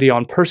responsibility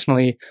on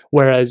personally,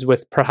 whereas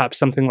with perhaps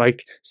something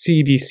like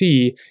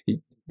CBC,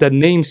 the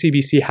name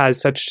CBC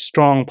has such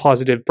strong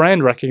positive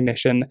brand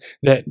recognition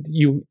that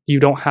you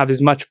don't have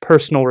as much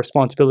personal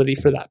responsibility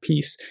for that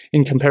piece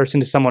in comparison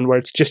to someone where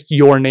it's just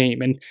your name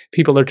and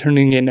people are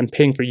turning in and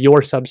paying for your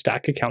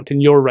Substack account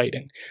and your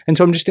writing. And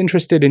so I'm just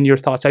interested in your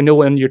thoughts. I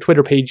know on your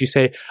Twitter page you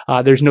say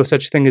there's no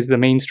such thing as the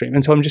mainstream,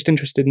 and so I'm just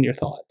interested in your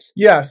thoughts.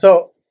 Yeah,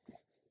 so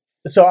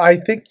I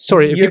think...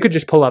 Sorry, if you could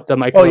just pull up the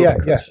microphone. Oh,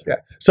 yeah.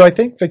 So I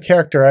think the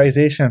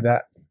characterization of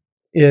that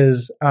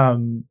is...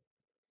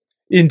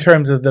 in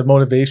terms of the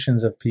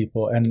motivations of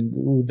people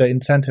and the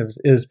incentives,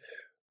 is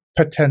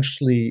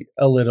potentially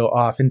a little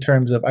off in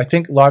terms of, I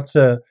think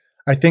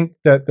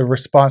that the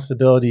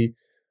responsibility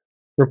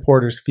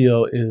reporters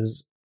feel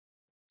is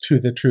to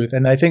the truth.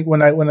 And I think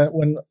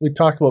when we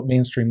talk about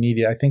mainstream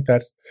media, I think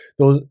that's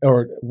those,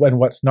 or when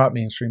what's not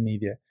mainstream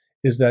media,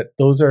 is that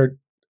those are,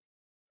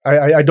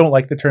 I don't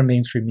like the term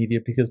mainstream media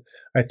because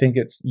I think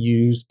it's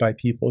used by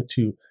people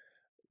to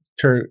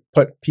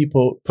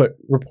put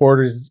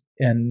reporters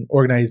and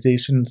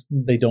organizations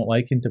they don't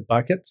like into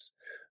buckets,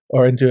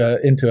 or into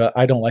a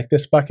I don't like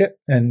this bucket.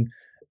 And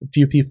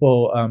few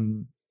people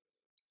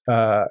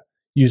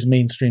use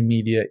mainstream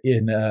media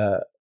in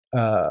a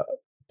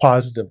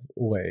positive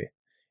way,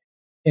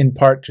 in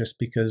part just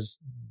because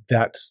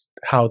that's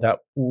how that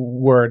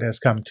word has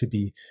come to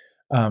be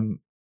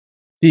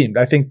deemed.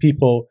 I think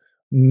people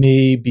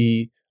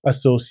maybe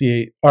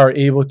are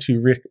able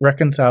to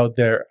reconcile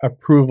their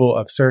approval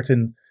of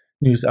certain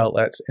news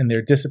outlets and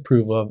their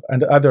disapproval of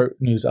and other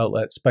news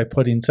outlets by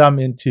putting some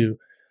into,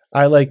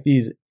 I like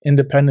these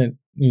independent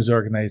news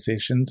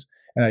organizations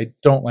and I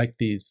don't like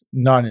these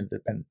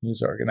non-independent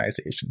news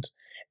organizations.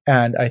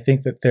 And I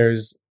think that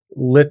there's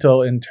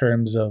little in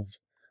terms of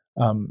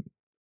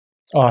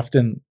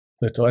often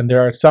little, and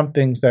there are some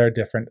things that are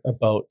different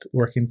about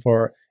working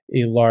for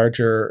a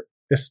larger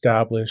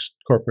established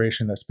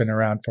corporation that's been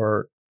around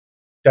for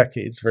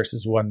decades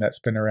versus one that's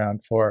been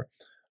around for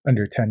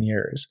under 10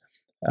 years.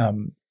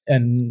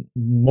 And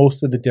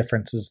most of the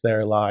differences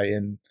there lie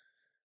in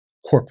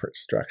corporate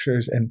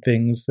structures and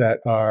things that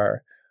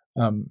are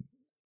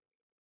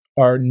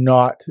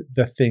not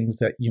the things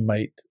that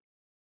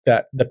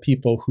that the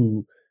people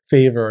who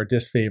favor or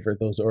disfavor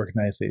those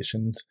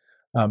organizations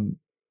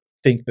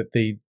think that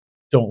they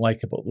don't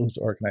like about those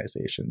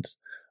organizations.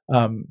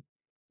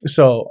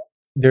 So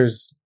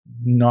there's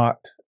not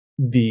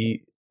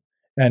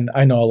and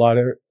I know a lot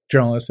of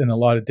journalists in a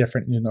lot of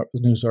different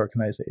news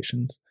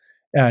organizations,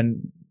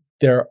 and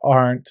there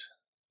aren't,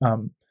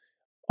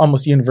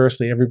 almost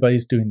universally,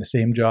 everybody's doing the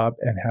same job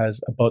and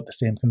has about the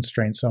same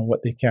constraints on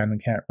what they can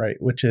and can't write,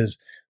 which is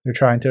they're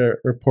trying to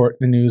report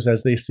the news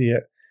as they see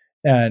it,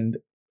 and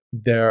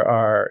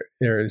there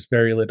is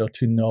very little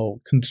to no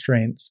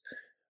constraints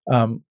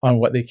on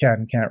what they can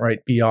and can't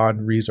write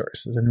beyond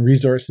resources. And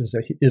resources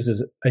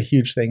is a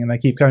huge thing. And I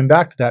keep coming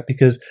back to that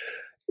because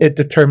it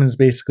determines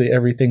basically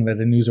everything that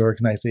a news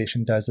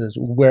organization does, is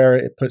where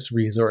it puts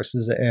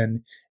resources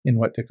and in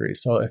what degree.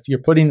 So if you're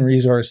putting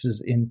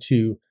resources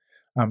into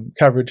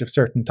coverage of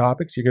certain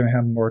topics, you're going to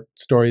have more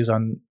stories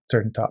on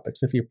certain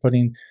topics. If you're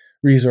putting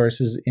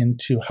resources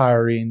into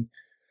hiring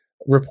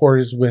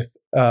reporters with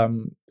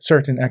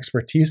certain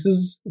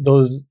expertises,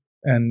 those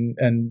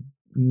and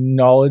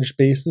knowledge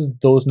bases,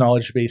 those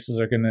knowledge bases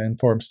are going to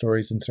inform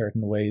stories in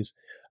certain ways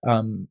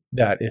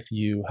that if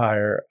you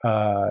hire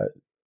a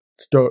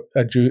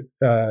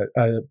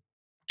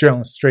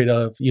journalist straight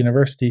out of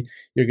university,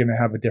 you're going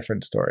to have a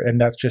different story. And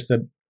that's just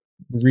a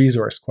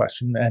resource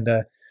question and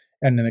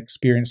an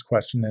experience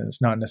question. And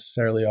it's not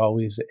necessarily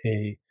always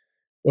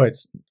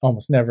it's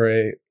almost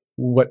never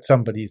what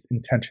somebody's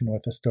intention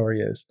with a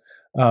story is.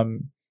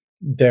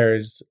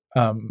 There's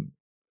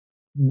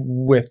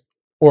with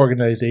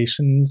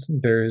organizations,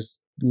 there's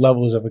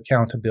levels of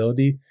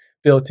accountability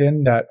built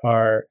in that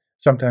are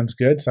sometimes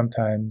good,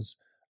 sometimes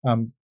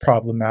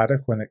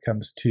problematic when it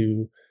comes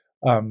to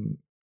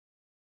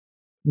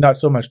not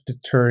so much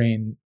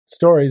deterring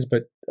stories,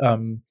 but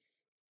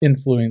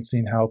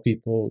influencing how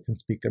people can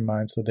speak their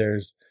minds. So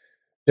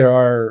there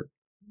are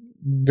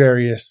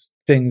various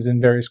things in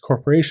various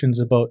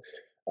corporations about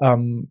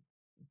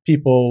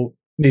people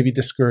maybe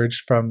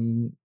discouraged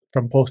from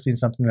posting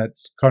something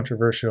that's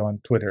controversial on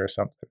Twitter or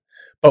something.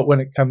 But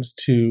when it comes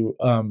to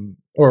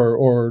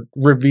or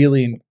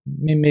revealing,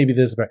 maybe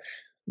this, but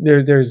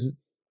there's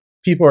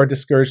people are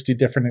discouraged to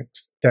different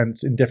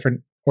extents in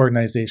different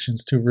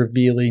organizations to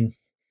revealing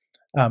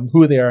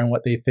who they are and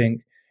what they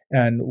think,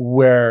 and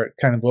where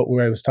kind of what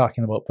I was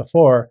talking about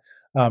before,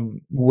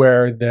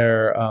 where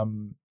their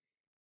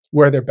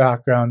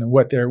background and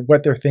what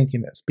their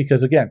thinking is.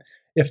 Because again,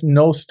 if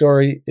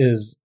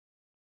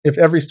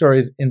every story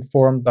is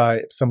informed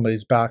by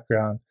somebody's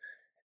background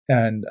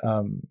and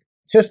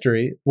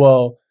history,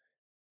 well,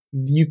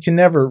 you can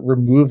never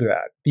remove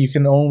that. You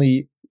can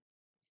only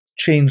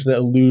change the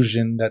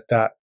illusion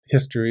that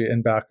history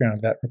and background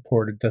of that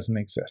reporter doesn't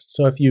exist.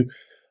 So if you,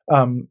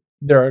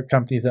 there are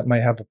companies that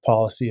might have a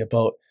policy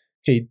about,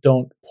 okay,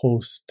 don't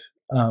post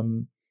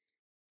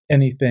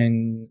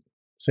anything,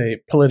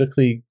 say,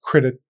 politically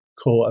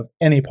critical of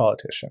any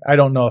politician. I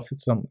don't know if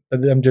it's I'm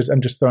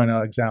just throwing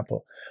out an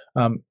example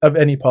of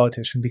any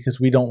politician, because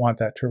we don't want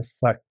that to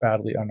reflect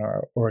badly on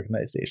our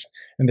organization.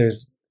 And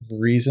there's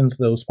reasons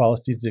those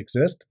policies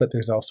exist, but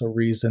there's also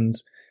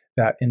reasons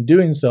that in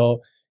doing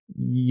so,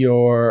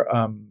 you're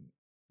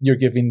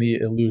giving the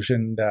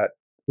illusion that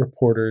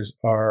reporters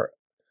are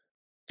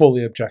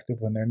fully objective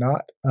when they're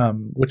not,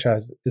 which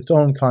has its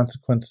own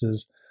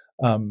consequences.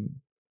 And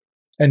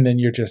then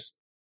you're just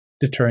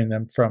deterring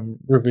them from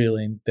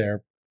revealing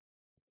their,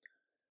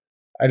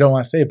 I don't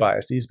want to say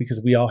biases,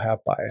 because we all have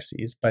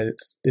biases, but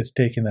it's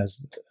taken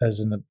as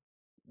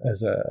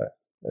a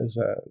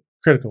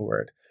critical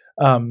word.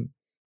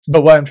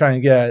 But what I'm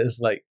trying to get at is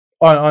like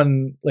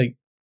on like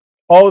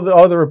all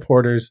the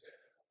reporters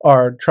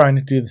are trying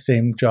to do the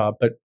same job,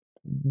 but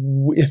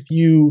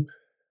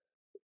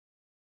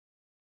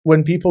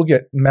when people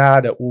get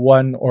mad at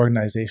one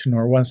organization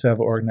or one set of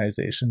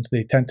organizations,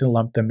 they tend to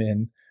lump them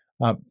in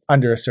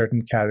under a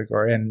certain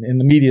category. And in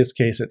the media's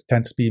case, it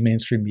tends to be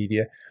mainstream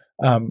media.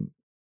 And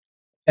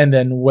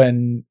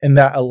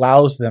that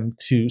allows them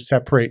to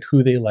separate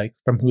who they like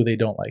from who they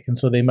don't like. And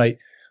so they might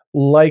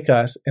like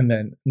us and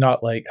then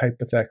not like,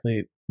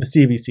 hypothetically, the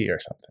CBC or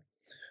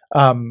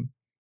something.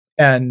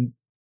 And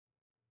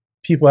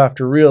people have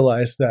to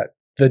realize that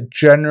the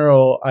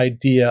general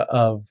idea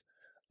of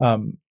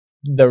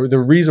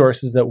the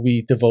resources that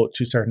we devote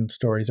to certain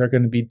stories are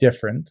going to be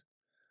different.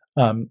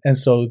 And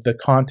so the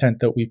content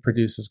that we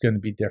produce is going to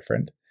be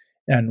different.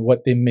 And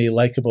what they may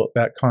like about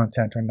that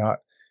content or not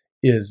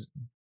is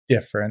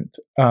different,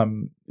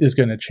 is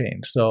going to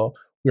change. So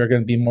we're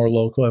going to be more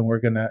local, and we're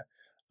going to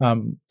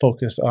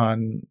focus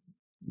on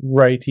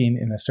writing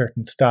in a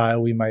certain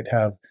style. We might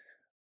have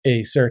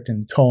a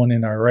certain tone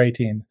in our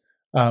writing,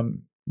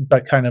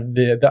 but kind of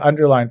the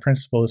underlying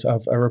principles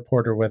of a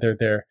reporter, whether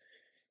they're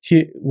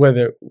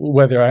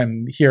whether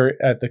I'm here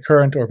at the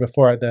Current or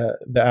before at the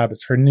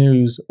Abbotsford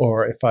News,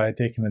 or if I had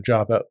taken a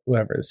job at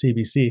whatever the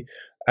CBC,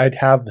 I'd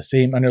have the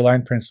same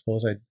underlying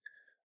principles. I'd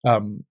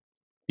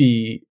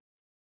be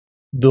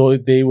though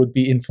they would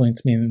be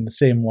influencing me in the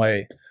same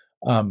way,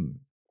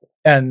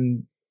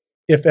 and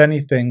if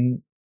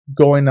anything,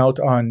 going out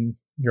on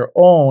your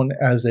own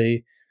as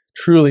a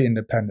truly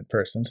independent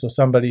person, so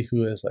somebody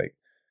who is like,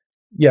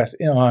 yes,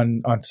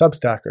 on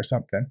Substack or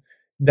something,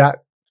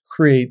 that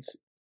creates,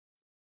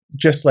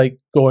 just like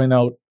going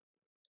out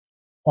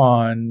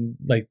on,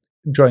 like,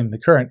 joining the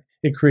Current,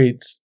 it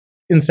creates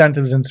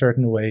incentives in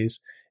certain ways,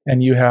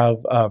 and you have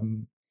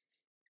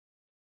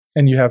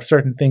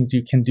certain things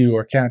you can do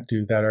or can't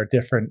do that are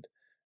different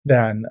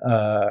than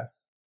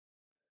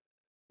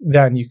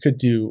you could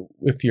do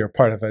if you're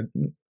part of a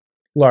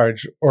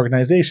large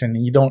organization.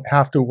 And you don't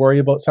have to worry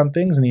about some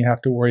things, and you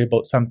have to worry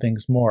about some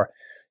things more.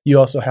 You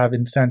also have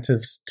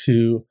incentives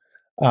to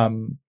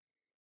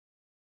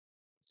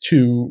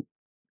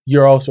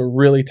you're also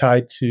really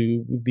tied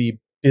to the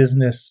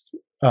business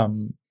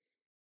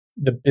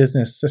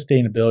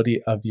sustainability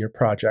of your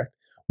project,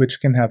 which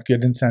can have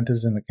good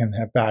incentives and it can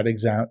have bad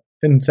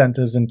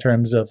incentives in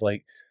terms of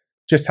like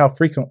just how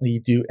frequently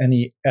you do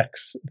any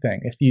X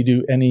thing. If you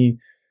do any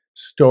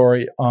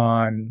story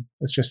on,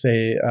 let's just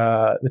say,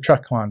 the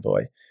truck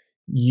convoy,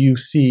 you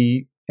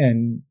see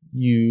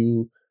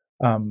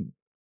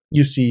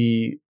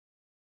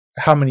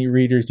how many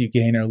readers you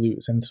gain or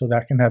lose, and so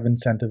that can have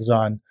incentives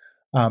on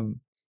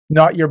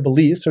not your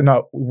beliefs or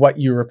not what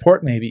you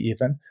report, maybe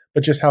even,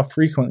 but just how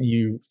frequently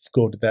you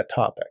go to that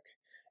topic,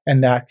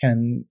 and that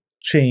can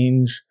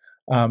change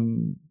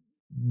the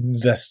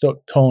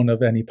tone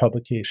of any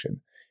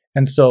publication.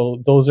 And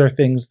so those are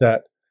things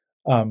that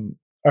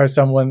are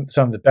some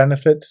of the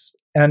benefits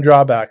and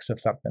drawbacks of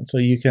something. So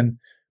you can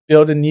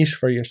build a niche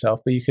for yourself,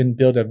 but you can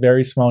build a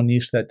very small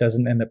niche that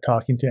doesn't end up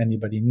talking to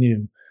anybody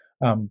new,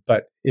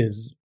 but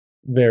is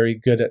very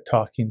good at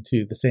talking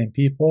to the same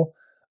people.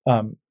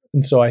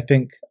 And so I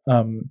think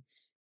I'm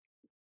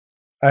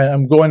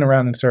going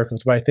around in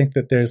circles, but I think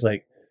that there's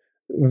like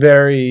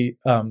very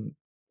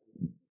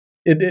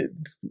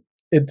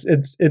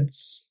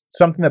it's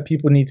something that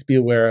people need to be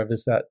aware of,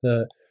 is that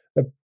the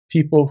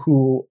people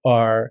who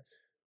are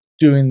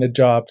doing the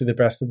job to the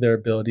best of their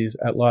abilities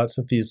at lots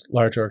of these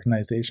large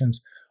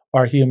organizations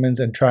are humans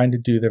and trying to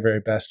do their very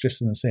best,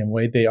 just in the same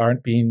way. They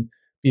aren't being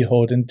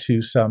beholden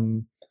to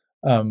some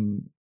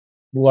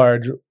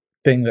large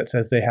thing that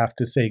says they have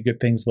to say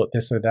good things about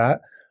this or that.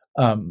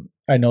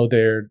 I know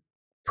they're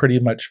pretty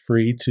much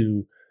free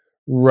to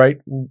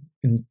write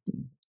and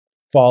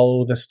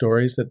follow the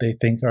stories that they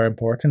think are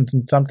important,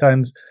 and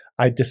sometimes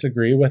I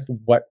disagree with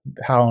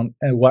how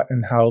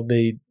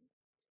they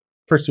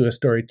pursue a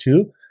story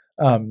too.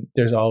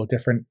 There's all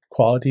different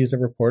qualities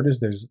of reporters.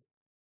 There's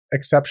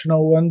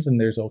exceptional ones and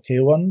there's okay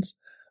ones.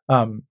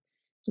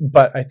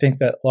 But I think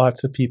that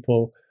lots of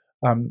people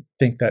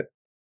think that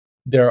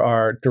there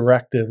are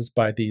directives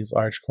by these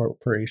large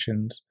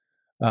corporations,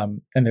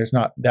 and there's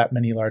not that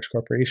many large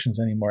corporations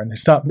anymore, and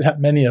there's not that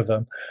many of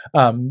them,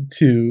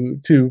 to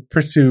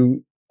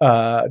pursue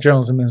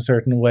journalism in a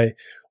certain way,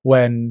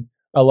 when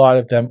a lot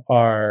of them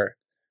are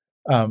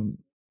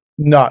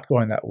not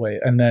going that way.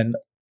 And then,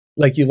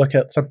 like, you look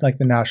at something like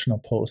the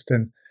National Post,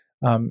 and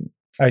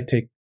I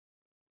take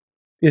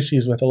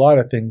issues with a lot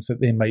of things that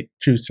they might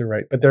choose to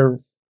write, but they're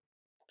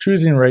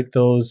choosing to write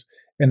those,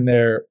 and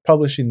they're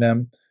publishing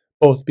them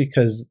both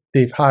because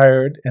they've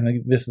hired,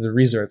 and this is a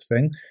resource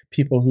thing,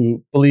 people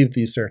who believe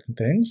these certain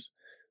things.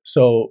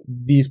 So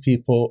these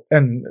people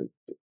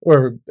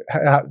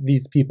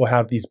these people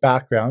have these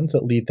backgrounds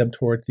that lead them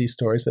towards these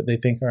stories that they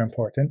think are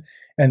important,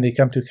 and they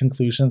come to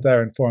conclusions that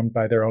are informed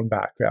by their own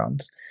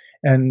backgrounds.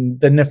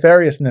 And the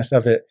nefariousness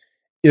of it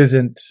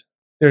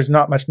there's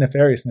not much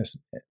nefariousness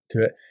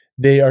to it.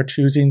 They are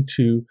choosing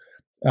to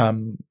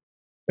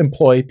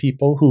employ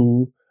people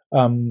who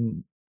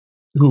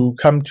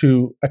come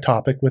to a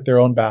topic with their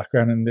own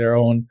background and their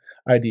own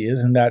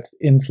ideas, and that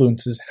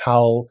influences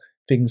how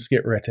things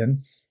get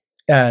written.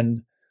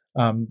 And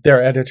there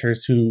are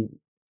editors who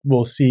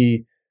will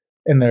see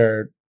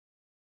or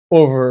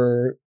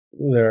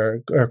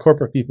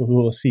corporate people who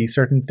will see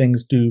certain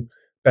things do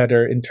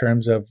better in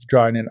terms of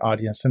drawing an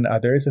audience than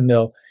others, and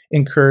they'll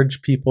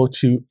encourage people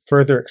to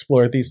further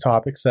explore these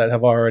topics that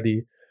have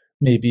already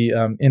maybe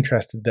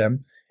interested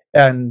them.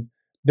 And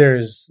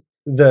there's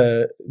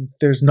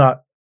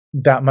not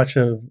that much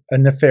of a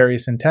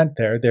nefarious intent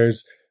there.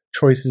 There's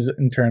choices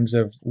in terms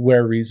of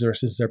where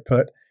resources are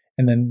put,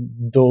 and then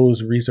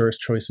those resource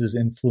choices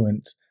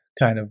influence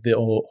kind of the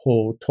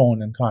whole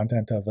tone and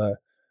content of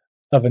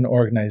an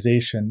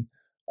organization.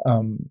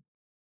 And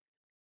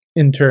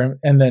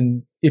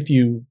then if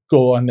you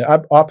go on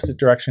the opposite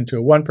direction to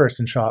a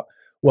one-person shop,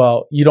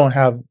 well, you don't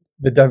have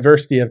the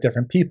diversity of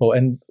different people,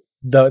 and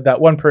that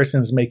one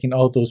person is making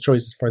all those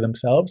choices for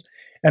themselves,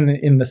 and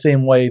in the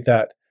same way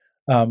that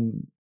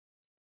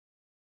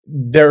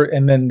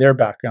their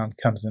background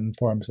comes and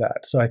informs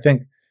that. So I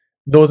think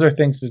those are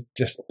things that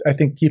just, I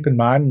think, keep in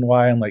mind, and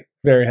why I'm like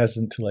very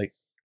hesitant to like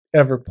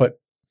ever put.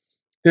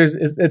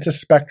 It's a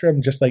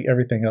spectrum, just like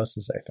everything else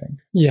is, I think.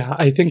 Yeah,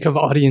 I think of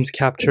audience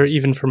capture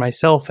even for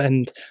myself,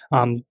 and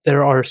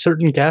there are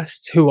certain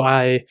guests who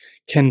I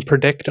can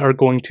predict are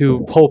going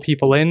to pull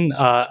people in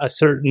a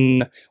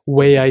certain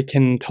way. I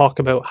can talk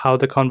about how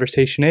the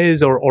conversation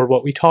is or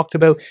what we talked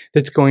about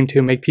that's going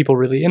to make people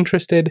really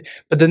interested.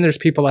 But then there's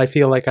people I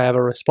feel like I have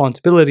a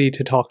responsibility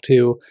to talk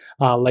to,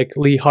 like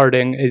Lee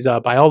Harding is a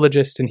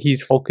biologist and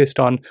he's focused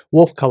on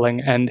wolf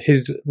culling, and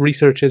his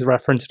research is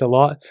referenced a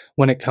lot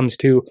when it comes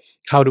to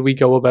how do we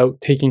go about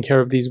taking care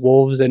of these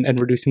wolves and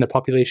reducing the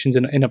populations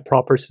in a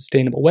proper,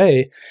 sustainable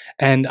way.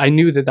 And I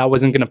knew that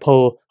wasn't going to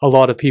pull a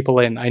lot of people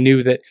in. I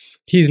knew that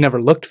he's never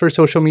looked for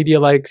social media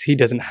likes. He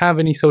doesn't have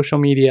any social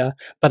media,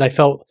 but I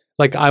felt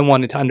like I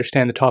wanted to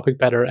understand the topic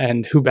better,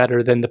 and who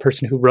better than the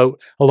person who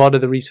wrote a lot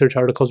of the research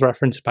articles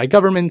referenced by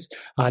governments,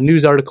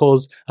 news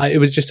articles. It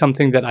was just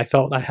something that I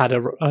felt I had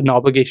an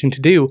obligation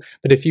to do.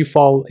 But if you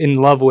fall in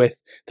love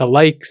with the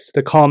likes,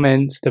 the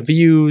comments, the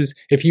views,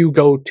 if you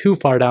go too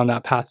far down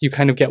that path, you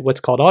kind of get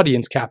what's called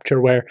audience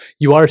capture, where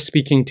you are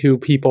speaking to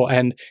people,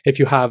 and if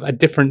you have a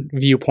different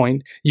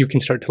viewpoint, you can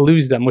start to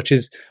lose them, which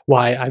is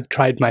why I've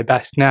tried my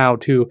best now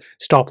to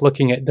stop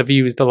looking at the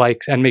views, the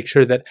likes, and make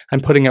sure that I'm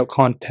putting out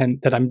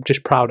content that I'm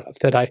just proud of,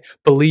 that I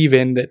believe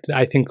in, that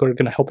I think are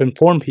going to help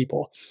inform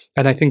people.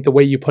 And I think the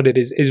way you put it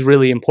is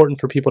really important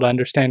for people to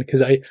understand,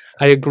 because I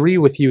agree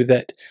with you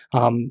that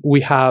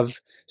we have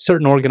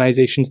certain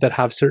organizations that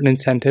have certain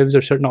incentives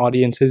or certain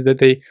audiences that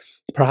they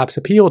perhaps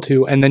appeal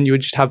to, and then you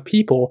would just have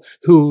people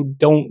who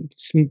don't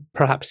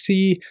perhaps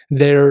see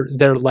their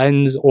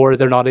lens, or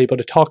they're not able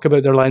to talk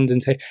about their lens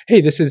and say, hey,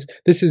 this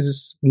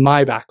is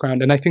my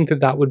background. And I think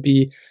that would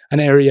be an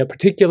area,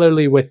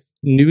 particularly with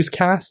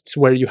newscasts,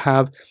 where you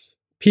have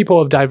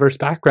people of diverse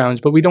backgrounds,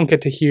 but we don't get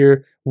to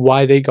hear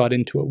why they got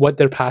into it, what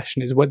their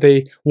passion is, what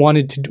they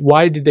wanted to do,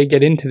 why did they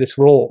get into this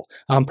role.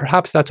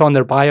 Perhaps that's on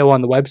their bio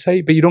on the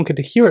website, but you don't get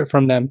to hear it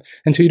from them.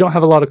 And so you don't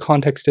have a lot of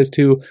context as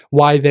to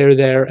why they're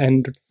there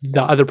and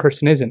the other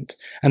person isn't.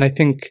 And I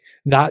think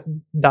that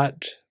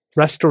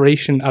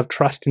restoration of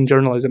trust in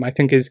journalism, I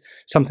think, is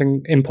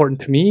something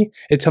important to me.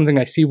 It's something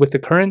I see with The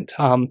Current.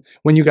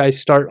 When you guys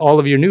start all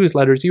of your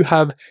newsletters, you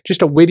have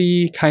just a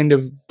witty kind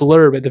of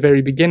blurb at the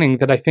very beginning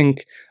that I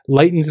think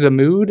lightens the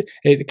mood.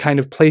 It kind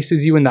of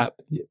places you in that,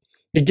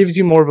 it gives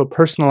you more of a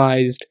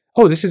personalized,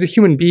 oh, this is a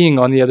human being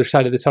on the other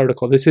side of this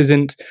article. This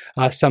isn't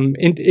some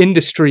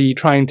industry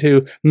trying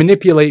to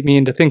manipulate me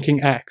into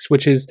thinking X,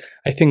 which is,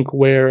 I think,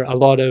 where a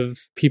lot of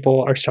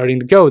people are starting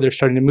to go. They're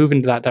starting to move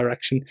into that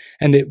direction.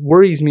 And it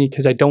worries me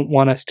because I don't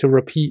want us to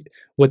repeat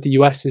what the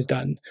US has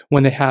done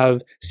when they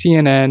have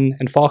CNN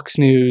and Fox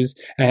News,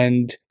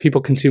 and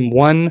people consume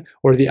one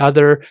or the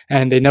other,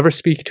 and they never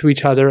speak to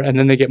each other, and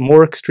then they get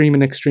more extreme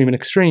and extreme and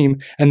extreme,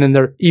 and then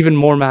they're even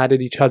more mad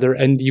at each other,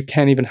 and you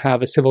can't even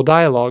have a civil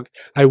dialogue.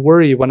 I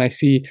worry when I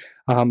see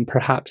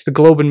perhaps the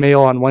Globe and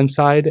Mail on one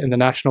side and the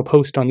National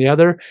Post on the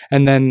other,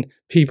 and then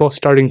people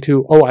starting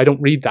to, oh, I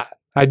don't read that.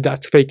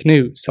 That's fake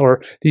news,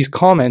 or these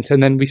comments,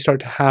 and then we start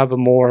to have a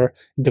more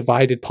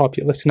divided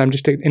populace. And I'm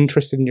just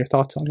interested in your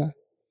thoughts on that.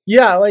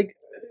 Yeah, like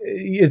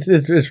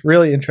it's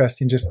really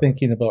interesting just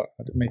thinking about,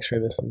 to make sure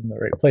this is in the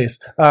right place.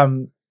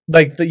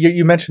 Like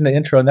you mentioned the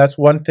intro, and that's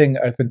one thing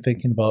I've been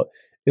thinking about,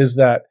 is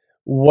that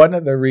one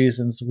of the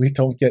reasons we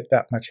don't get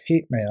that much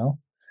hate mail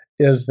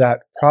is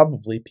that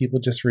probably people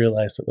just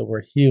realize that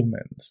we're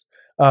humans,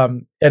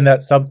 and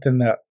that's something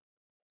that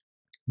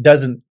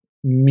doesn't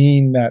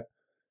mean that,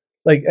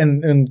 like,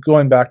 and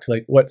going back to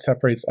like what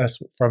separates us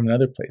from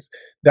another place,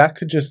 that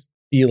could just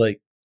be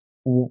like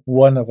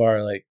one of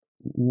our like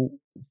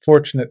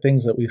fortunate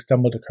things that we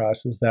stumbled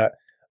across, is that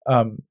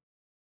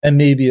and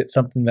maybe it's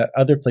something that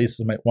other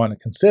places might want to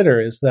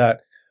consider, is that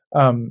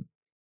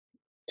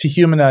to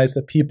humanize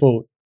the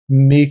people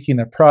making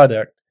a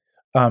product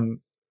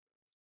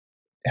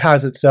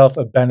has itself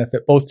a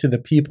benefit both to the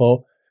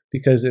people,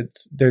 because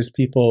there's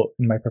people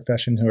in my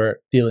profession who are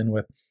dealing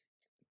with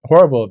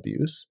horrible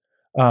abuse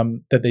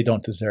that they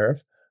don't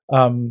deserve,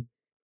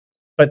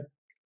 but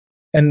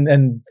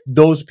and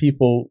those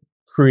people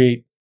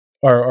create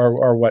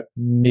are what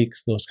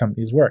makes those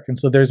companies work. And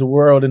so there's a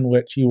world in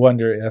which you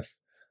wonder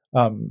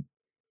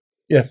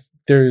if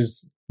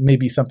there's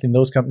maybe something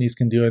those companies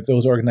can do, if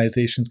those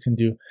organizations can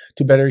do,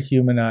 to better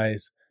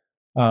humanize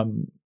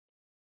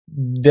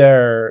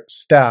their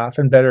staff,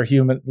 and better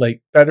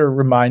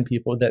remind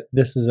people that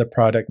this is a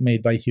product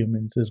made by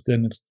humans, is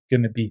going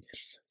to be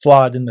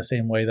flawed in the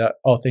same way that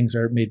all things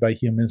are made by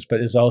humans,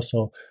 but is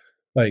also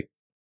like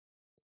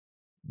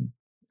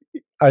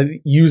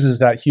uses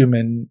that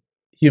human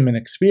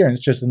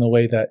experience, just in the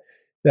way that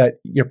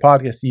your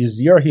podcast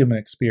uses your human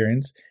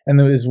experience. And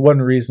there is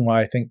one reason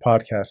why I think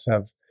podcasts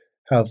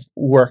have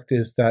worked,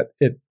 is that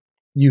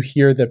you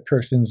hear the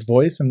person's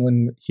voice, and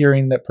when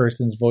hearing that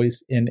person's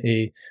voice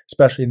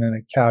especially in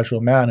a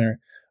casual manner,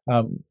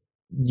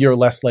 you're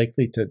less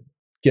likely to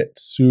get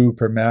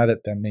super mad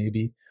at them,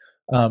 maybe,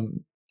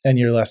 and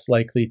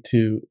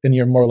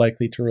you're more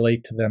likely to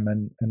relate to them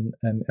and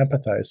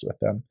empathize with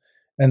them.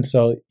 And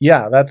so,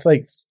 yeah, that's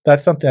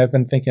something I've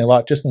been thinking a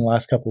lot just in the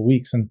last couple of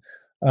weeks. And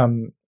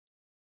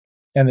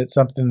it's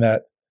something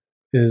that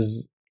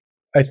is,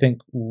 I think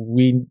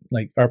we,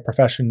 like, our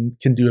profession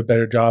can do a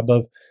better job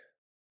of.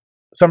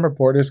 Some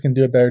reporters can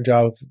do a better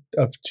job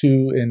of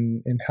too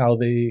in how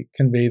they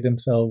convey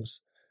themselves.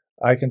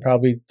 I can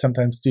probably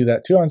sometimes do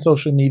that too on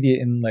social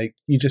media, and like,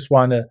 you just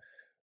want to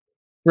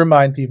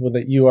remind people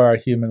that you are a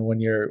human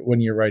when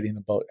you're writing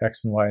about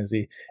X and Y and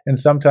Z. And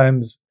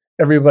sometimes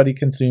everybody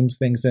consumes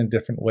things in a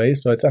different way,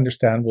 so it's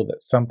understandable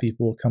that some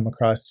people will come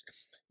across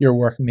your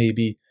work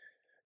maybe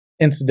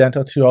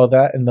incidental to all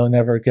that, and they'll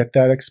never get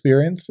that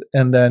experience.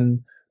 And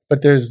then,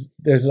 but there's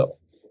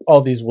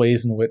all these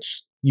ways in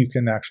which you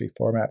can actually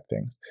format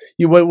things.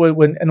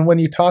 When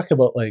you talk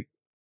about, like,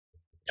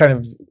 kind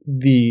of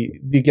the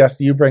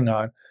guests you bring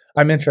on,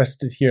 I'm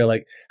interested to hear,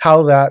 like,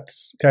 how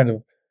that's kind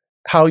of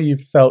how you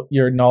felt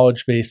your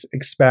knowledge base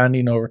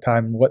expanding over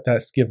time, and what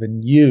that's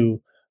given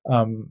you,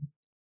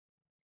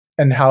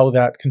 and how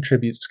that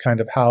contributes to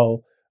kind of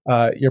how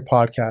your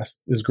podcast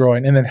is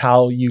growing, and then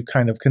how you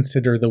kind of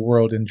consider the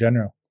world in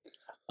general.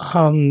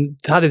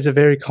 That is a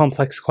very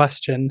complex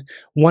question.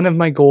 One of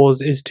my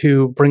goals is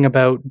to bring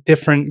about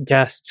different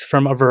guests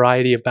from a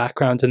variety of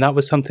backgrounds, and that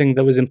was something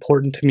that was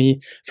important to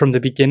me from the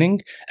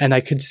beginning. And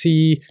I could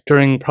see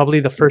during probably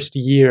the first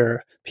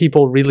year,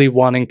 people really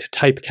wanting to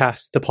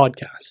typecast the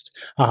podcast.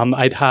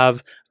 I'd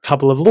have a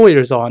couple of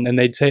lawyers on, and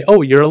they'd say,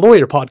 "Oh, you're a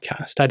lawyer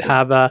podcast." I'd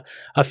have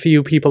a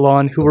few people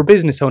on who were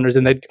business owners,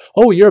 and they'd,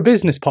 "Oh, you're a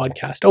business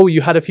podcast. Oh,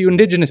 you had a few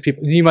Indigenous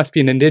people. You must be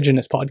an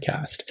Indigenous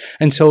podcast."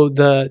 And so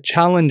the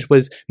challenge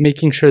was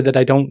making sure that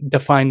I don't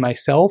define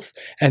myself,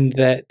 and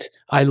that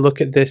I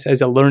look at this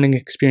as a learning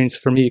experience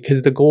for me,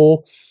 because the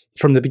goal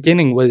from the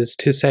beginning was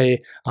to say,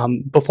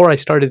 before I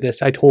started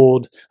this, I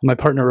told my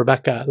partner,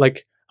 Rebecca,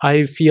 like,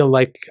 I feel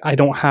like I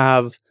don't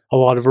have a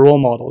lot of role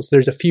models.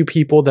 There's a few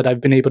people that I've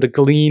been able to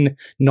glean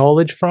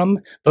knowledge from,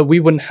 but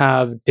we wouldn't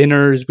have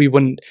dinners, we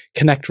wouldn't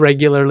connect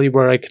regularly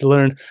where I could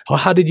learn, oh,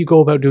 how did you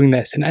go about doing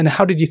this? And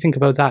how did you think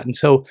about that? And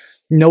so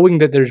knowing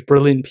that there's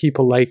brilliant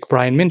people like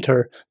Brian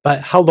Minter,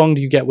 but how long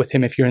do you get with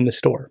him if you're in the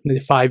store?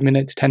 5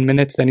 minutes, 10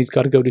 minutes, then he's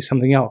got to go do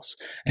something else.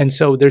 And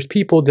so there's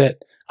people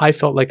that I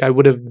felt like I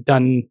would have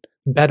done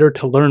better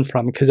to learn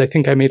from, because I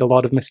think I made a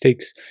lot of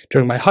mistakes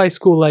during my high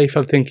school life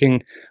of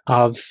thinking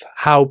of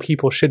how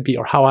people should be,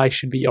 or how I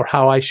should be, or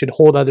how I should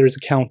hold others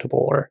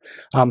accountable, or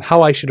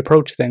how I should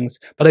approach things.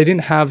 But I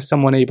didn't have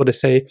someone able to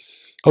say,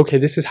 okay,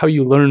 this is how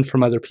you learn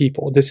from other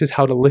people. This is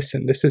how to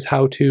listen. This is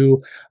how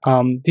to,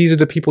 these are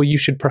the people you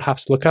should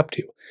perhaps look up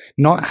to.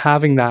 Not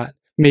having that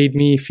made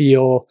me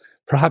feel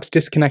perhaps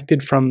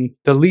disconnected from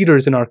the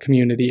leaders in our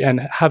community,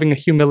 and having a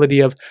humility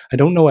of, I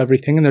don't know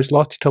everything and there's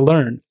lots to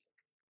learn.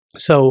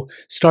 So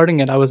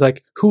starting it, I was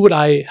like, who would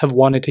I have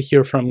wanted to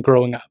hear from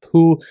growing up?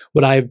 Who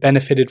would I have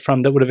benefited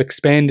from that would have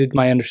expanded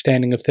my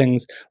understanding of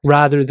things,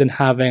 rather than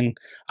having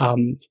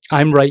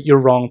I'm right, you're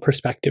wrong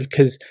perspective?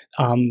 Because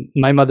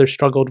my mother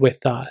struggled with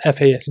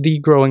FASD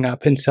growing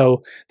up, and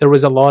so there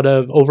was a lot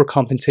of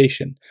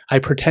overcompensation. I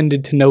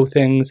pretended to know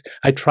things.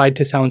 I tried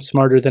to sound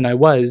smarter than I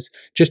was,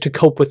 just to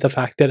cope with the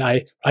fact that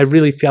I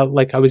really felt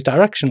like I was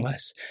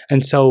directionless.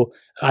 And so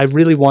I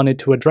really wanted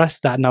to address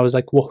that. And I was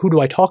like, well, who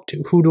do I talk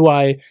to? Who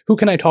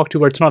can I talk to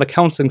where it's not a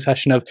counseling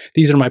session of,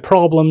 these are my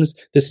problems,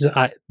 this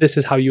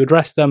is how you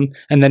address them,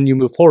 and then you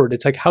move forward.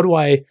 It's like, how do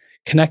I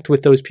connect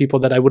with those people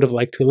that I would have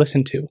liked to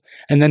listen to?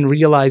 And then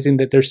realizing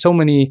that there's so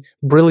many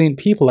brilliant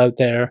people out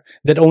there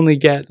that only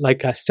get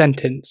like a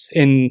sentence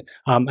in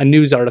a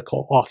news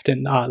article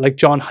often, like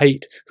John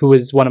Haidt, who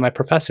was one of my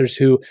professors,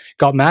 who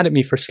got mad at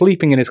me for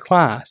sleeping in his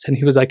class. And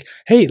he was like,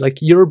 hey, like,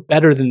 you're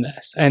better than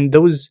this. And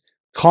those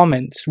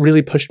comments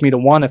really pushed me to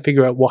want to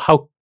figure out, well,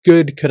 how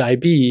good could I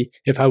be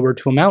if I were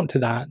to amount to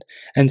that?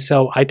 And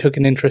so I took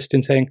an interest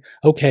in saying,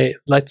 okay,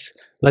 let's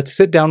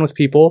sit down with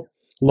people,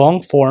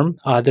 long form.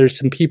 There's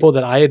some people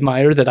that I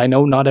admire that I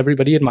know not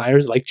everybody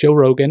admires, like Joe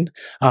Rogan,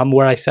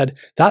 where I said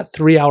that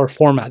 3-hour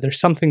format, there's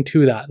something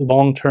to that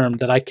long term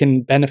that I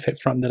can benefit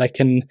from, that I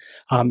can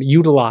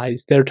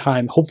utilize their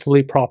time,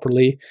 hopefully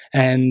properly,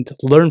 and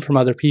learn from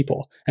other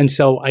people. And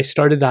so I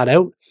started that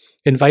out,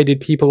 invited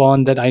people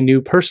on that I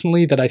knew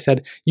personally, that I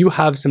said, you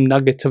have some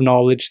nuggets of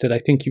knowledge that I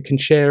think you can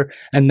share,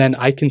 and then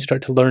I can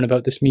start to learn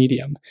about this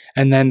medium.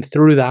 And then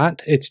through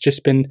that, it's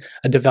just been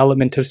a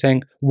development of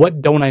saying,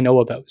 what don't I know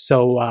about?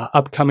 So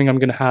upcoming, I'm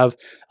going to have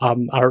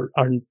our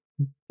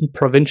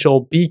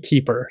provincial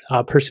beekeeper,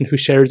 a person who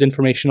shares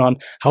information on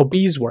how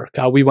bees work.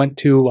 We went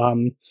to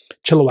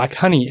Chilliwack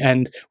Honey,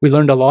 and we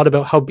learned a lot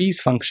about how bees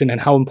function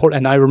and how important.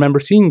 And I remember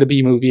seeing the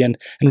Bee Movie and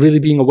really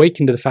being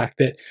awakened to the fact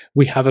that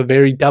we have a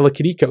very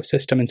delicate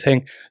ecosystem, and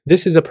saying,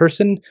 this is a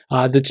person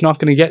that's not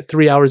going to get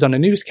 3 hours on a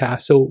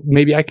newscast, so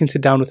maybe I can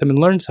sit down with them and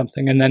learn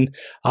something. And then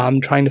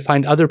trying to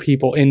find other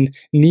people in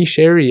niche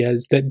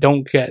areas that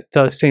don't get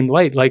the same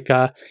light, like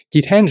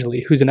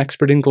Geetanjali, who's an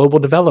expert in global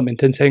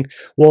development, and saying,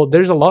 well,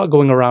 there's a lot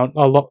going on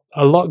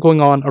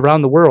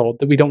around the world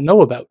that we don't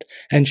know about.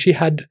 And she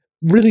had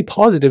really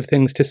positive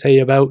things to say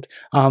about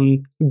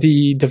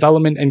the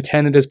development in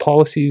Canada's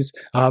policies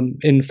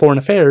in foreign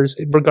affairs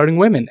regarding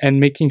women, and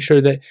making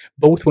sure that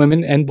both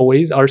women and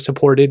boys are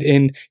supported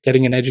in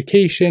getting an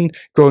education,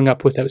 growing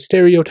up without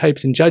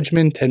stereotypes and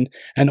judgment,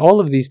 and all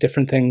of these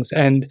different things,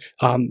 and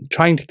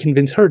trying to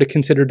convince her to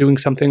consider doing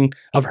something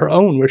of her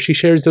own, where she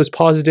shares those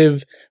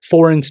positive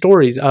foreign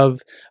stories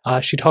of,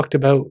 she talked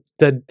about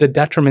the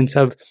detriments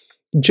of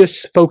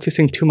just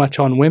focusing too much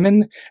on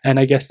women. And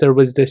I guess there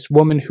was this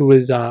woman who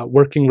was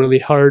working really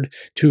hard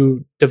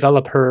to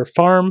develop her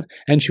farm,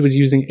 and she was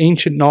using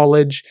ancient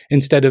knowledge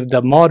instead of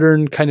the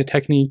modern kind of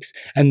techniques.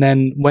 And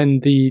then when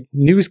the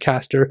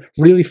newscaster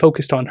really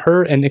focused on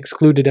her and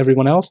excluded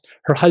everyone else,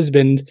 her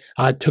husband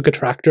took a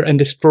tractor and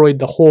destroyed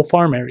the whole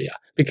farm area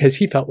because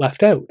he felt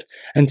left out.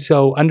 And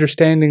so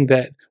understanding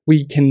that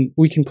we can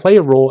play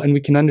a role, and we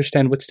can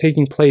understand what's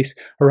taking place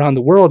around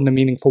the world in a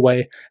meaningful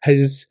way,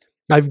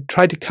 I've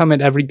tried to come at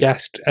every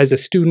guest as a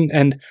student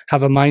and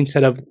have a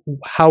mindset of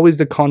how is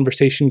the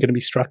conversation going to be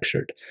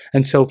structured.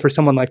 And so for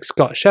someone like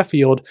Scott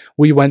Sheffield,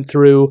 we went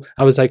through,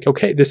 I was like,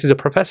 okay, this is a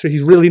professor,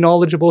 he's really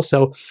knowledgeable,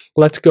 so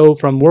let's go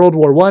from World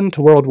War I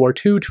to World War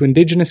II to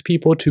Indigenous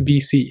people to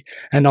BC.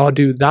 And I'll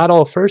do that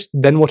all first,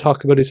 then we'll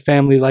talk about his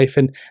family life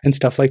and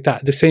stuff like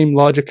that. The same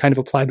logic kind of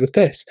applied with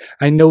this.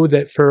 I know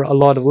that for a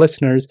lot of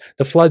listeners,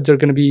 the floods are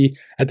going to be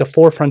at the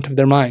forefront of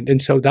their mind.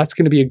 And so that's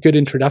going to be a good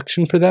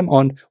introduction for them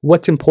on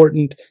what's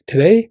important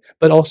today,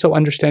 but also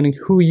understanding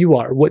who you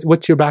are.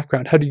 What's your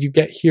background? How did you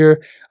get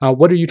here?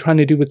 What are you trying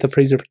to do with the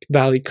Fraser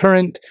Valley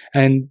Current?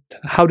 And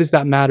how does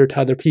that matter to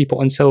other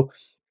people? And so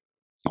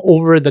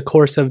over the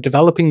course of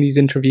developing these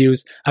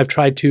interviews, I've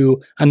tried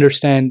to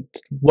understand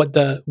what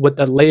the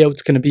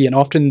layout's going to be. And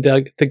often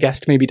the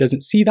guest maybe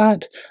doesn't see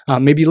that.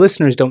 Maybe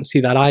listeners don't see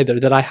that either,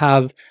 that I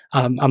have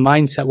a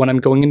mindset when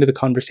I'm going into the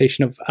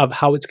conversation of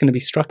how it's going to be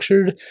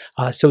structured,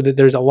 so that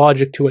there's a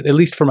logic to it, at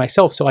least for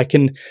myself, so I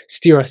can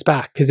steer us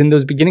back. Because in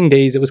those beginning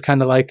days, it was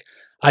kind of like,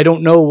 I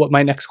don't know what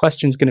my next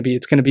question is going to be.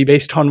 It's going to be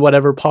based on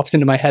whatever pops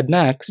into my head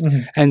next.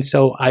 Mm-hmm. And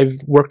so I've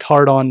worked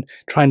hard on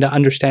trying to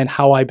understand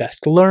how I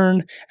best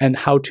learn and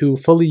how to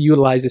fully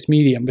utilize this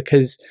medium.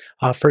 Because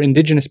for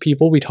Indigenous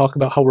people, we talk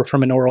about how we're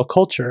from an oral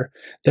culture.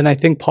 Then I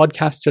think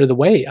podcasts are the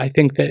way. I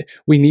think that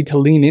we need to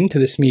lean into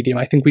this medium.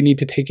 I think we need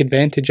to take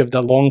advantage of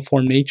the long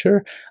form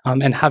nature.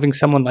 And having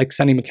someone like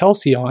Sunny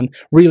McKelsey on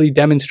really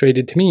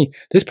demonstrated to me,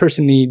 this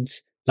person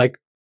needs like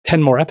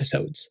 10 more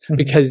episodes,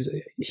 because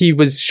he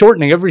was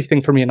shortening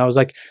everything for me. And I was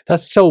like,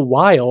 that's so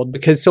wild,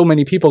 because so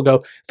many people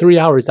go 3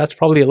 hours. That's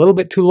probably a little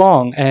bit too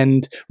long.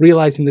 And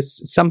realizing that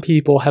some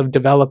people have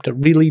developed a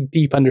really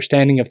deep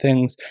understanding of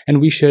things,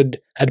 and we should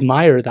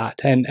admire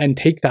that and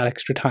take that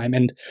extra time.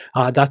 And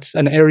that's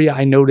an area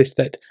I noticed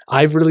that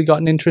I've really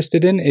gotten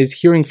interested in, is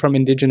hearing from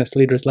Indigenous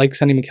leaders like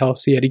Sunny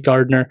McKelsey, Eddie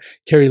Gardner,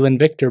 Carrie Lynn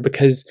Victor,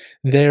 because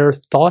their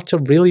thoughts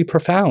are really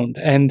profound.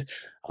 And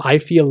I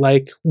feel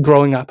like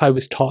growing up, I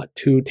was taught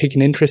to take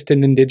an interest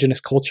in Indigenous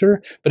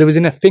culture, but it was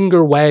in a finger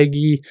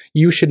waggy,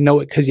 you should know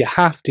it because you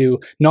have to,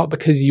 not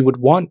because you would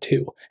want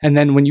to. And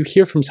then when you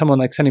hear from someone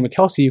like Sunny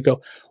McKelsey, you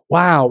go,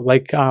 wow,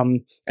 like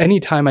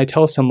anytime I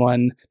tell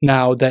someone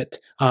now that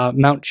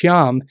Mount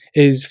Chiam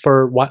is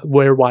for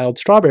where wild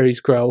strawberries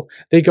grow,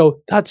 they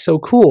go, that's so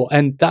cool.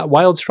 And that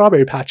wild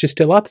strawberry patch is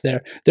still up there.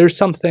 There's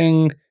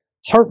something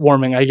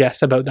heartwarming, I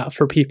guess, about that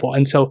for people.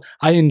 And so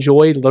I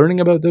enjoy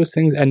learning about those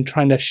things and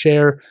trying to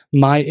share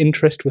my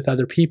interest with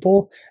other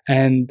people.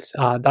 And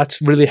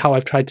that's really how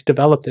I've tried to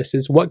develop this,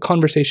 is what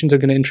conversations are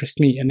going to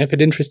interest me. And if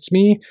it interests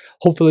me,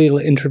 hopefully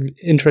it'll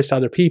interest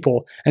other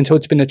people. And so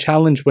it's been a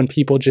challenge when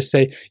people just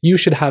say, you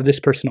should have this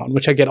person on,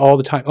 which I get all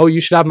the time. Oh,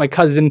 you should have my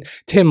cousin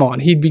Tim on.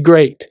 He'd be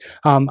great.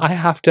 I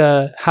have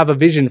to have a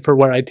vision for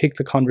where I take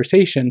the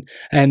conversation.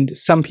 And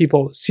some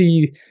people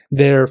see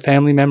their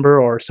family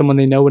member or someone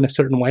they know in a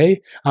certain way.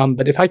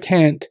 But if I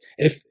can't,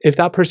 if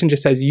that person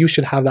just says you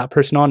should have that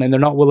person on, and they're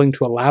not willing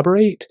to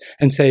elaborate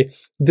and say,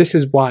 this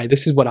is why,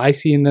 this is what I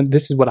see in them,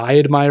 this is what I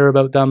admire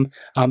about them,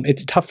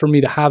 it's tough for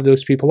me to have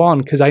those people on,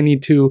 because I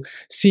need to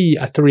see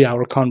a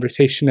 3-hour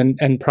conversation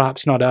and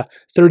perhaps not a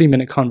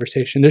 30-minute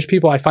conversation. There's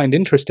people I find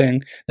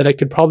interesting that I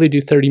could probably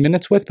do 30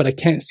 minutes with, but I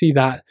can't see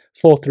that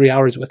full 3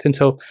 hours with. And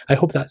so I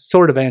hope that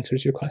sort of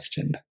answers your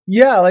question.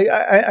 Yeah, like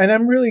and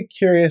I'm really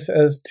curious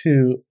as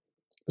to,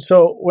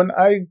 so when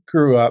I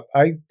grew up,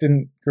 I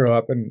didn't grow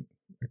up, and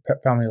my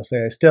family will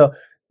say I still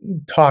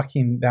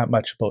talking that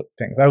much about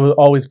things. I've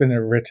always been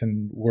a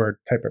written word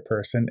type of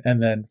person.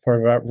 And then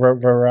for a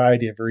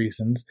variety of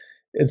reasons,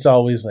 it's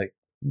always like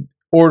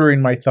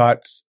ordering my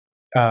thoughts,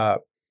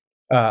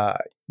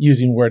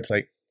 using words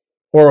like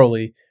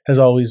orally has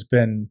always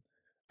been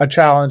a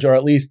challenge, or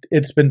at least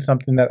it's been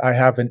something that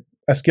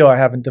a skill I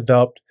haven't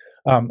developed.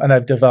 And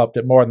I've developed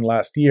it more in the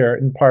last year,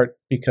 in part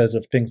because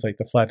of things like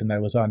the flood, and I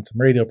was on some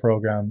radio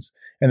programs,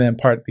 and then in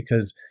part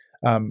because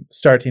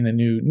starting a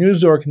new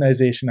news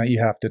organization, that you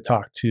have to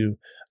talk to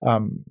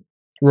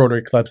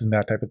Rotary clubs and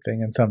that type of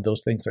thing, and some of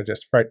those things are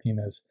just frightening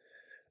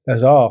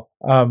as all.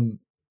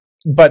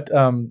 But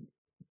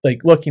like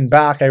looking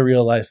back, I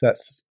realized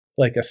that's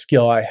like a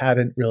skill I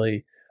hadn't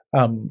really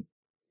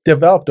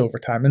developed over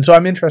time. And so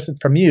I'm interested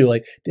from you,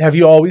 like, have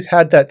you always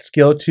had that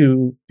skill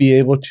to be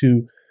able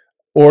to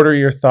order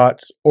your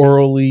thoughts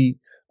orally,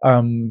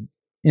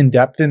 in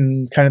depth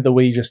in kind of the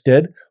way you just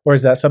did? Or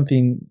is that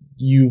something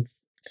you've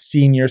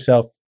seen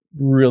yourself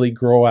really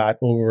grow at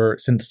over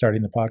since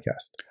starting the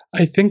podcast?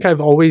 I think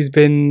I've always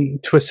been,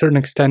 to a certain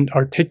extent,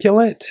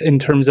 articulate in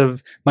terms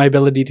of my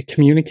ability to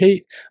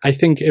communicate. I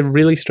think it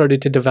really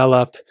started to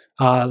develop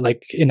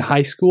like in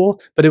high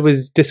school, but it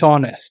was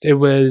dishonest. It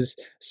was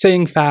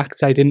saying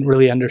facts I didn't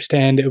really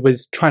understand. It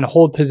was trying to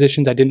hold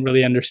positions I didn't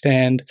really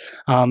understand,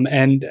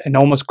 and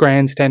almost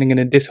grandstanding in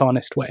a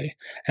dishonest way.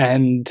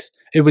 And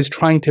it was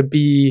trying to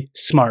be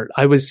smart.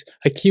 I was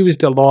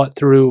accused a lot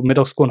through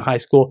middle school and high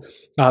school,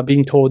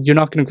 being told, you're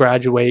not going to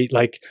graduate.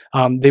 Like,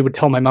 they would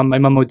tell my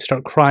mom would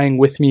start crying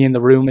with me in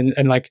the room,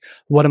 and like,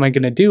 what am I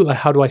going to do? Like,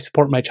 how do I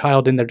support my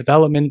child in their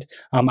development?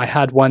 I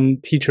had one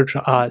teacher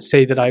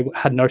say that I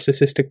had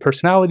narcissistic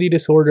personality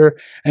disorder.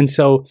 And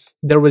so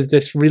there was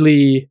this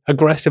really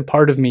aggressive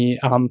part of me.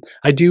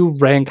 I do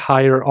rank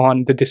higher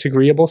on the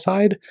disagreeable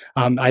side.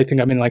 I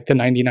think I'm in like the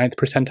 99th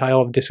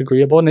percentile of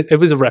disagreeable, and it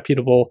was a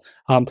reputable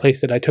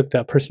place that I took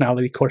the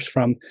personality course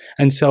from.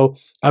 And so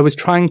I was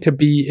trying to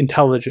be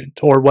intelligent,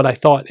 or what I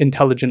thought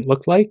intelligent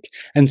looked like.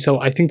 And so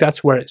I think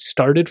that's where it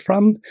started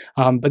from.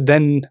 But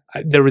then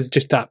there was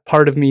just that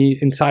part of me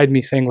inside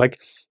me saying,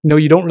 like, no,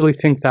 you don't really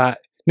think that.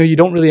 No, you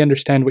don't really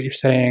understand what you're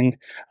saying.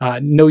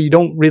 No, you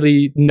don't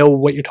really know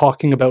what you're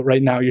talking about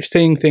right now. You're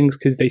saying things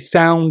because they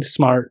sound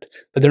smart,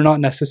 but they're not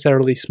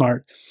necessarily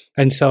smart.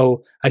 And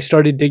so I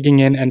started digging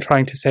in and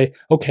trying to say,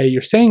 okay,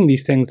 you're saying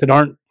these things that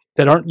aren't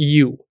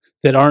you,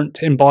 that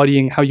aren't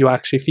embodying how you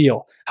actually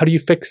feel. How do you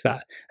fix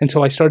that? And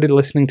so I started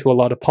listening to a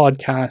lot of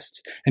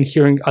podcasts and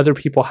hearing other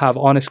people have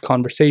honest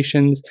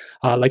conversations,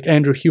 like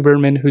Andrew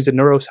Huberman, who's a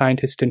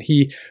neuroscientist, and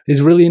he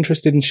is really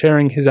interested in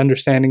sharing his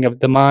understanding of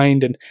the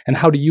mind and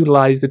how to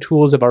utilize the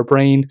tools of our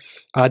brain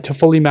to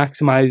fully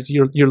maximize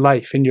your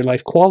life and your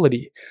life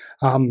quality.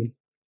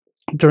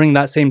 During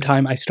that same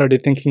time, I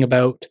started thinking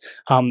about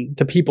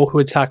the people who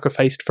had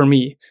sacrificed for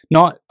me,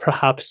 not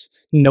perhaps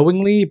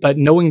knowingly, but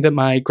knowing that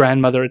my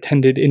grandmother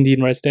attended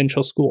Indian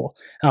residential school,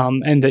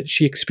 and that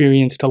she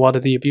experienced a lot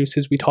of the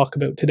abuses we talk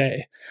about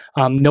today.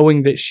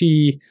 Knowing that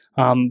she,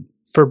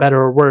 for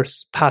better or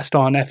worse, passed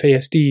on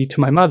FASD to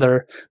my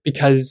mother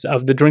because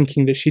of the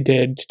drinking that she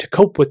did to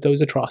cope with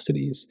those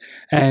atrocities.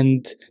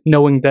 And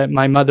knowing that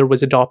my mother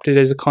was adopted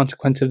as a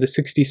consequence of the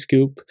 60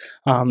 Scoop,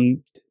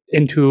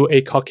 into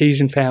a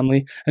Caucasian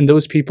family, and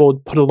those people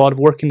put a lot of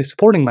work into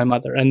supporting my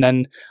mother, and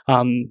then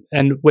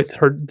and with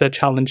her, the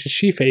challenges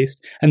she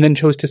faced, and then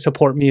chose to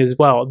support me as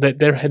well. That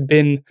there had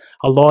been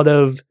a lot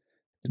of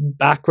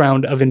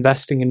background of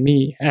investing in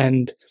me,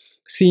 and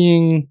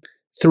seeing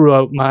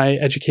throughout my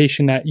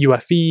education at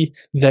UFE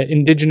that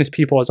Indigenous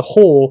people as a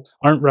whole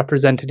aren't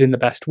represented in the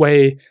best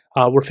way.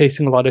 We're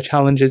facing a lot of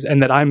challenges,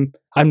 and that I'm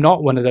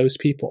not one of those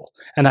people.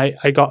 And I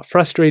got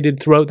frustrated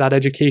throughout that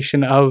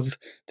education of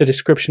the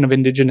description of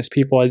Indigenous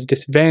people as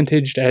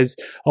disadvantaged, as,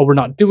 oh, we're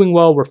not doing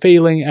well, we're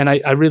failing. And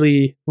I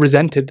really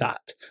resented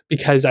that,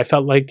 because I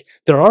felt like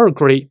there are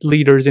great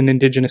leaders in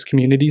Indigenous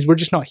communities, we're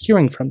just not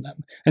hearing from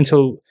them. And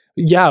so,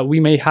 yeah, we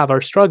may have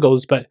our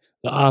struggles, but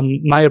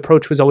my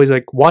approach was always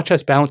like, watch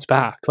us bounce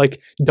back. Like,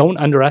 don't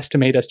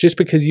underestimate us. Just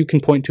because you can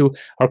point to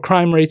our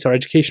crime rates, our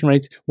education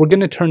rates, we're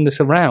going to turn this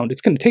around. It's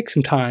going to take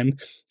some time.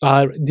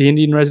 The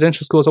Indian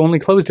residential schools only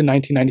closed in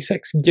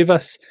 1996. Give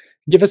us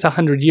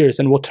 100 years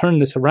and we'll turn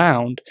this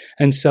around.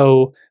 And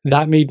so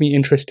that made me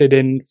interested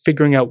in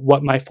figuring out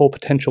what my full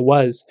potential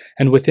was.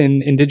 And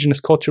within Indigenous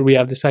culture, we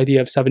have this idea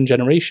of 7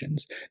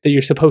 generations, that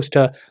you're supposed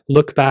to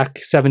look back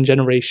 7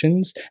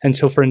 generations. And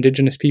so for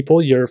Indigenous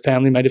people, your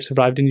family might have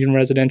survived Indian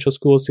residential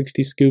schools,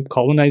 60 Scoop,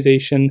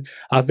 colonization,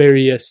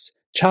 various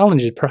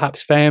challenges,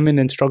 perhaps famine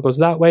and struggles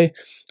that way.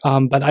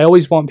 But I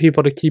always want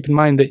people to keep in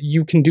mind that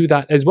you can do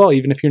that as well,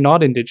 even if you're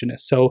not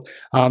Indigenous. So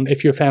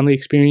if your family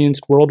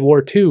experienced World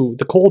War II,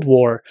 the Cold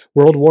War,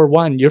 World War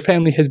I, your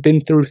family has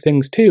been through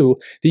things too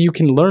that you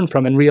can learn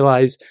from and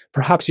realize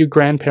perhaps your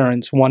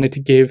grandparents wanted to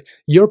give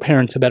your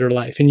parents a better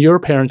life, and your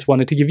parents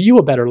wanted to give you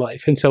a better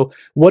life. And so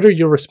what are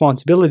your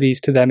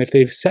responsibilities to them if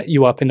they've set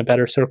you up in a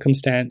better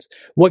circumstance?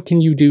 What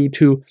can you do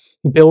to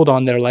build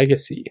on their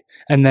legacy?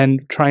 And then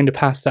trying to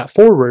pass that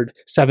forward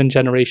 7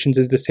 generations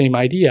is the same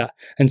idea.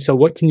 And so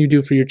what can you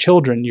do for your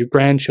children, your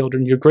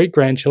grandchildren, your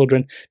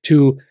great-grandchildren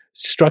to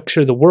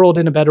structure the world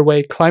in a better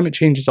way? Climate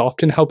change is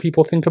often how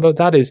people think about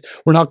that, is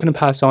we're not going to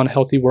pass on a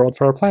healthy world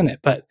for our planet.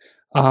 But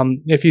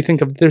if you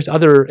think of, there's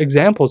other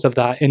examples of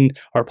that in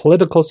our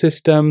political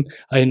system,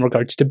 in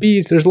regards to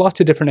bees, there's lots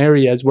of different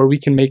areas where we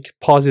can make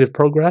positive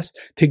progress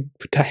to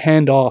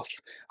hand off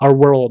our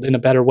world in a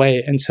better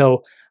way. And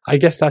so I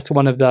guess that's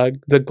one of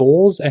the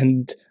goals,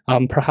 and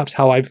perhaps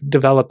how I've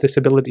developed this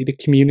ability to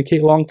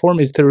communicate long form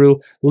is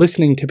through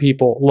listening to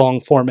people long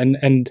form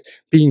and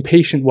being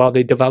patient while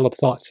they develop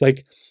thoughts.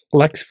 Like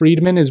Lex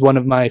Friedman is one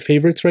of my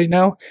favorites right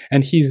now,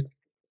 and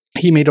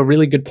he made a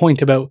really good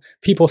point about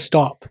people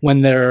stop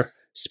when they're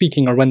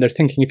speaking or when they're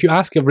thinking. If you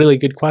ask a really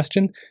good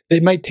question,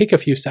 it might take a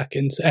few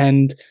seconds.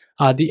 And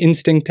the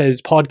instinct as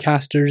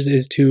podcasters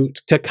is to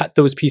cut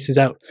those pieces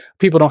out.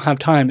 People don't have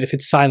time if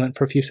it's silent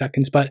for a few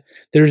seconds, but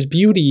there's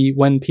beauty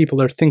when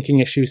people are thinking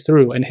issues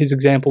through. And his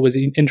example was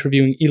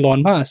interviewing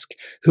Elon Musk,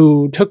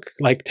 who took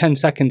like 10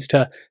 seconds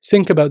to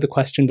think about the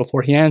question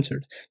before he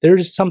answered.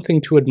 There's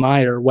something to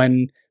admire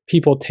when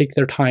people take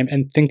their time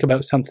and think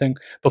about something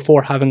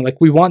before having, like,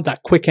 we want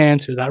that quick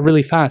answer, that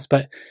really fast,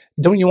 but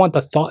don't you want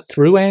the thought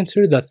through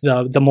answer,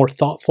 the more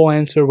thoughtful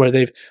answer where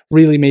they've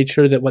really made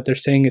sure that what they're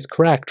saying is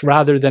correct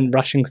rather than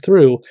rushing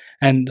through?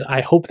 And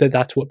I hope that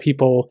that's what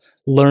people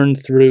learn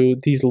through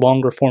these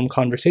longer form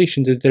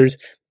conversations, is there's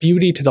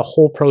beauty to the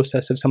whole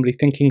process of somebody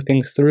thinking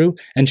things through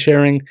and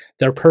sharing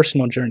their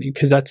personal journey,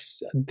 because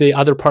that's the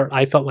other part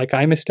I felt like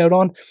I missed out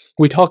on.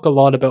 We talk a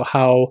lot about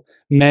how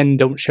men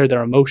don't share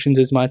their emotions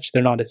as much,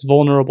 they're not as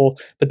vulnerable,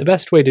 but the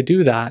best way to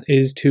do that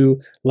is to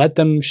let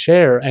them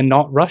share and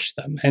not rush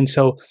them. And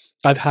so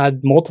I've had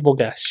multiple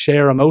guests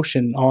share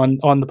emotion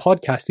on the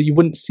podcast that you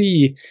wouldn't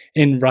see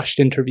in rushed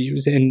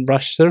interviews, in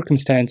rushed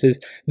circumstances,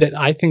 that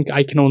I think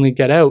I can only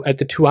get out at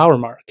the 2-hour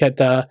mark, at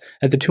the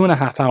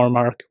 2.5-hour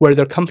mark, where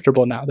they're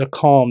comfortable now, they're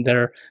calm,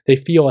 they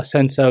feel a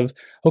sense of,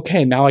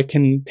 okay, now I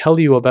can tell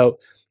you about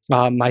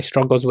my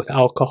struggles with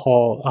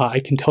alcohol. I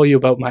can tell you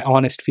about my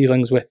honest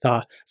feelings with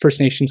First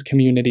Nations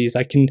communities.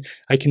 I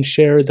can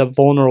share the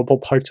vulnerable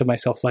parts of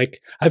myself.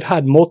 Like, I've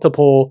had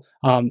multiple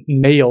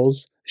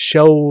males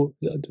show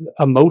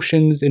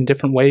emotions in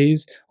different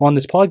ways on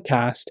this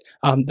podcast.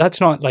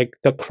 That's not like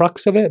the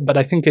crux of it, but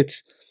I think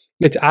it's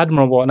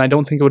admirable, and I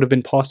don't think it would have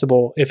been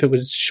possible if it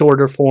was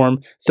shorter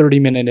form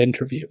 30-minute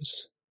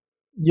interviews.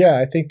 Yeah,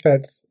 I think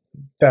that's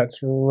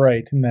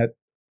right, in that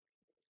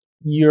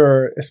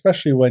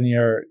especially when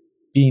you're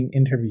being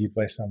interviewed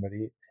by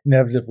somebody,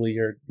 inevitably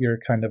you're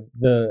kind of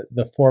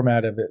the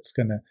format of it's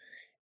going to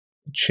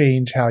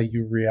change how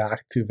you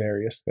react to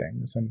various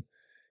things.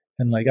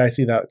 And like, I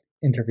see that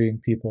interviewing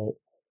people,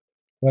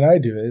 what I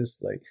do is,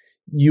 like,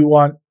 you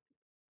want,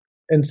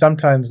 and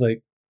sometimes,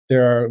 like,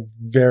 there are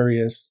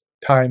various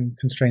time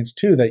constraints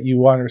too, that you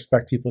want to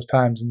respect people's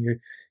times, and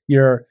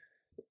you're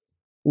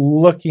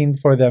looking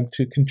for them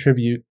to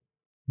contribute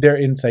their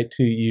insight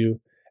to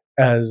you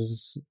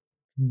as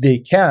they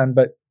can,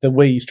 but the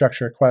way you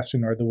structure a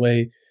question, or the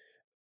way,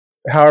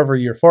 however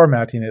you're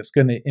formatting it, it's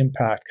going to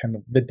impact kind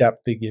of the depth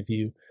they give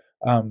you.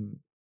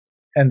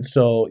 And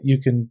so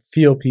you can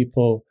feel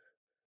people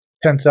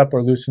tense up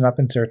or loosen up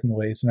in certain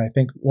ways. And I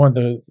think one of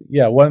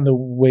the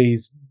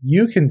ways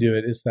you can do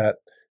it is that,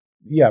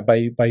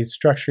 by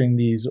structuring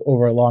these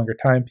over a longer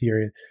time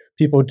period,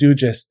 people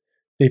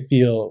they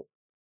feel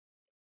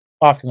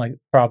often like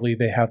probably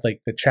they have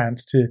like the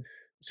chance to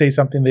say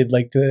something they'd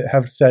like to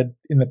have said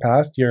in the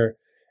past. You're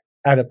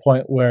at a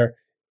point where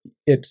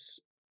it's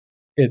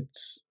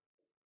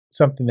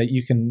something that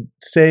you can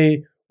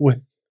say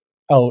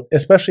without,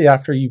 especially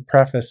after you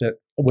preface it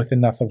with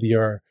enough of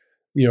your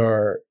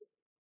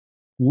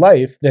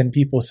life, then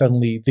people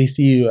suddenly, they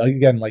see you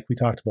again, like we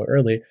talked about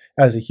earlier,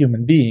 as a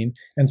human being,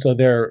 and so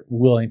they're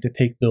willing to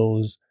take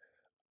those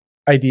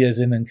ideas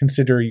in and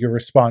consider your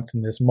response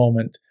in this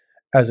moment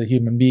as a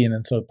human being.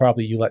 And so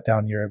probably you let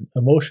down your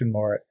emotion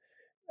more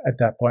at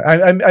that point.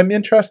 I'm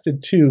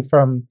interested too,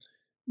 from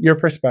your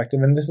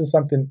perspective, and this is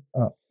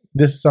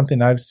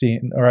something I've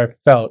seen, or I've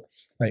felt,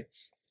 like,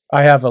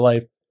 I have a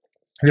life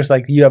just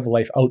like you have a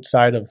life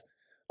outside of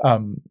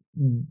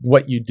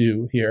what you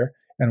do here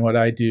and what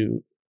I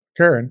do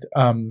current,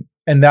 and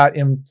that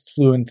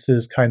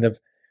influences kind of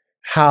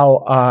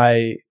how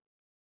I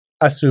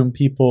assume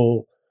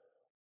people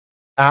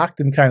act,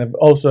 and kind of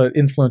also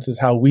influences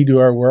how we do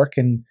our work,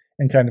 and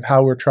kind of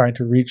how we're trying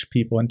to reach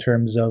people in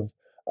terms of,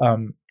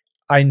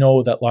 I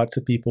know that lots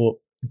of people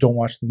don't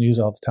watch the news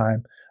all the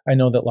time. I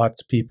know that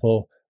lots of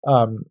people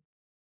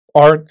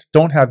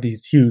don't have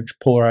these huge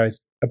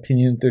polarized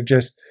opinions. They're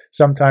just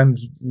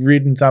sometimes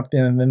reading something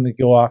and then they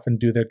go off and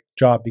do their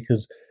job,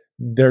 because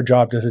their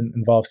job doesn't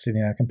involve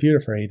sitting at a computer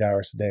for 8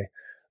 hours a day.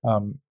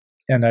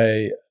 And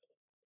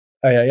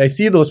I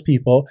see those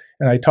people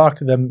and I talk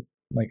to them.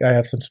 Like, I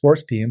have some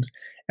sports teams,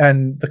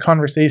 and the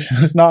conversation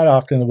is not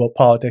often about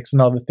politics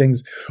and all the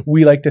things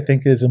we like to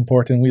think is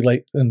important.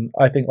 And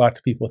I think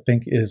lots of people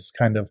think is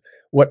kind of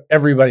what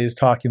everybody is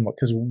talking about,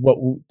 because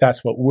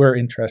that's what we're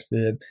interested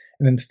in.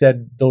 And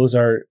instead, those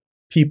are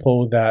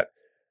people that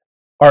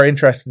are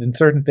interested in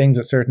certain things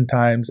at certain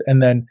times,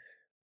 and then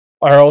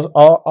are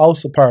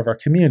also part of our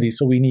community.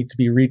 So we need to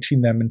be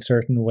reaching them in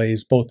certain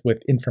ways, both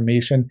with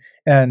information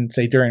and,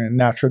 say, during a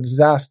natural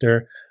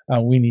disaster,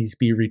 we need to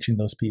be reaching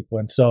those people.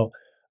 And so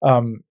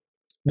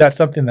that's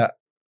something that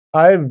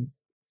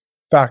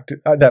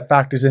that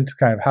factors into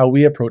kind of how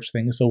we approach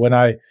things. So when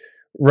I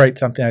write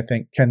something, I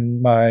think,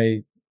 can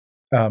my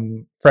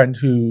friend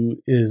who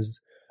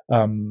is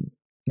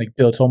like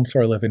builds homes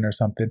for a living or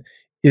something,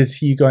 is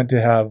he going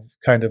to have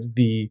kind of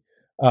the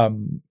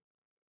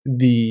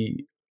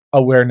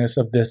awareness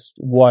of this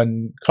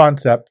one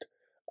concept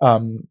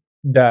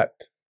that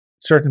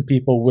certain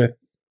people with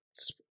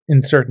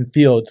in certain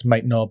fields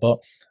might know about,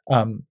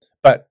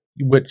 but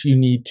which you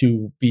need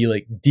to be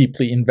like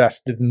deeply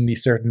invested in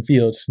these certain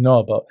fields to know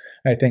about.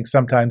 And I think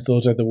sometimes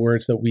those are the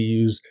words that we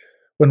use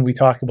when we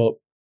talk about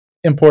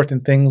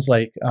important things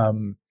like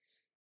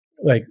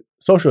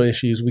social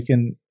issues. We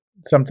can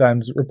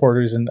sometimes,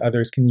 reporters and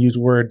others can use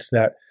words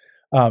that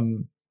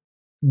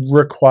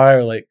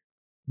require, like,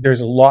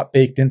 there's a lot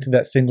baked into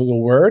that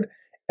single word,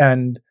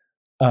 and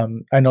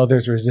I know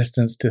there's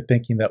resistance to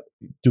thinking that,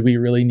 do we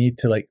really need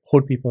to like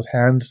hold people's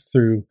hands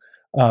through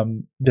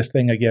this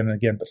thing again and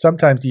again? But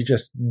sometimes you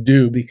just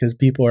do, because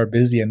people are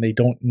busy and they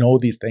don't know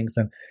these things,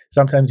 and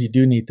sometimes you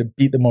do need to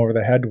beat them over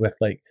the head with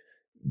like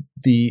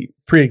the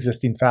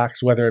pre-existing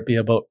facts, whether it be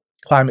about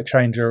climate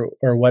change or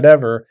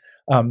whatever,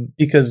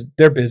 because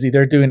they're busy,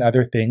 they're doing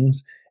other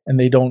things, and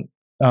they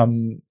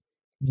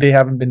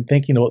haven't been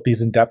thinking about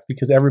these in depth,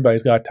 because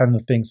everybody's got a ton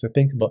of things to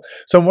think about.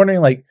 So I'm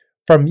wondering, like,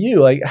 from you,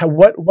 like,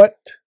 what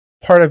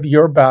part of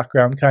your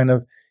background kind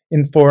of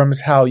informs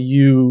how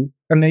you,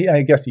 and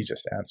I guess you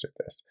just answered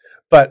this,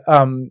 but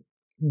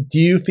do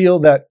you feel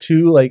that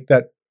too, like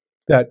that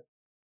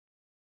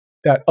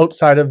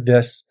outside of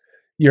this,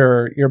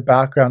 your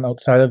background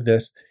outside of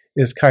this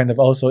is kind of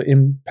also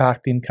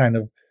impacting kind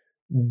of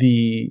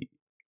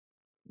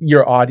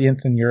your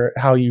audience and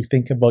how you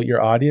think about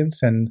your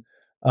audience, and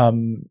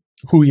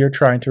who you're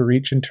trying to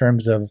reach in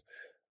terms of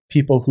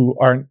people who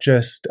aren't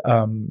just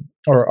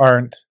or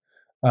aren't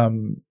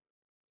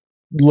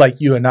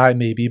like you and I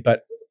maybe,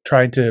 but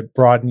trying to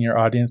broaden your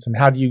audience? And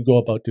how do you go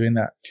about doing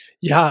that?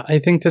 Yeah, I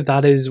think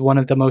that is one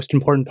of the most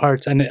important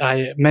parts. And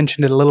I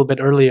mentioned it a little bit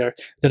earlier,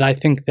 that I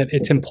think that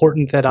it's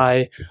important that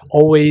I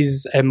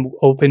always am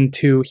open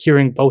to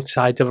hearing both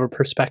sides of a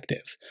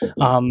perspective.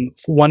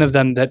 One of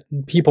them that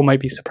people might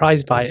be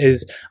surprised by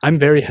is I'm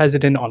very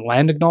hesitant on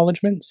land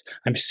acknowledgements.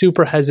 I'm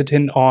super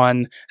hesitant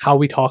on how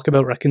we talk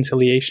about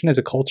reconciliation as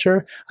a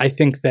culture. I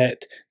think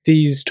that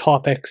these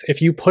topics,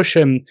 if you push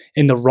them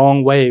in the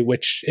wrong way,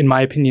 which in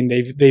my opinion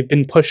they've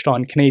been pushed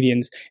on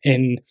Canadians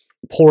in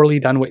poorly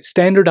done way,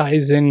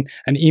 standardizing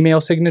an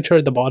email signature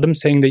at the bottom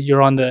saying that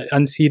you're on the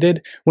unceded,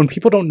 when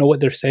people don't know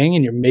what they're saying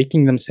and you're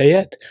making them say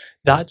it,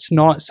 that's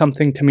not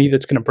something to me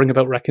that's going to bring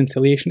about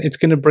reconciliation. It's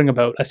going to bring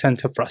about a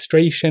sense of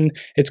frustration.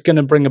 It's going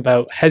to bring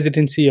about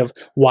hesitancy of,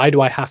 why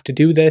do I have to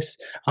do this?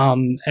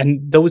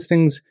 And those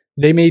things,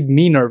 they made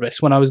me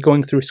nervous when I was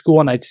going through school,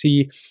 and I'd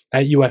see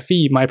at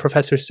UFE my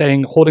professor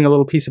saying, holding a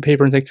little piece of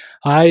paper and saying,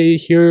 I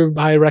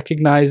hereby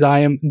recognize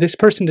this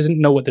person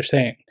doesn't know what they're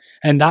saying.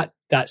 And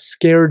that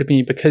scared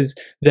me, because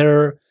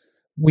the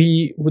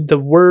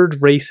word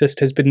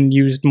racist has been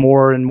used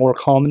more and more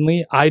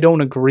commonly. I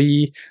don't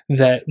agree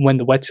that when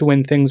the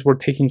Wet'suwet'en things were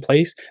taking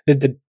place,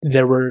 that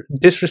there were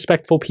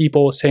disrespectful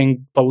people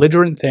saying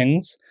belligerent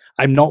things.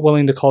 I'm not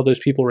willing to call those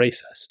people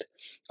racist.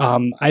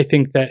 I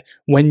think that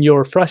when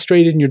you're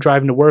frustrated and you're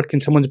driving to work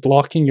and someone's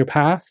blocking your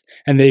path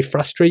and they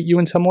frustrate you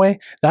in some way,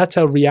 that's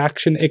a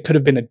reaction. It could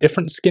have been a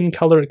different skin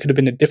color. It could have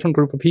been a different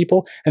group of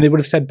people, and they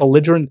would have said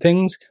belligerent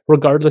things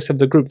regardless of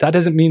the group. That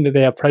doesn't mean that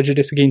they have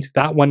prejudice against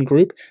that one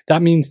group.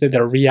 That means that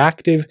they're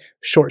reactive,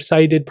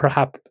 short-sighted,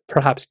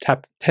 perhaps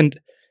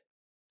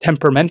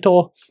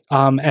temperamental,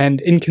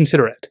 and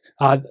inconsiderate.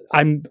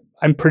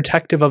 I'm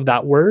protective of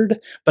that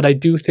word, but I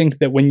do think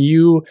that when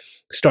you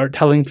start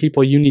telling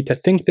people you need to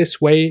think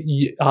this way,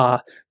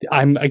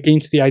 I'm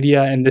against the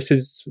idea, and this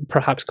is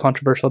perhaps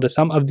controversial to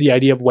some, of the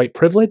idea of white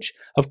privilege.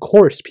 Of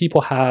course, people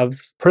have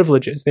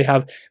privileges. They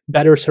have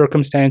better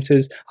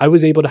circumstances. I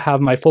was able to have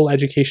my full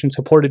education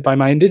supported by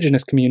my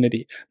Indigenous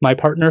community. My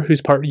partner,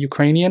 who's part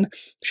Ukrainian,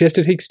 she has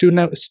to take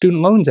student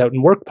loans out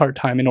and work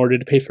part-time in order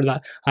to pay for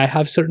that. I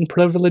have certain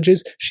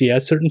privileges. She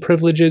has certain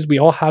privileges. We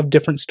all have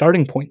different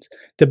starting points.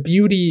 The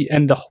beauty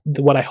and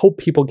what I hope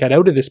people get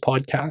out of this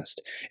podcast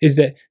is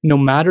that no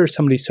matter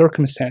somebody's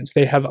circumstance,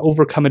 they have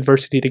overcome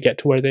adversity to get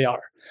to where they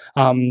are.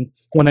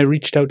 When I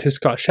reached out to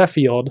Scott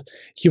Sheffield,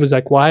 he was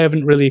like, well, I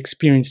haven't really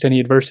experienced any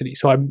adversity,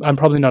 so I'm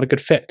probably not a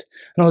good fit.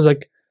 And I was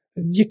like,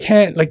 you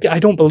can't, like, I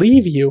don't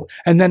believe you.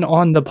 And then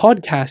on the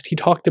podcast, he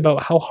talked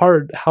about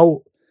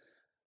how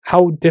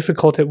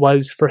difficult it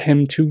was for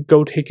him to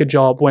go take a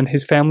job when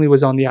his family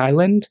was on the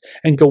island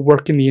and go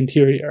work in the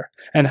interior,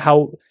 and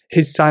how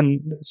his son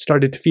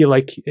started to feel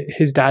like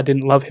his dad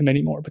didn't love him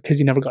anymore because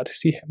he never got to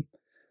see him.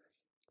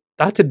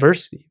 That's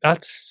adversity.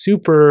 That's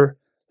super,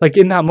 like,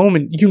 in that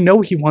moment, you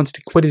know, he wants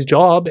to quit his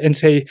job and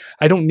say,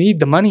 I don't need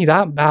the money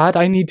that bad.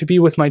 I need to be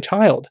with my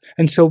child.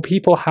 And so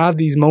people have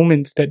these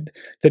moments that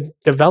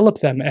develop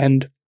them.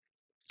 And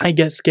I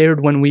get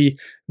scared when we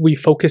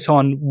focus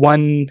on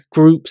one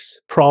group's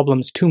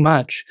problems too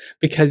much,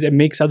 because it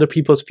makes other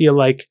people's feel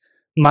like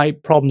my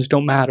problems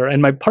don't matter.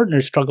 And my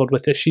partner struggled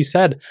with this. She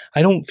said,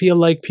 I don't feel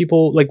like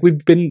people, like,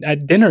 we've been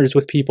at dinners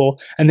with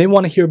people and they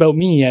want to hear about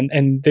me,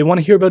 and they want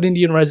to hear about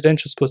Indian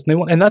residential schools,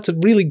 and that's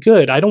really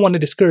good. I don't want to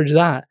discourage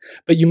that,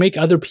 but you make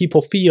other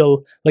people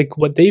feel like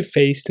what they've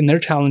faced and their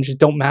challenges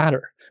don't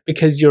matter,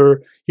 because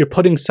you're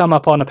putting some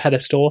up on a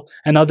pedestal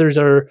and others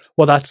are,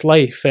 well, that's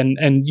life,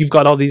 and you've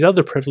got all these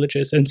other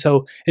privileges. And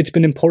so it's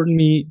been important to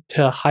me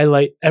to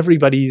highlight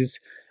everybody's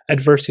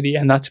adversity.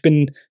 And that's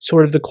been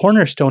sort of the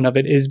cornerstone of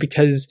it, is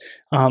because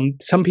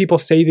some people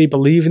say they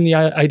believe in the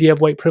idea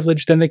of white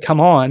privilege, then they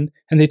come on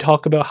and they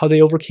talk about how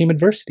they overcame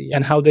adversity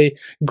and how they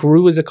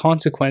grew as a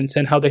consequence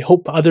and how they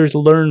hope others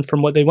learn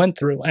from what they went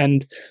through.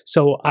 And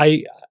so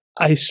I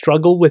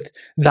struggle with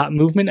that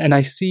movement, and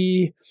I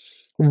see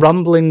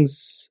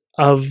rumblings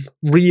of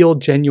real,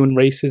 genuine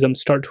racism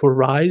start to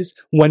arise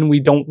when we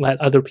don't let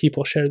other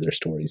people share their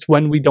stories,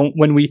 when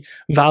we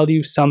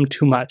value some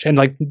too much, and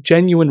like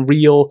genuine,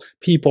 real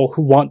people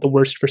who want the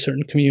worst for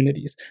certain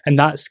communities. And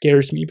that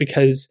scares me,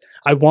 because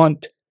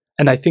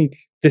and I think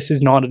this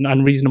is not an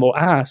unreasonable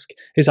ask,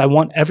 is I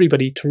want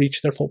everybody to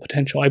reach their full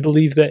potential. I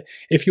believe that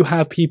if you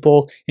have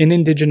people in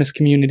Indigenous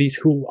communities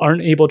who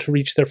aren't able to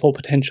reach their full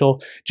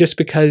potential just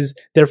because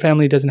their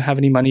family doesn't have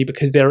any money,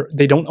 because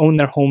they don't own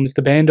their homes,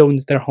 the band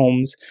owns their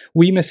homes,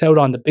 we miss out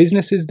on the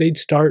businesses they'd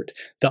start,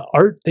 the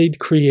art they'd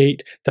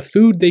create, the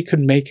food they could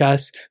make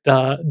us,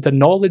 the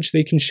knowledge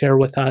they can share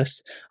with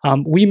us.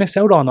 We miss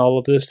out on all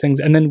of those things,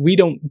 and then we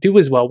don't do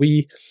as well.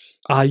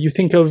 You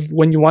think of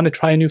when you want to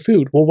try a new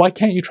food. Well, why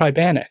can't you try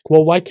Bannock?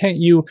 Well, why can't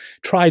you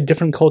try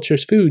different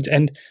cultures' foods?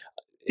 And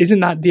isn't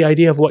that the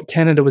idea of what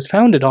Canada was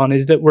founded on,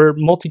 is that we're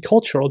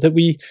multicultural, that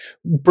we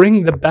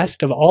bring the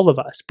best of all of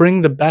us,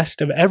 bring the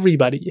best of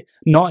everybody,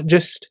 not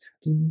just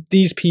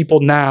these people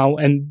now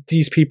and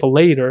these people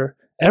later,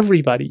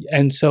 everybody.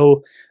 And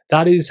so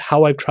that is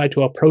how I've tried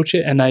to approach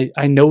it. And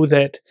I know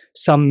that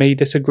some may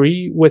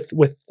disagree with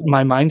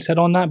my mindset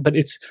on that, but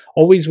it's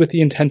always with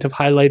the intent of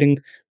highlighting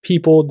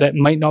people that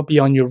might not be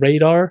on your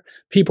radar,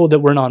 people that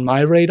weren't on my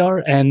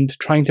radar, and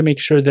trying to make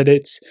sure that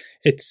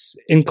it's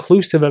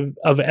inclusive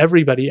of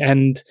everybody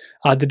and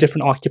the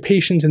different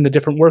occupations and the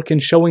different work,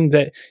 and showing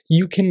that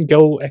you can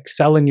go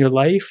excel in your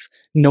life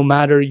no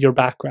matter your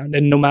background,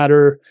 and no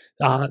matter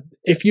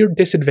if you're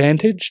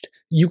disadvantaged,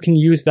 you can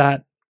use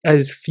that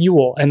as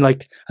fuel. And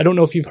like, I don't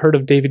know if you've heard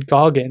of David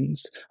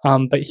Goggins,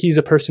 but he's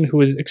a person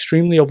who is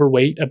extremely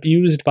overweight,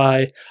 abused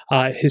by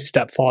his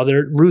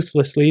stepfather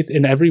ruthlessly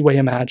in every way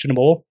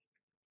imaginable.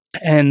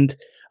 And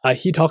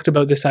he talked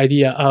about this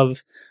idea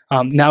of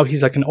now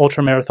he's like an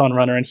ultra marathon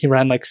runner, and he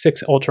ran like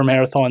 6 ultra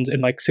marathons in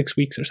like 6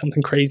 weeks or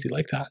something crazy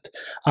like that.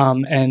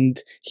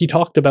 And he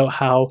talked about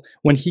how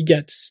when he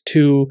gets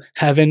to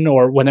heaven,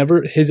 or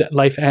whenever his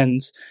life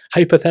ends,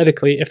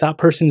 hypothetically, if that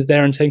person's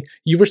there and saying,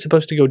 you were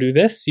supposed to go do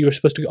this, you were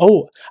supposed to go,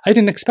 oh, I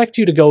didn't expect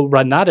you to go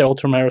run that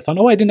ultra marathon.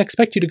 Oh, I didn't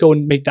expect you to go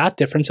and make that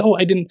difference. Oh,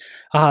 I didn't.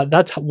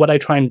 That's what I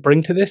try and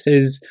bring to this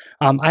is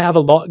I have a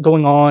lot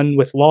going on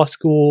with law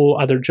school,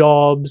 other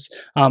jobs,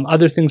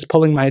 other things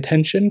pulling my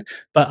attention,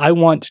 but I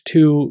want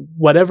to,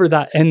 whatever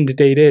that end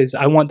date is,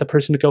 I want the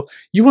person to go,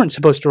 you weren't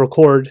supposed to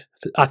record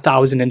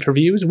 1,000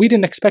 interviews. We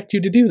didn't expect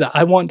you to do that.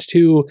 I want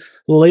to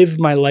live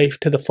my life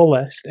to the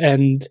fullest.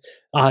 And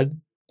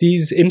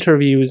these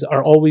interviews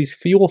are always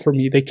fuel for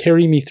me. They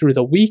carry me through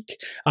the week.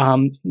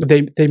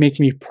 They make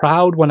me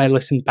proud when I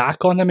listen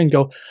back on them and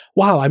go,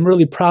 wow, I'm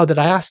really proud that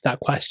I asked that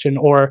question.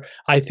 Or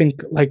I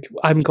think, like,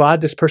 I'm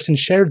glad this person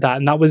shared that,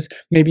 and that was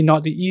maybe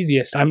not the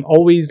easiest. I'm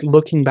always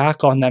looking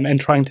back on them and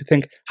trying to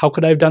think, how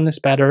could I have done this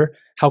better?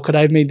 How could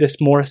I have made this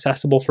more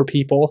accessible for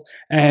people?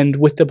 And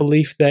with the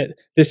belief that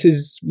this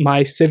is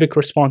my civic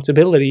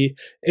responsibility,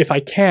 if I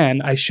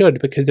can, I should,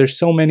 because there's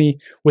so many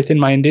within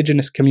my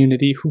Indigenous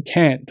community who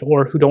can't,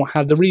 or who don't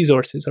have the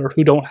resources, or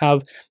who don't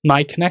have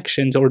my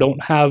connections, or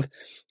don't have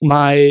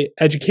my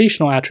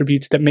educational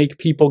attributes that make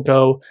people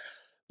go,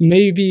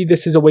 maybe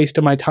this is a waste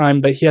of my time,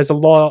 but he's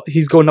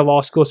going to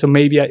law school, so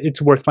maybe it's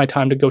worth my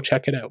time to go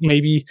check it out.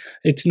 Maybe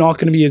it's not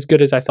going to be as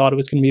good as I thought it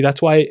was going to be. That's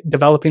why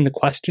developing the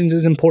questions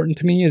is important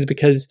to me, is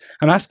because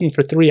I'm asking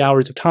for 3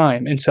 hours of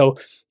time. And so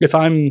if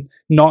I'm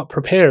not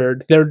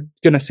prepared, they're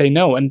going to say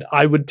no. And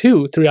I would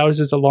too. 3 hours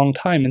is a long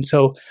time. And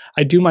so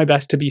I do my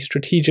best to be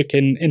strategic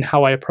in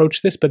how I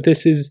approach this. But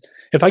this is,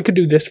 if I could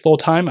do this full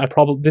time,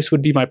 this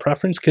would be my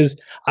preference, because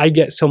I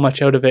get so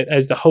much out of it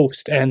as the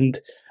host. And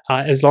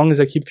as long as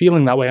I keep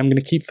feeling that way, I'm going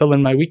to keep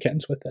filling my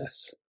weekends with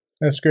this.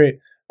 That's great.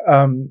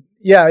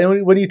 Yeah,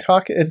 when you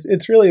talk,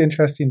 it's really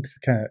interesting to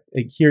kind of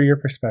hear your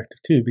perspective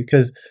too,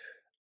 because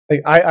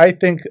like I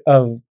think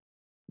of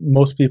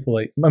most people,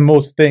 like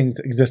most things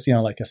existing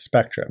on like a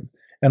spectrum,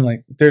 and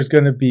like there's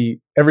going to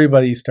be,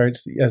 everybody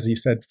starts, as you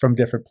said, from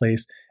different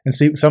place, and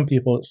some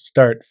people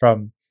start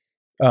from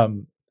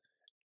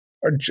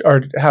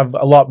or have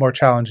a lot more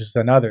challenges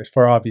than others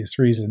for obvious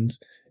reasons,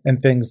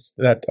 and things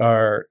that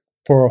are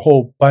for a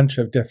whole bunch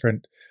of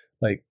different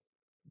like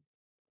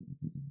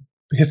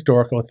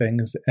historical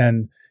things,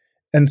 and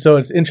so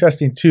it's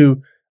interesting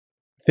too,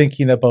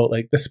 thinking about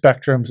like the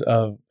spectrums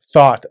of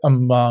thought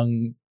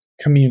among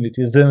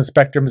communities and the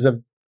spectrums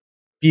of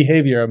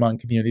behavior among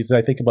communities.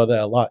 I think about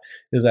that a lot,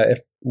 is that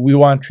if we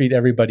want to treat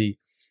everybody,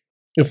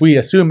 if we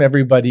assume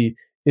everybody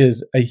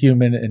is a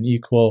human and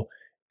equal,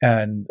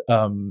 and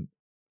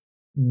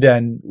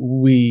then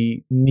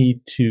we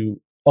need to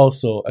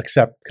also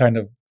accept kind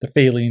of the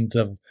failings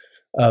of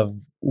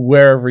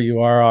wherever you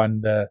are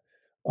on the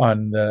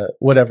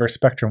whatever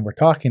spectrum we're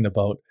talking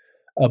about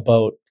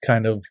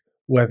kind of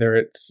whether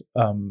it's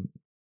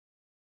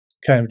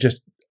kind of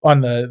just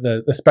on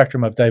the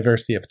spectrum of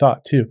diversity of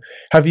thought too.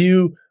 Have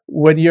you,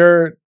 when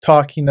you're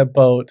talking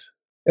about,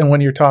 and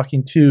when you're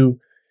talking to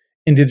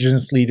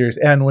Indigenous leaders,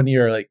 and when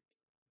you're like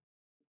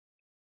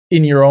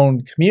in your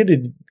own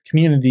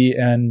community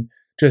and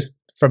just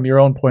from your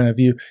own point of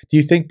view, do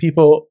you think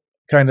people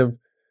kind of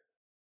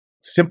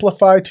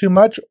simplify too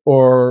much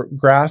or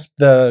grasp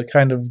the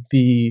kind of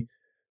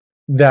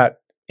that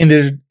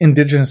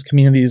Indigenous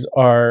communities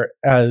are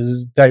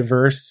as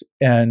diverse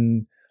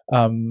and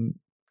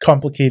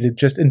complicated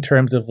just in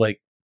terms of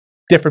like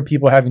different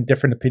people having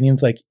different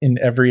opinions like in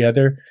every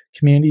other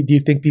community? Do you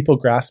think people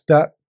grasp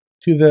that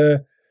to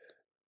the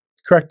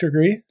correct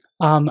degree?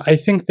 I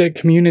think that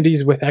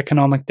communities with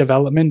economic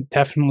development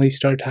definitely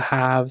start to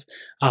have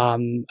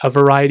a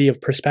variety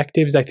of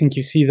perspectives. I think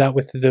you see that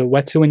with the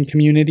Wet'suwet'en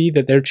community,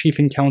 that their chief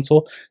and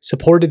council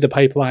supported the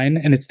pipeline,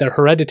 and it's their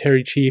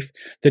hereditary chief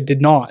that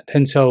did not.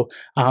 And so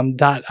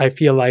that I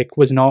feel like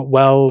was not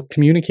well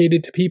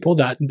communicated to people,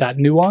 that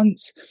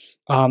nuance.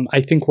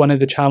 I think one of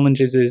the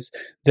challenges is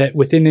that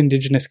within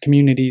Indigenous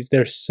communities,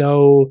 they're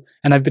so,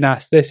 and I've been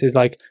asked this, is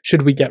like,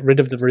 should we get rid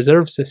of the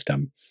reserve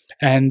system?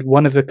 And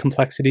one of the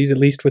complexities, at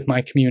least with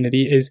my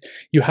community, is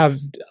you have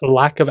a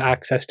lack of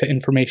access to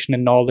information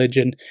and knowledge,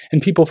 and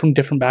people from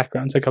different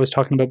backgrounds, like I was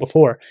talking about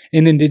before.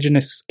 In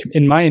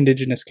my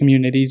Indigenous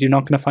communities, you're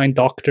not going to find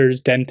doctors,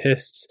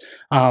 dentists,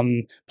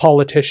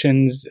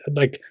 politicians,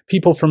 like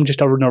people from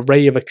just an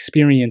array of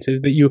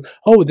experiences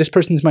that this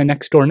person's my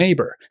next door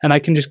neighbor, and I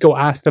can just go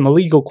ask them a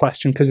legal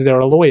question because they're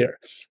a lawyer.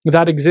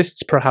 That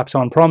exists perhaps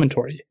on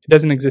Promontory. It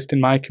doesn't exist in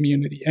my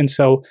community. And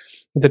so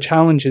the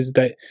challenge is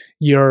that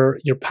you're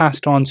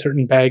passed on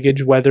certain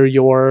baggage, whether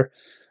you're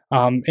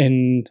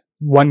in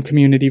one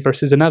community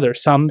versus another.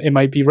 Some, it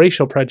might be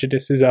racial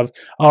prejudices of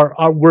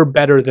we're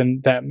better than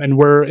them and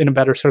we're in a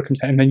better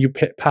circumstance, and then you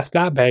pass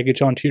that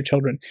baggage on to your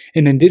children.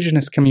 In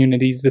Indigenous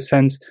communities, the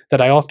sense that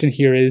I often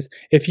hear is,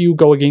 if you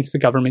go against the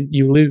government,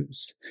 you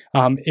lose.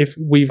 If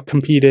we've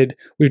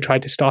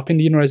tried to stop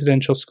Indian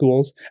residential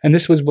schools, and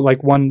this was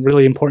like one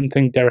really important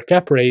thing Derek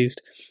Epp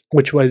raised,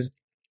 which was,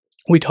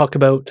 we talk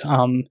about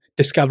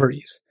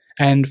discoveries.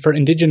 And for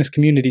Indigenous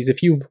communities,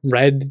 if you've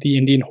read the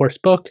Indian Horse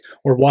book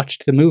or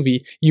watched the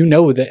movie, you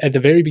know that at the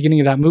very beginning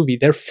of that movie,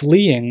 they're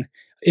fleeing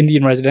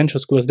Indian residential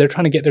schools. They're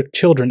trying to get their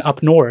children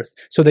up north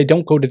so they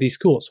don't go to these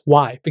schools.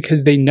 Why?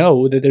 Because they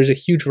know that there's a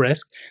huge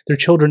risk their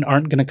children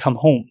aren't going to come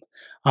home.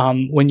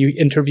 When you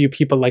interview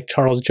people like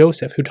Charles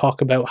Joseph, who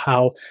talk about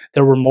how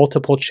there were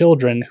multiple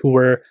children who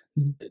were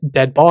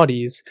dead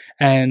bodies,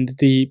 and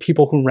the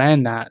people who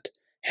ran that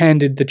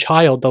handed the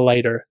child the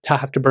lighter to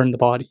have to burn the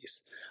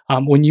bodies.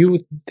 When you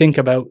think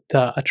about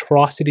the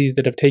atrocities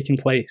that have taken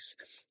place,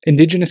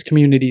 Indigenous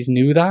communities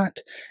knew that,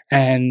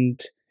 and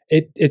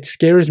it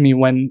scares me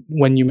when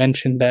you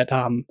mention that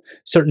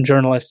certain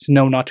journalists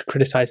know not to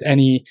criticize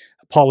any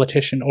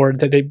politician, or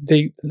that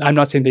they I'm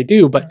not saying they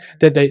do, but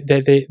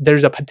that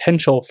there's a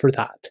potential for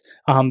that,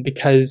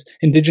 because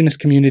Indigenous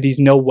communities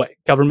know what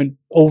government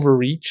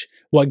overreach,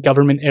 what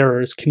government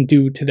errors can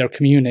do to their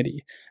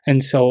community.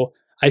 And so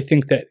I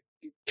think that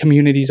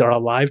communities are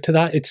alive to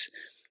that.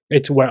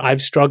 It's where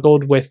I've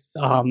struggled with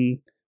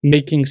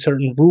making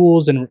certain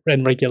rules and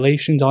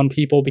regulations on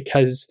people,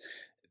 because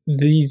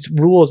these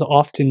rules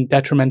often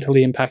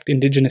detrimentally impact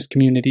Indigenous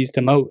communities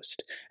the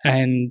most.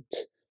 And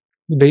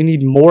they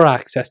need more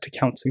access to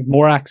counseling,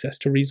 more access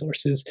to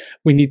resources.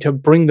 We need to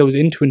bring those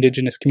into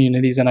Indigenous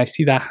communities, and I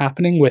see that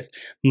happening with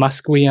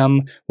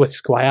Musqueam, with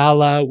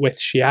Squala, with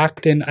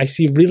Chiacton. I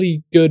see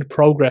really good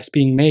progress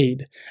being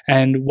made,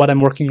 and what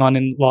I'm working on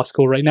in law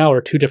school right now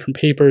are two different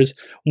papers,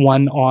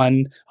 one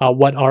on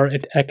what are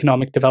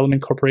economic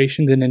development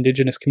corporations in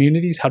Indigenous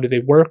communities, how do they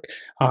work,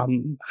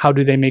 how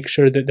do they make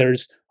sure that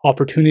there's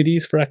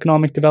opportunities for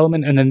economic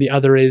development, and then the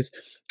other is,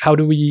 how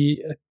do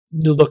we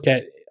look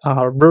at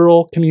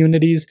rural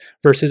communities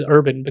versus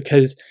urban,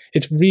 because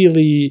it's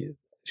really,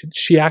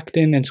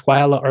 Chiacton and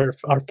Squala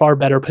are far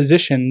better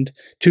positioned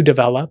to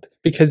develop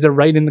because they're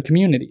right in the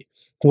community.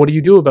 What do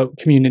you do about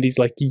communities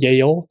like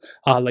Yale,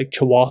 like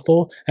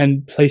Chawathal,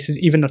 and places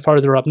even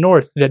farther up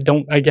north that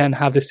don't, again,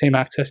 have the same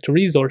access to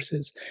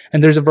resources?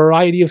 And there's a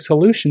variety of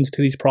solutions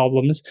to these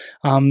problems,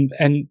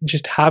 and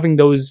just having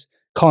those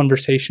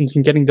conversations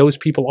and getting those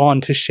people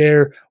on to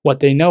share what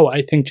they know,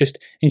 I think just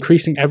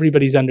increasing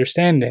everybody's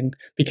understanding.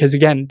 Because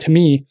again, to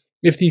me,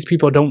 if these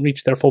people don't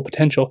reach their full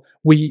potential,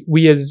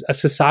 we as a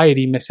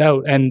society miss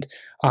out. And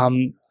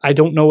I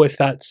don't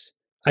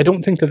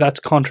think that that's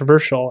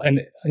controversial,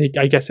 and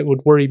I guess it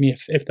would worry me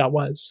if that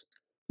was.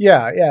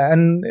 Yeah,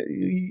 and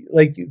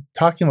like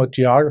talking about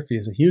geography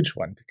is a huge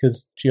one,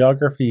 because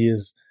geography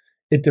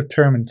it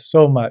determines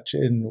so much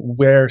in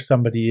where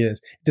somebody is.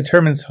 It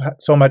determines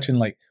so much in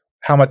like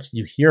how much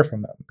you hear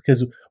from them,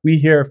 because we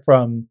hear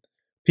from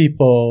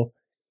people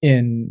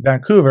in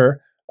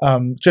Vancouver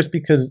just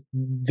because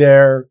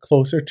they're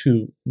closer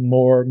to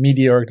more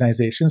media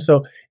organizations.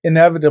 So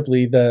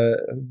inevitably,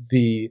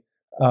 the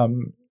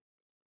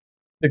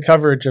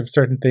coverage of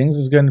certain things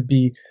is going to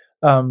be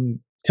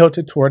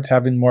tilted towards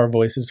having more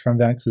voices from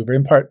Vancouver.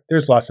 In part,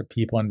 there's lots of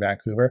people in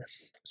Vancouver,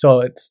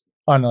 So it's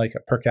on like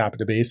a per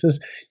capita basis.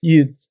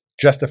 It's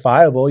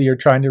justifiable. You're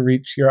trying to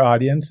reach your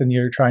audience and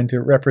you're trying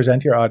to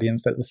represent your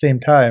audience. At the same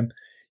time,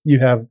 you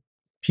have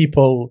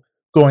people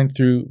going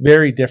through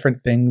very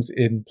different things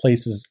in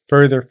places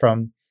further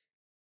from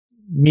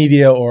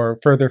media or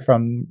further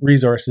from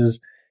resources,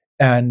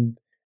 and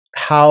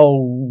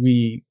how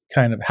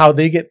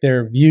they get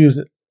their views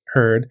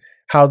heard,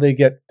 how they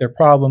get their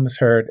problems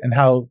heard, and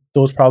how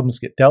those problems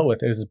get dealt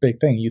with is a big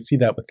thing. You see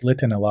that with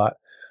Lytton a lot,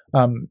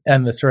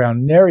 and the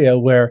surrounding area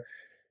where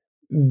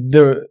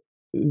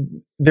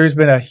there's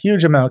been a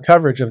huge amount of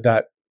coverage of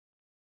that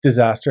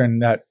disaster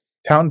and that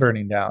town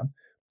burning down.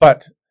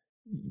 But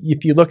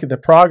if you look at the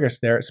progress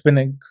there, it's been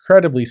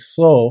incredibly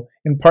slow,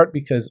 in part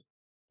because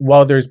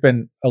while there's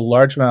been a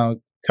large amount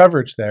of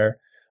coverage there,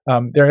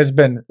 there has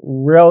been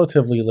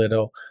relatively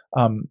little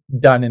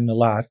done in the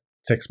last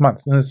 6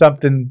 months. And it's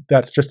something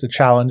that's just a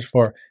challenge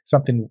for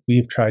something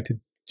we've tried to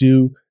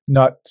do,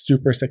 not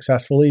super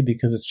successfully,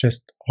 because it's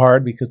just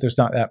hard, because there's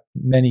not that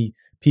many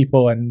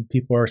people and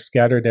people are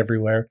scattered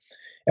everywhere.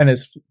 And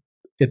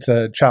it's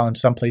a challenge.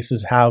 Some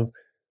places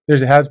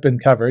has been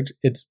coverage.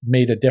 It's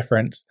made a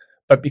difference.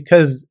 But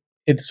because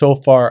it's so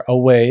far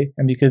away,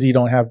 and because you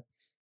don't have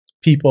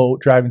people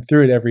driving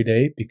through it every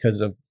day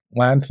because of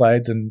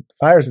landslides and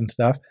fires and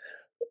stuff,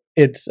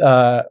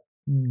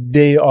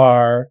 they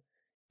are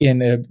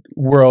in a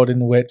world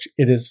in which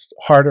it is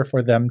harder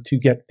for them to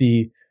get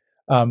the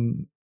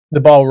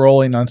ball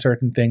rolling on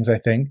certain things, I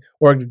think,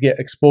 or to get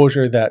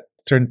exposure that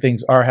certain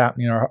things are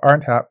happening or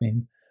aren't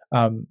happening,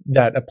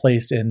 that a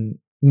place in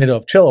middle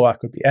of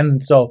Chilliwack would be.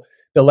 And so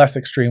the less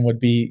extreme would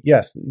be,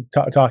 yes,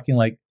 talking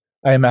like,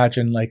 I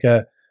imagine like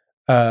a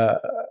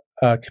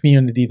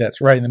community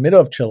that's right in the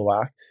middle of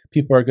Chilliwack.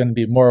 People are going to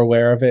be more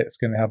aware of it. It's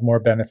going to have more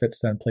benefits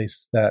than a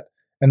place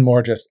and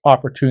more just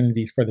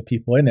opportunities for the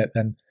people in it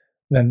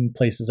than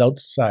places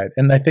outside.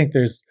 And I think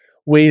there's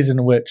ways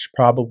in which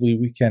probably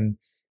we can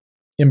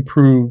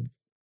improve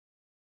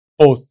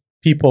both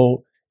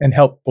people and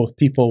help both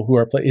people who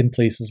are in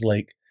places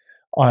like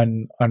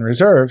on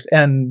reserves,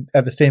 and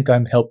at the same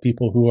time help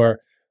people who are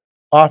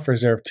off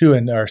reserve too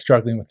and are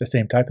struggling with the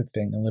same type of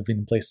thing and living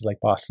in places like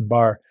Boston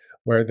Bar,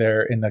 where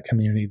they're in a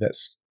community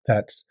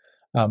that's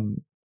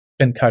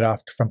been cut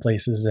off from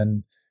places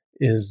and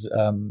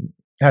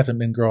hasn't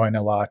been growing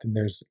a lot, and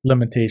there's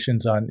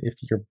limitations on if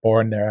you're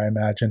born there. I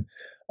imagine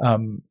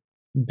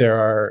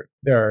there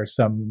are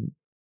some.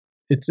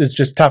 It's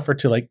just tougher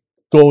to like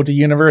go to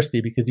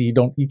university because you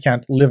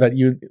can't live at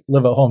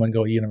home and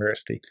go to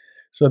university.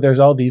 So there's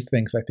all these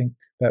things I think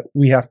that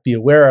we have to be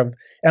aware of,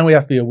 and we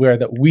have to be aware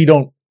that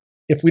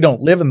if we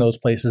don't live in those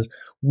places,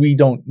 we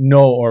don't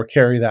know or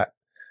carry that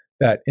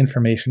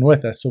information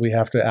with us. So we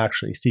have to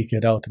actually seek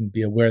it out and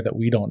be aware that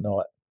we don't know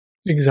it.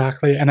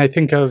 Exactly. And I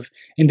think of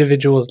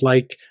individuals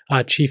like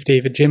Chief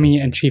David Jimmy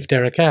and Chief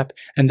Derek Epp,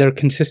 and they're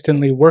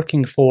consistently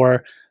working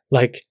for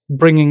like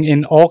bringing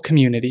in all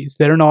communities.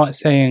 They're not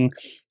saying,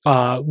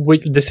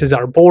 this is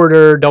our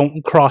border,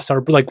 don't cross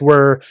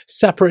we're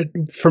separate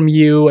from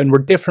you and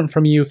we're different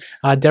from you.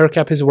 Derek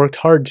Epp has worked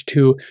hard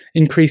to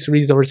increase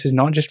resources,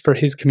 not just for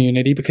his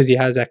community because he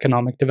has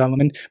economic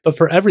development, but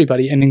for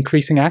everybody, and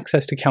increasing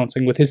access to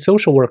counseling with his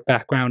social work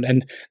background.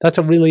 And that's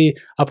a really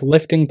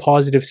uplifting,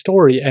 positive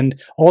story.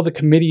 And all the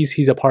committees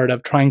he's a part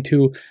of trying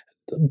to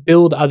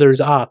build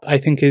others up, I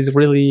think is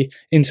really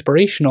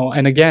inspirational.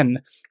 And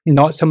again,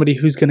 not somebody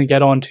who's going to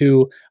get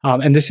onto,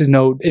 and this is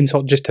no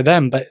insult just to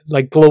them, but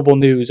like Global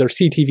News or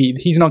CTV,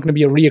 he's not going to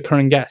be a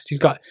reoccurring guest. He's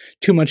got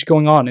too much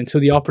going on. And so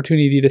the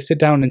opportunity to sit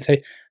down and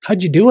say,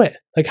 how'd you do it?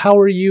 Like, how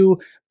are you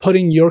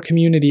putting your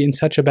community in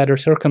such a better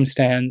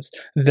circumstance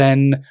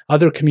than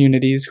other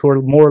communities who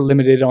are more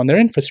limited on their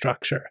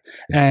infrastructure?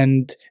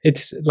 And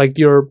it's like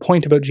your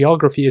point about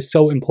geography is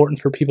so important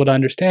for people to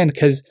understand,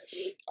 because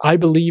I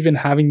believe in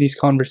having these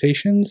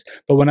conversations,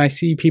 but when I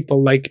see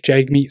people like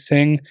Jagmeet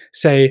Singh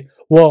say,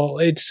 well,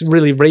 it's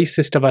really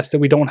racist of us that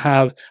we don't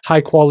have high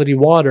quality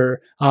water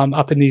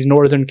up in these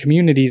northern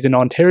communities in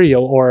Ontario,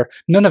 or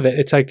none of it.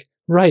 It's like,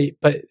 right,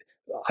 but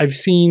I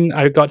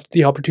got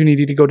the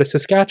opportunity to go to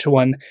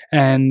Saskatchewan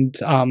and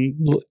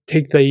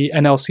take the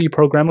NLC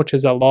program, which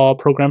is a law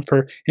program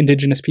for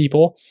Indigenous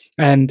people.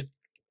 And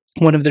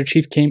one of their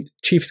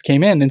chiefs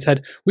came in and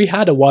said, we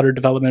had a water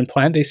development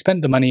plan. They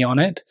spent the money on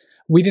it.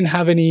 We didn't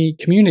have any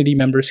community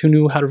members who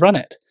knew how to run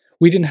it.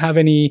 We didn't have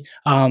any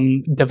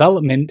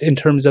development in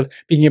terms of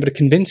being able to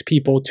convince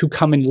people to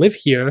come and live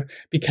here,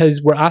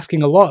 because we're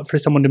asking a lot for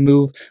someone to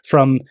move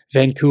from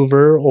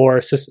Vancouver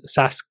or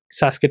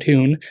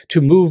Saskatoon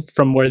to move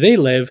from where they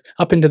live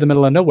up into the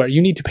middle of nowhere.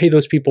 You need to pay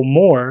those people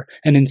more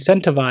and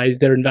incentivize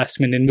their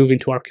investment in moving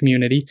to our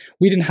community.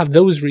 We didn't have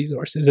those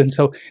resources. And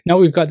so now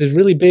we've got this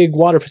really big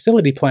water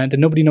facility plant that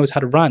nobody knows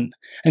how to run.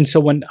 And so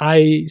when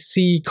I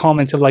see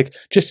comments of like,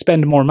 just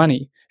spend more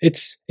money,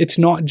 it's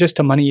not just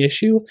a money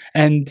issue.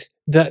 And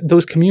that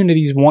those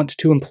communities want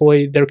to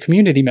employ their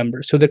community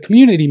members. So their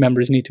community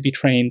members need to be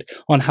trained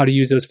on how to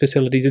use those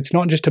facilities. It's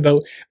not just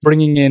about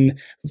bringing in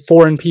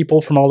foreign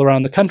people from all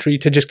around the country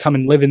to just come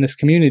and live in this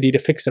community to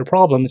fix their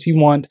problems. You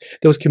want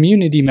those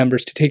community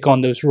members to take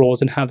on those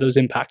roles and have those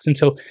impacts. And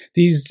so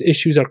these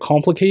issues are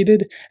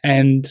complicated,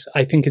 and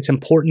I think it's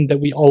important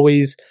that we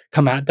always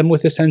come at them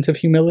with a sense of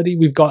humility.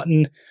 We've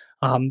gotten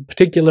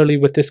particularly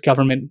with this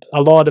government,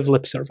 a lot of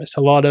lip service,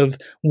 a lot of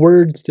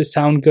words that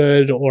sound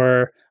good,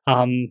 or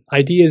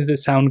ideas that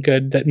sound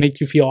good that make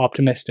you feel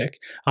optimistic.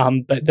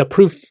 But the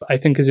proof, I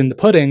think, is in the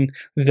pudding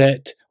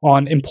that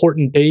on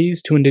important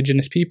days to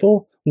Indigenous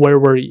people, where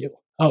were you?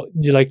 Oh,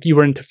 like you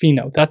were in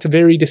Tofino. That's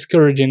very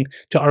discouraging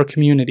to our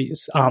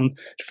communities.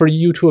 For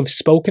you to have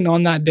spoken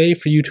on that day,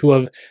 for you to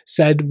have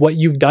said what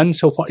you've done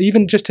so far,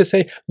 even just to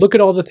say, look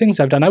at all the things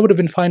I've done, I would have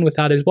been fine with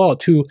that as well.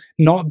 To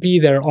not be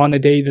there on a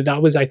day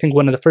that was, I think,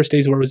 one of the first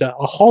days where it was a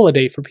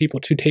holiday for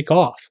people to take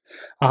off.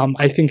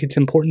 I think it's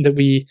important that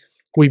we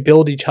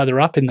build each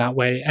other up in that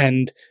way,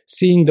 and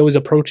seeing those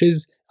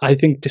approaches, I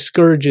think,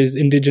 discourages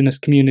Indigenous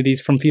communities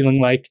from feeling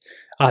like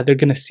they're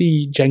going to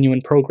see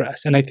genuine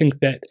progress. And I think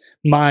that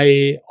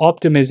my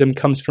optimism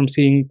comes from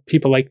seeing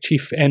people like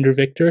Chief Andrew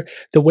Victor.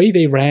 The way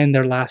they ran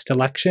their last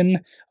election,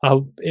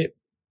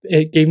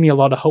 it gave me a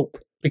lot of hope,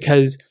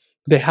 because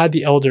they had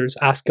the elders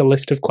ask a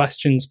list of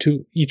questions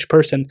to each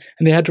person,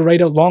 and they had to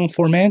write out long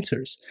form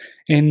answers.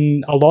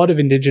 In a lot of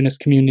Indigenous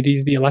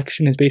communities, the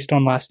election is based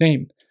on last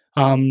name.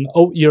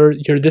 You're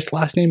this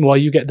last name, well,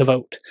 you get the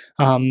vote.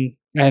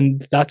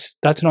 And that's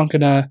not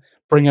going to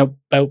bring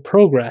about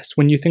progress.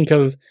 When you think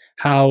of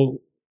how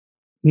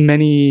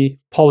many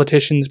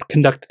politicians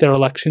conduct their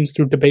elections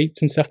through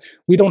debates and stuff,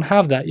 we don't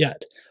have that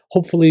yet.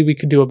 Hopefully we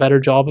could do a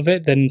better job of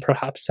it than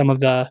perhaps some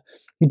of the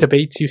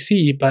debates you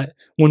see, but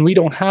when we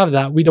don't have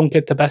that, we don't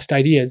get the best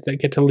ideas that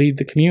get to lead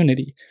the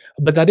community.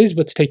 But that is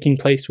what's taking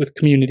place with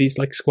communities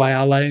like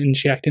Squayala and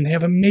Chiacton. They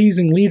have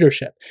amazing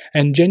leadership,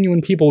 and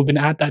genuine people have been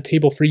at that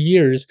table for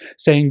years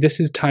saying this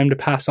is time to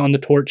pass on the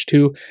torch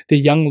to the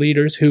young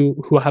leaders who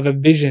have a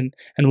vision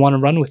and want to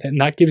run with it.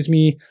 And that gives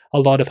me a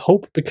lot of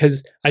hope,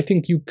 because I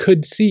think you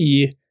could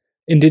see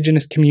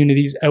Indigenous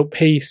communities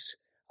outpace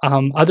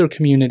other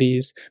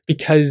communities,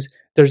 because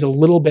there's a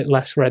little bit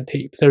less red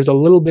tape. There's a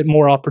little bit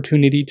more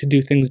opportunity to do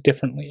things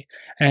differently.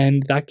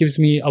 And that gives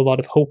me a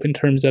lot of hope in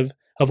terms of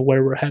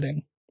where we're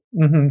heading.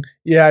 Mm-hmm.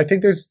 Yeah, I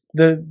think there's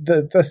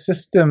the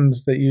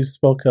systems that you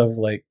spoke of,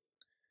 like,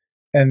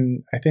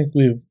 and I think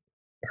we've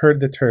heard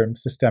the term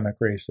systemic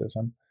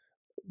racism,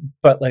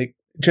 but like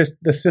just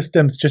the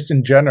systems, just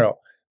in general,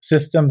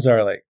 systems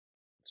are like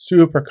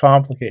super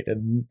complicated,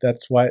 and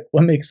that's what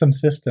makes them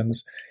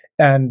systems.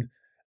 And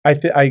I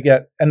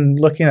get, and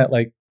looking at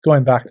like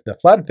going back to the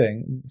flood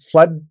thing,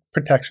 flood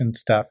protection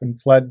stuff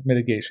and flood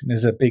mitigation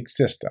is a big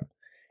system.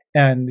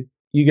 And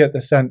you get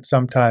the sense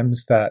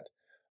sometimes that,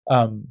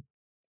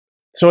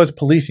 so is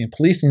policing.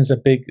 Policing is a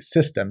big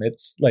system.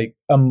 It's like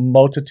a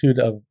multitude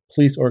of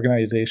police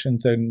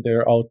organizations, and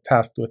they're all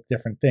tasked with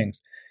different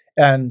things.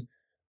 And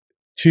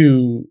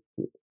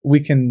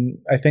we can,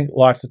 I think,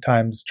 lots of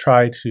times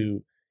try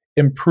to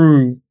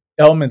improve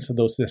elements of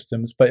those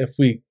systems. But if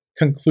we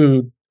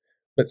conclude,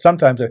 but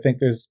sometimes I think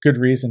there's good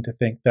reason to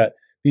think that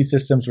these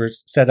systems were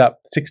set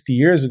up 60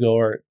 years ago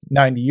or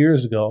 90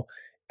 years ago,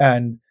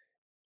 and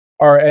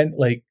are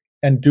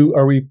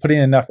we putting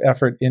enough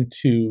effort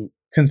into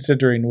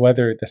considering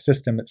whether the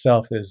system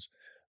itself is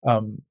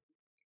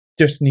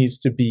just needs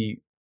to be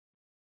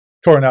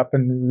torn up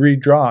and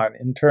redrawn,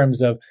 in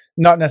terms of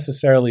not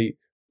necessarily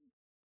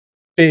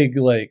big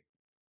like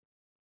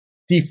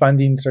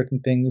defunding certain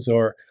things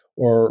or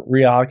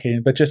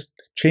reallocating, but just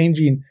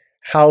changing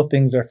how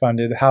things are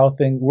funded,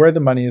 where the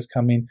money is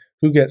coming,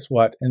 who gets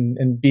what,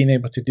 and being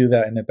able to do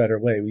that in a better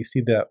way. We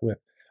see that with,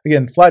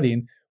 again,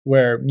 flooding,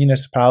 where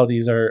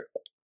municipalities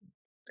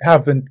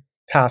have been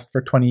tasked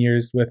for 20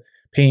 years with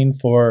paying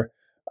for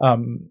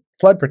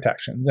flood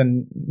protections.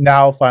 And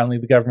now finally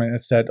the government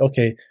has said,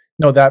 okay,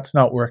 no, that's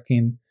not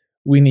working.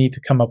 We need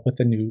to come up with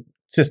a new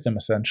system,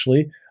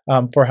 essentially,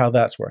 for how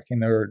that's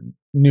working, or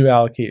new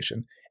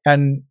allocation.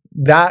 And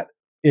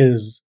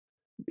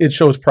it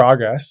shows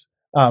progress.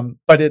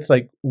 But it's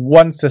like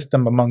one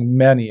system among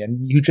many, and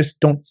you just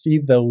don't see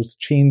those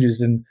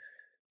changes in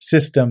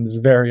systems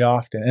very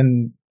often,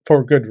 and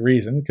for good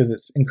reason, because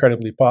it's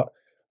incredibly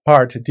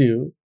hard to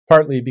do,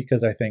 partly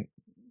because I think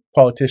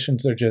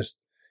politicians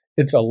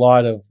it's a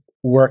lot of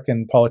work,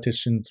 and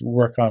politicians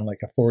work on like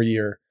a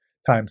 4-year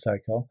time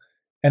cycle.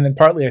 And then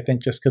partly I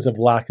think just because of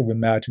lack of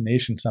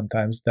imagination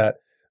sometimes, that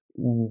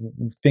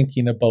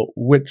thinking about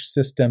which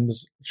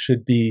systems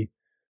should be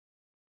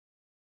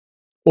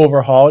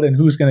overhauled and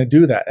who's going to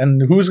do that.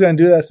 And who's going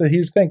to do that's a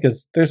huge thing,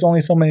 because there's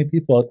only so many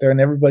people out there, and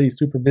everybody's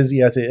super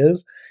busy as it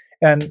is,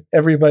 and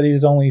everybody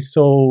has only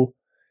so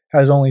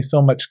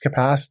much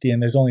capacity,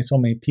 and there's only so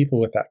many people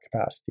with that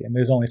capacity, and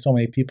there's only so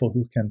many people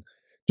who can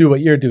do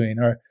what you're doing,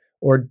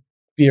 or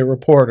be a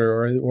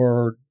reporter,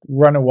 or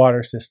run a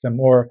water system,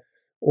 or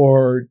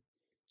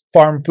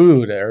farm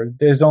food. Or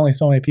there's only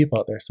so many people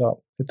out there,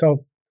 so it's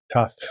all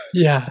tough.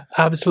 Yeah,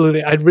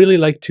 absolutely. I'd really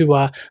like to.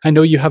 I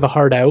know you have a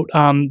heart out.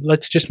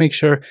 Let's just make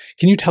sure.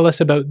 Can you tell us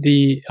about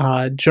the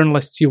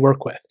journalists you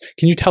work with?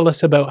 Can you tell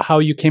us about how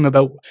you came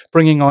about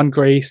bringing on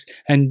Grace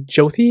and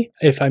Jyothi,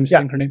 if I'm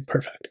saying her name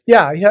perfect?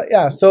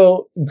 Yeah.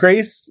 So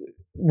Grace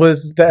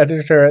was the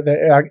editor at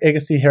the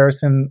Agassiz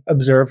Harrison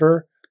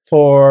Observer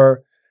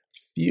for a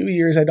few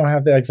years. I don't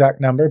have the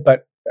exact number,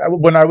 but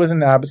when I was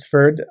in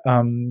Abbotsford,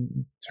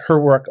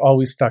 her work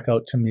always stuck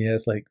out to me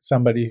as like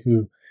somebody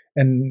who,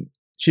 and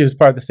she was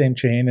part of the same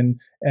chain,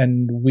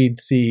 and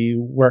we'd see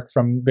work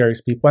from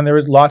various people, and there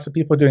was lots of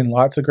people doing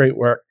lots of great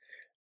work.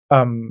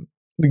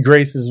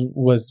 Grace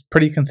was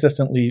pretty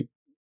consistently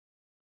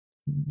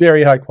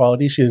very high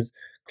quality. She is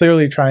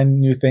clearly trying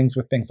new things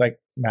with things like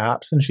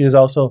maps, and she is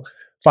also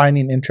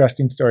finding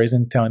interesting stories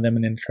and telling them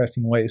in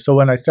interesting ways. So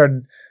when I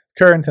started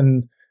Current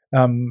and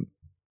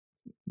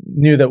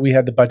knew that we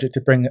had the budget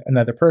to bring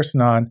another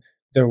person on,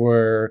 there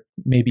were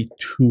maybe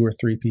 2 or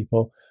 3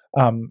 people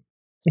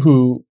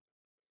who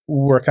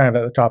were kind of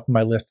at the top of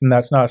my list. And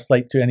that's not a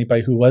slight to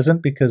anybody who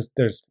wasn't, because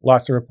there's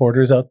lots of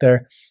reporters out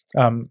there.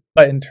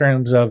 But in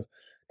terms of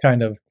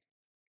kind of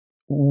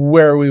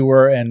where we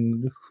were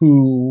and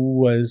who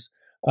was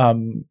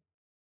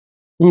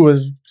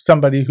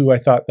somebody who I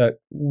thought that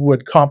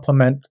would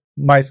complement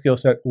my skill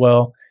set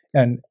well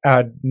and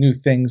add new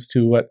things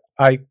to what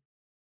I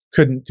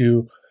couldn't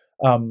do.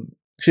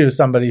 She was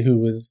somebody who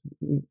was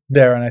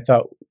there and I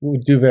thought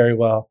would do very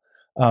well.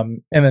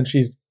 And then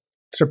she's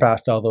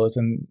surpassed all those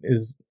and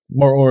is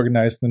more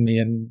organized than me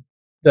and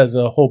does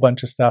a whole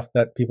bunch of stuff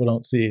that people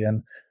don't see,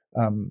 and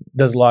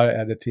does a lot of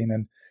editing,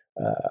 and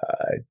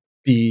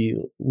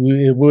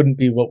it wouldn't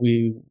be what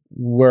we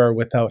were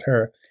without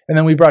her. And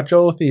then we brought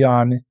Jyothi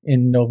on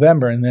in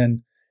November, and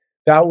then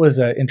that was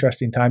an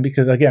interesting time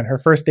because, again, her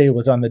first day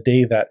was on the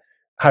day that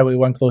Highway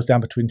 1 closed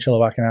down between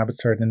Chilliwack and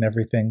Abbotsford, and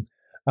everything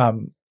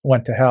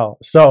went to hell.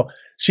 So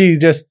she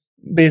just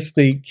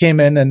basically came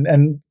in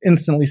and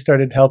instantly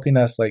started helping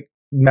us like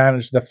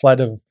manage the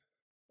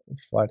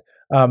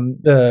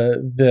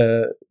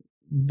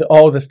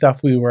all the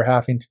stuff we were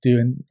having to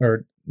do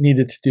or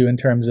needed to do in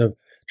terms of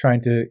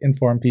trying to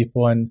inform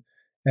people and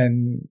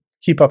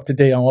keep up to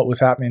date on what was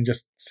happening,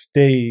 just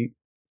stay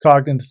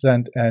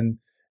cognizant and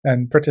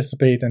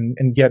participate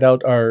and get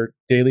out our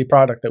daily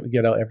product that we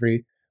get out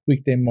every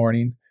weekday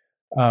morning.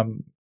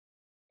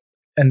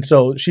 And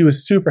so she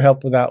was super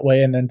helpful that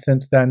way. And then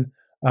since then,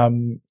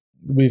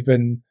 we've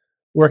been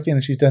working,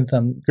 and she's done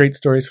some great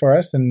stories for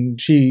us. And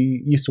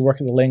she used to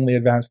work at the Langley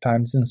Advanced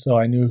Times, and so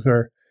I knew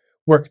her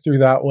work through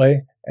that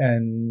way.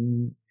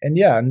 And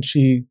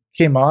she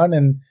came on,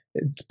 and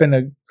it's been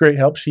a great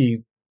help.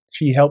 She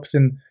helps,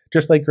 and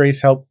just like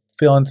Grace helped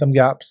fill in some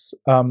gaps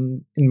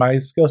in my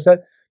skill set,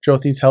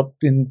 Jyothi's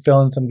helped in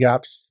fill in some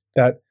gaps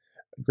that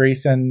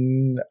Grace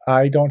and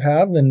I don't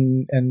have,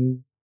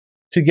 and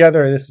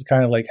together this is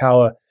kind of like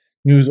how a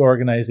news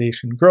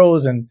organization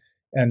grows and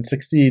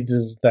succeeds,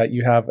 is that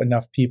you have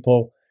enough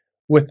people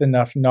with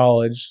enough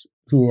knowledge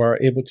who are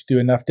able to do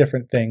enough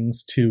different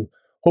things to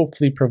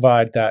hopefully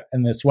provide that.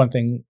 And this one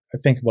thing I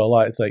think about a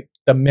lot, it's like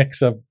the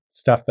mix of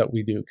stuff that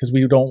we do, because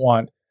we don't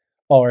want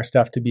all our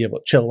stuff to be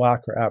about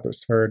Chilliwack or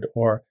Abbotsford,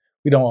 or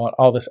we don't want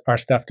our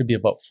stuff to be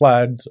about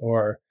floods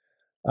or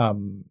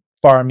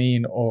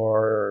farming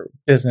or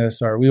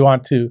business, or we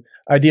want to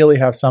ideally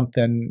have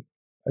something,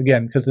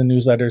 again, because the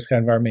newsletter is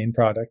kind of our main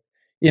product,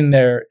 in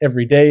there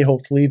every day,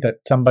 hopefully, that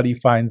somebody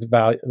finds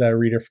value, that a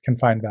reader can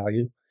find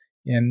value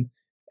in.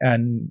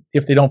 And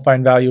if they don't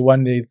find value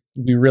one day,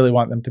 we really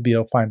want them to be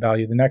able to find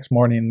value the next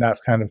morning. And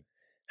that's kind of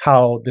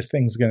how this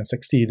thing's going to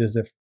succeed, is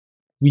if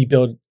we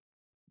build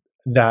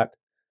that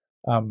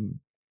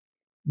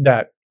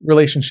that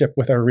relationship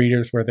with our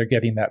readers where they're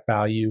getting that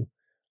value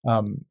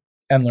and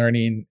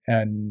learning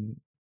and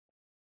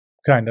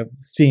kind of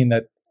seeing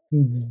that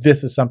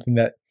this is something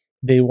that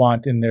they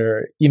want in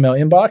their email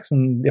inbox.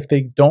 And if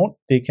they don't,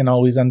 they can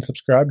always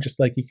unsubscribe, just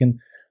like you can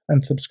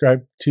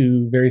unsubscribe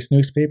to various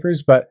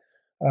newspapers. But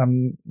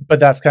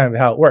that's kind of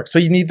how it works. So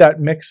you need that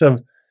mix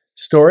of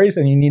stories,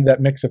 and you need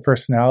that mix of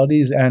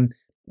personalities. And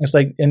it's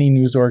like any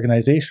news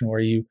organization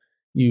where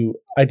you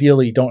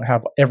ideally don't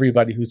have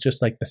everybody who's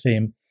just like the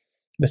same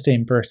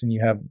person.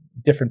 You have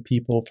different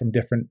people from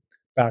different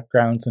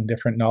backgrounds and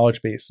different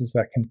knowledge bases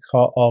that can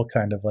all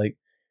kind of like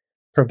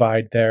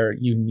provide their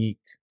unique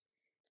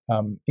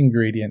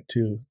ingredient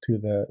to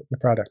the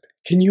product.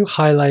 Can you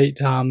highlight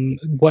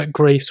what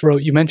Grace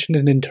wrote? You mentioned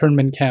an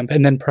internment camp,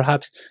 and then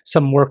perhaps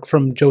some work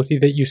from Jyothi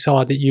that you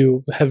saw that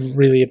you have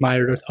really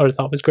admired or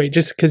thought was great.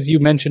 Just because you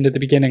mentioned at the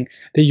beginning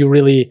that you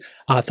really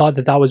thought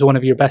that was one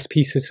of your best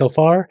pieces so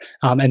far,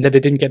 and that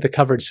it didn't get the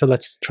coverage. So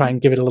let's try and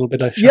give it a little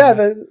bit of a shot.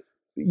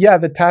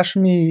 The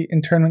Tashmi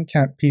internment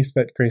camp piece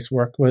that Grace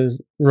wrote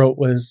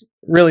was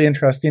really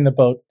interesting,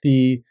 about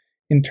the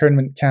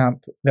internment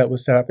camp that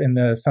was set up in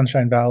the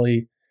Sunshine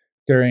Valley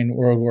during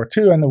World War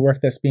II, and the work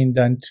that's being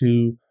done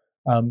to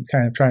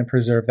kind of try and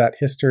preserve that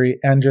history,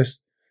 and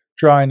just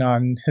drawing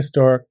on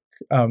historic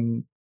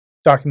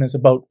documents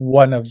about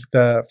one of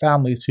the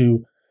families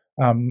who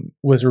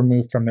was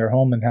removed from their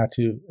home and had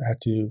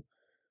to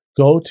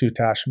go to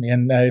Tashmi.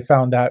 And I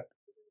found that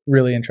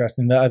really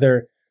interesting. The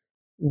other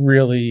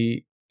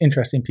really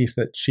interesting piece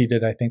that she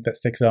did, I think, that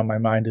sticks out in my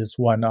mind is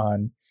one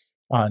on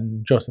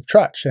Joseph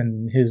Trutch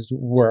and his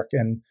work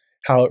and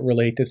how it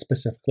related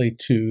specifically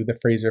to the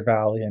Fraser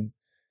Valley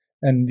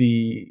and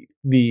the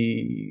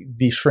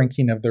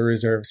shrinking of the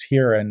reserves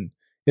here. And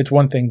it's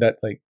one thing that,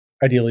 like,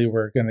 ideally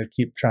we're going to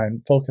keep trying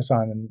to focus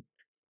on and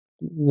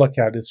look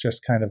at is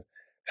just kind of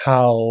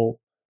how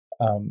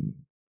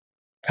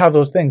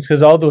those things,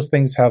 because all those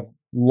things have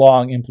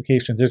long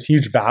implications. There's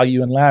huge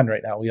value in land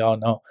right now, we all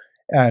know,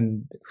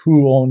 and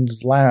who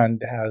owns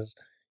land has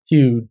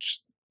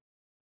huge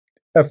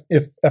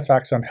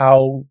effects on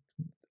how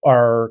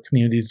our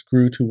communities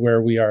grew to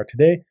where we are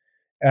today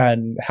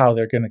and how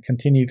they're going to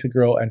continue to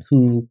grow, and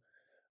who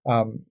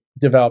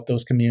develop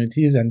those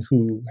communities and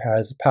who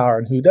has power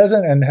and who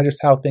doesn't, and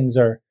just how things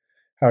are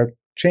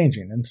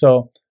changing. And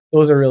so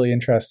those are really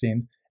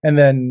interesting. And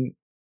then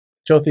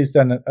Jyothi's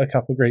done a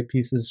couple great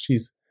pieces.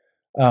 She's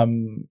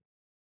I'm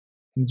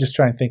just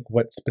trying to think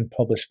what's been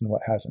published and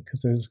what hasn't,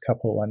 because there's a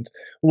couple of ones.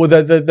 Well,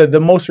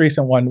 the most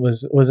recent one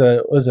was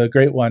a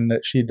great one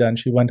that she'd done.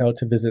 She went out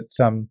to visit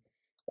some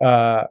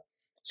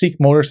Sikh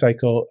members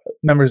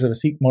of a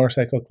Sikh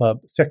motorcycle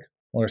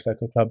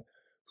club,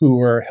 who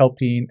were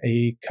helping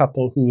a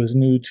couple who was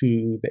new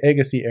to the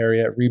Agassi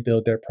area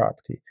rebuild their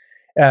property.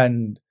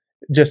 And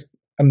just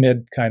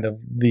amid kind of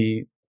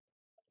the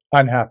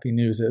unhappy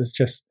news, it was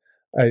just,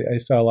 I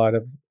saw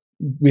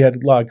we had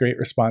a lot of great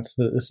responses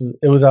to this.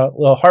 It was a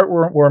little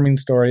heartwarming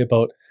story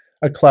about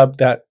a club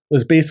that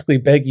was basically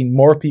begging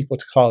more people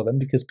to call them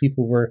because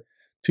people were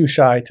too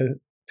shy to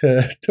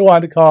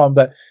want to call them.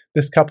 But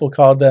this couple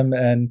called them,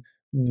 and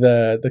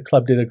the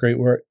club did great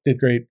work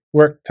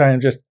trying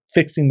to just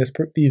fixing this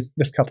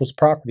couple's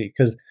property,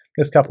 because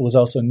this couple was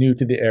also new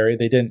to the area.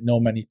 They didn't know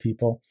many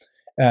people,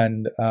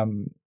 and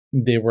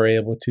they were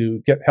able to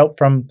get help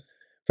from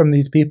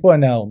these people and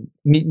now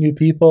meet new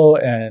people,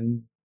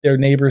 and their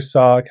neighbors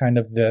saw kind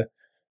of the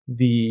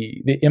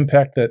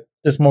impact that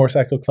this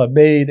motorcycle club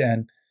made.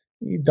 And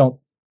the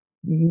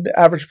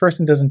average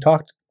person doesn't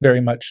talk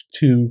very much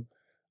to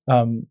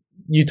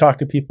you talk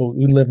to people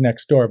who live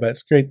next door, but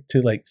it's great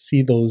to like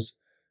see those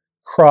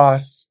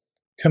cross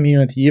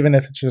community, even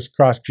if it's just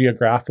cross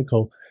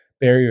geographical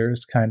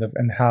barriers, kind of,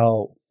 and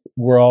how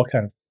we're all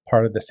kind of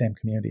part of the same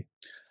community.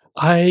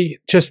 I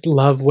just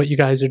love what you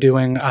guys are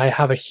doing. I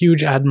have a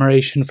huge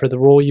admiration for the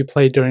role you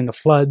played during the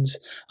floods.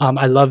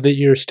 I love that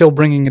you're still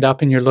bringing it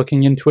up and you're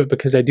looking into it,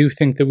 because I do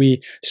think that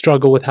we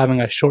struggle with having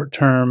a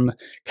short-term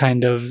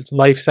kind of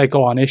life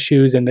cycle on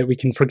issues, and that we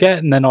can forget,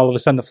 and then all of a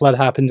sudden the flood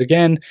happens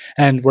again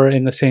and we're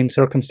in the same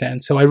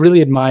circumstance. So I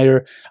really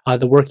admire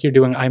the work you're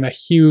doing. I'm a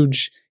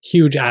huge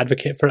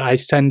advocate for it. I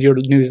send your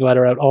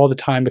newsletter out all the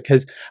time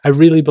because I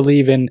really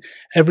believe in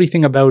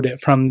everything about it,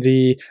 from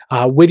the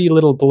witty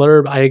little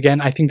blurb. I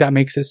think that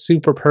makes it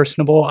super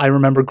personable. I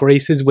remember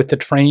Grace's with the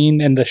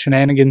train and the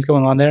shenanigans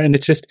going on there, and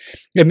it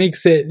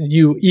makes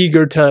you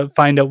eager to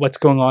find out what's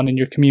going on in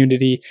your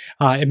community.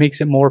 It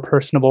makes it more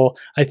personable.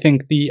 I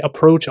think the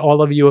approach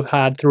all of you have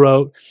had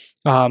throughout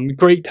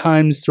great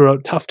times,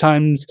 throughout tough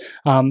times,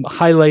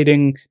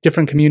 highlighting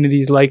different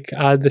communities like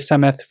the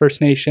Semeth First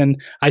Nation.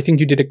 I think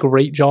you did a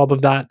great job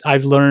of that.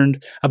 I've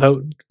learned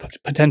about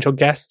potential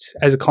guests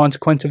as a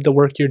consequence of the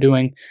work you're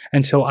doing.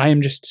 And so I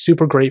am just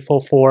super grateful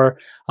for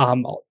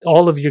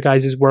all of your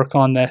guys' work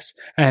on this.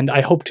 And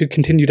I hope to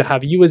continue to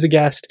have you as a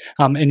guest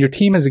and your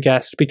team as a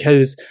guest,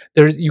 because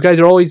you guys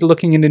are always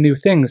looking into new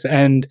things,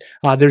 and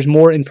there's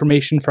more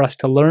information for us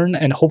to learn.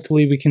 And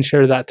hopefully we can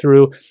share that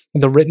through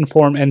the written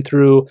form and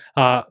through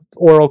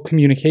oral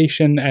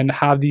communication, and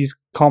have these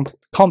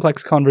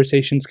complex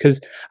conversations, because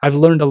I've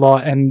learned a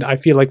lot, and I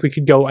feel like we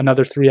could go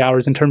another 3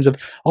 hours in terms of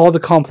all the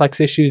complex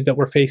issues that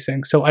we're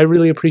facing. So I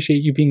really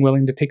appreciate you being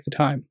willing to take the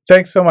time.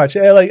 Thanks so much.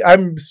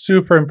 I'm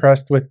super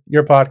impressed with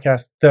your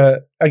podcast.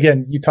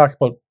 Again, you talk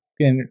about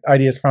getting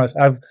ideas from us.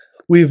 I've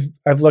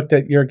looked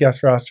at your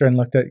guest roster and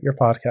looked at your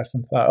podcast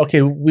and thought,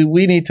 okay,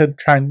 we need to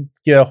try and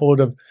get a hold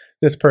of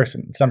this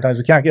person. Sometimes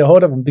we can't get a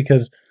hold of them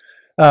because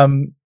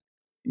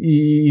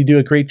you do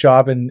a great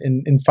job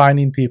in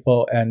finding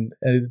people, and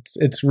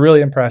it's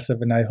really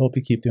impressive, and I hope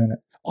you keep doing it.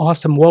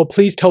 Awesome. Well,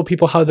 please tell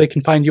people how they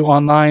can find you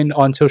online,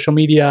 on social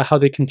media, how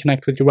they can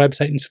connect with your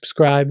website and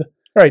subscribe.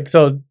 All right.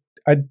 So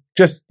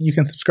you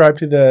can subscribe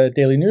to the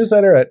daily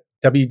newsletter at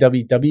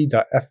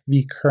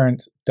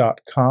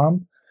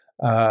www.fvcurrent.com.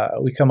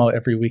 We come out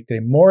every weekday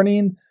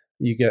morning.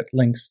 You get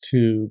links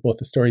to both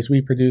the stories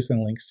we produce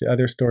and links to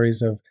other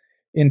stories of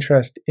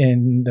interest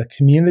in the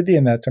community,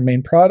 and that's our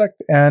main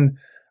product. And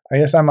I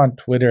guess I'm on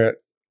Twitter at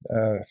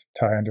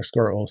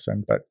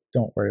Ty_Olson, but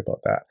don't worry about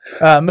that.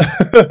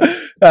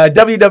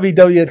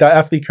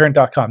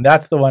 www.fvcurrent.com.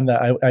 That's the one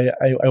that I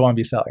want to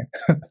be selling.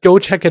 Go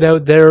check it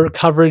out. Their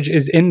coverage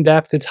is in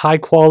depth. It's high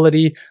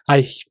quality.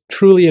 I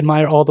truly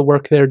admire all the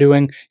work they're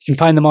doing. You can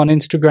find them on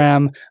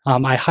Instagram.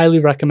 I highly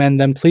recommend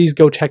them. Please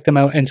go check them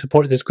out and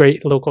support this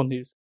great local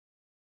news.